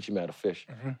pops is teaching me how to fish.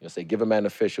 You know, say, give a man a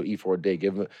fish, he'll eat for a day.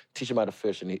 Teach him how to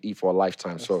fish, and he'll eat for a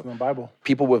lifetime. That's so in the Bible.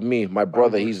 People with me, my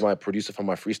brother, he's my producer for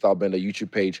my Stylebender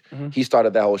YouTube page. He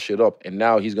started that whole shit up, and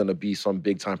now he's gonna be some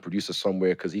big time producer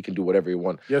somewhere because he can do whatever he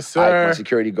wants. Yes, sir. My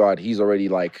security guard, he's already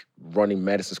like running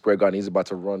Madison Square Garden. He's about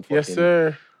to run fucking, Yes,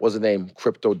 sir. what's the name?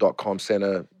 Crypto.com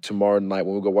Center tomorrow night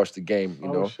when we go watch the game. You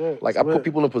know, shit. like That's I put lit.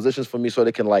 people in positions for me so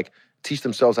they can like teach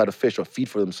themselves how to fish or feed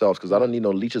for themselves because I don't need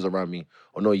no leeches around me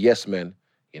or no yes men.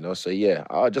 You know, so yeah,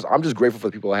 I'm just grateful for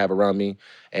the people I have around me.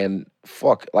 And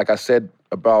fuck, like I said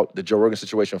about the Joe Rogan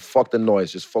situation, fuck the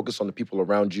noise. Just focus on the people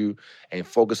around you and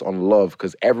focus on love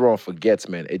because everyone forgets,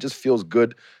 man. It just feels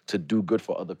good to do good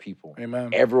for other people.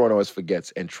 Amen. Everyone always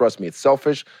forgets. And trust me, it's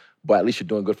selfish, but at least you're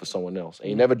doing good for someone else. And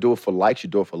you never do it for likes, you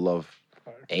do it for love.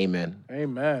 Amen.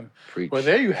 Amen. Preach. Well,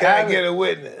 there you Can have I it. get a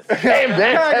witness? Amen. Can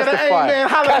I get an Testify. amen?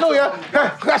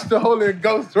 Hallelujah. That's the Holy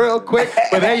Ghost real quick.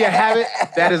 But there you have it.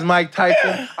 That is Mike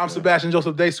Tyson. I'm Sebastian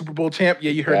Joseph Day, Super Bowl champ.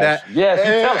 Yeah, you heard that. Yes,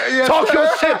 you tell 'em. Talk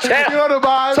your shit, champ. You know the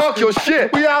vibes. Talk your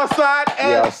shit. We outside.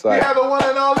 And outside. we have the one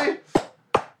and only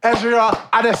Ezra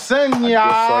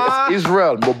Adesanya.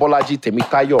 Israel, Mobolaji,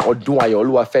 Temitayo, Odunayo,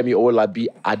 Oluwafemi, Olabi,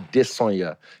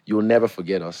 Adesanya. You'll never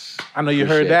forget us. I know you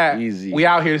Appreciate heard that. it. Easy. We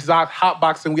out here. This is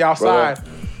Hotboxin. We outside.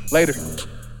 Later.